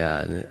 Oh my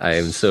God. I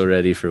am so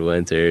ready for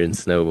winter and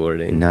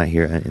snowboarding. Not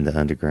here in the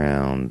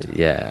underground.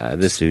 Yeah,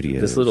 studios.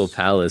 This little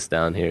palace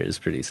down here is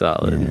pretty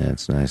solid. Yeah,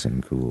 it's nice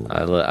and cool.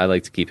 I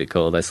like to keep it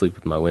cold. I sleep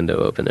with my window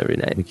open every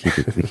night. We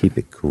keep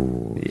it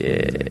cool.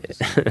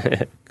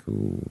 Yeah.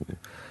 Cool.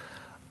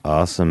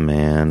 Awesome,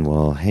 man.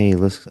 Well, hey,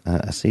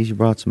 I see you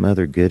brought some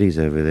other goodies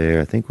over there.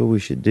 I think what we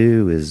should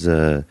do is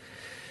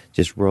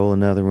just roll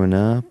another one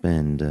up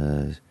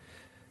and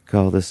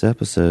call this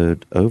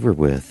episode over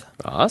with.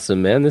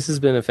 Awesome, man. This has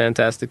been a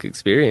fantastic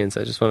experience.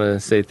 I just want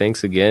to say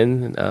thanks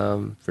again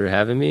for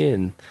having me,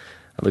 and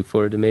I look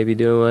forward to maybe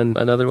doing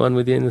another one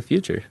with you in the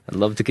future. I'd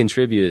love to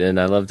contribute, and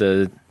I love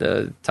to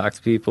talk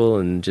to people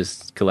and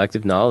just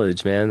collective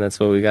knowledge, man. That's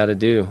what we got to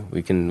do.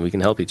 We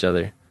can help each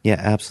other. Yeah,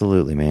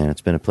 absolutely, man.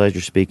 It's been a pleasure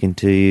speaking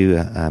to you.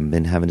 I've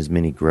been having as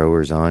many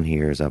growers on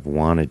here as I've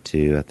wanted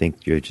to. I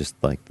think you're just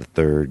like the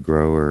third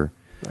grower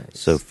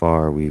so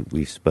far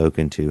we've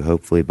spoken to.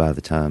 Hopefully by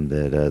the time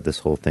that this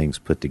whole thing's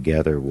put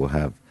together, we'll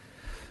have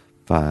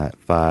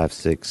 5,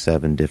 6,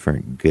 7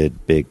 different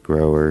good big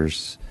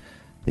growers.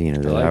 You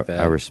know,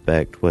 I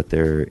respect what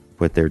they're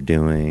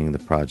doing, the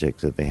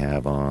projects that they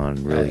have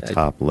on, really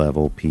top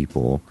level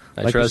people.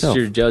 I trust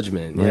your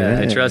judgment.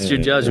 Yeah, I trust your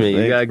judgment.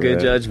 You got good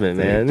judgment,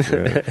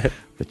 man.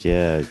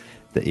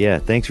 But yeah,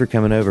 thanks for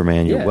coming over,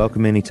 man. You're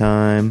welcome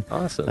anytime.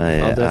 Awesome.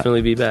 I'll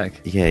definitely be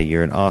back. Yeah,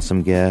 you're an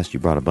awesome guest.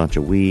 You brought a bunch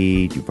of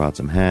weed. You brought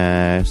some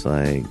hash.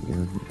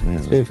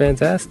 It's been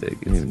fantastic.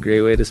 It's a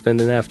great way to spend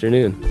an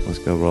afternoon. Let's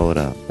go roll it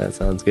up. That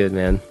sounds good,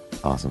 man.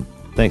 Awesome.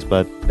 Thanks,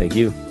 bud. Thank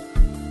you.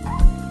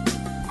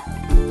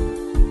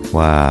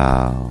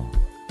 Wow.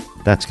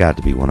 That's got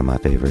to be one of my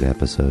favorite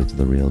episodes of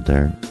The Real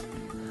Dirt.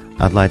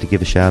 I'd like to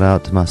give a shout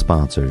out to my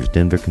sponsors,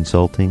 Denver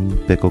Consulting,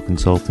 Pickle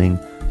Consulting,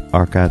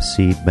 Archive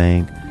Seed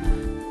Bank,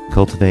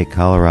 Cultivate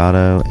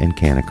Colorado, and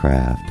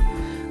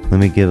CannaCraft. Let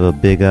me give a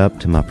big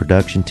up to my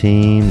production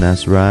team.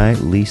 That's right,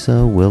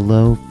 Lisa,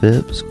 Willow,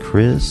 Phipps,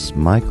 Chris,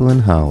 Michael,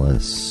 and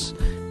Hollis.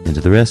 And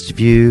to the rest of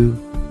you,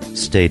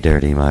 stay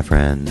dirty, my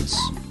friends.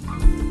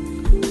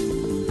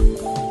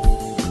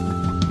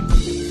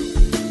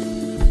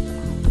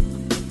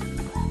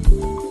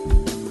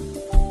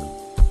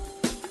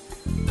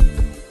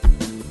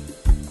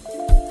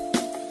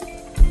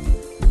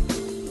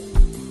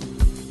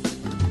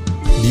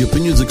 The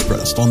opinions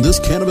expressed on this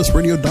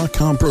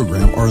CannabisRadio.com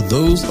program are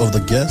those of the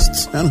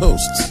guests and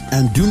hosts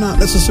and do not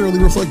necessarily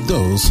reflect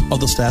those of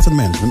the staff and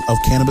management of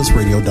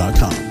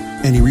CannabisRadio.com.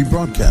 Any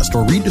rebroadcast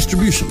or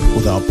redistribution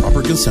without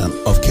proper consent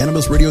of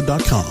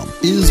CannabisRadio.com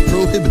is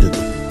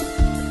prohibited.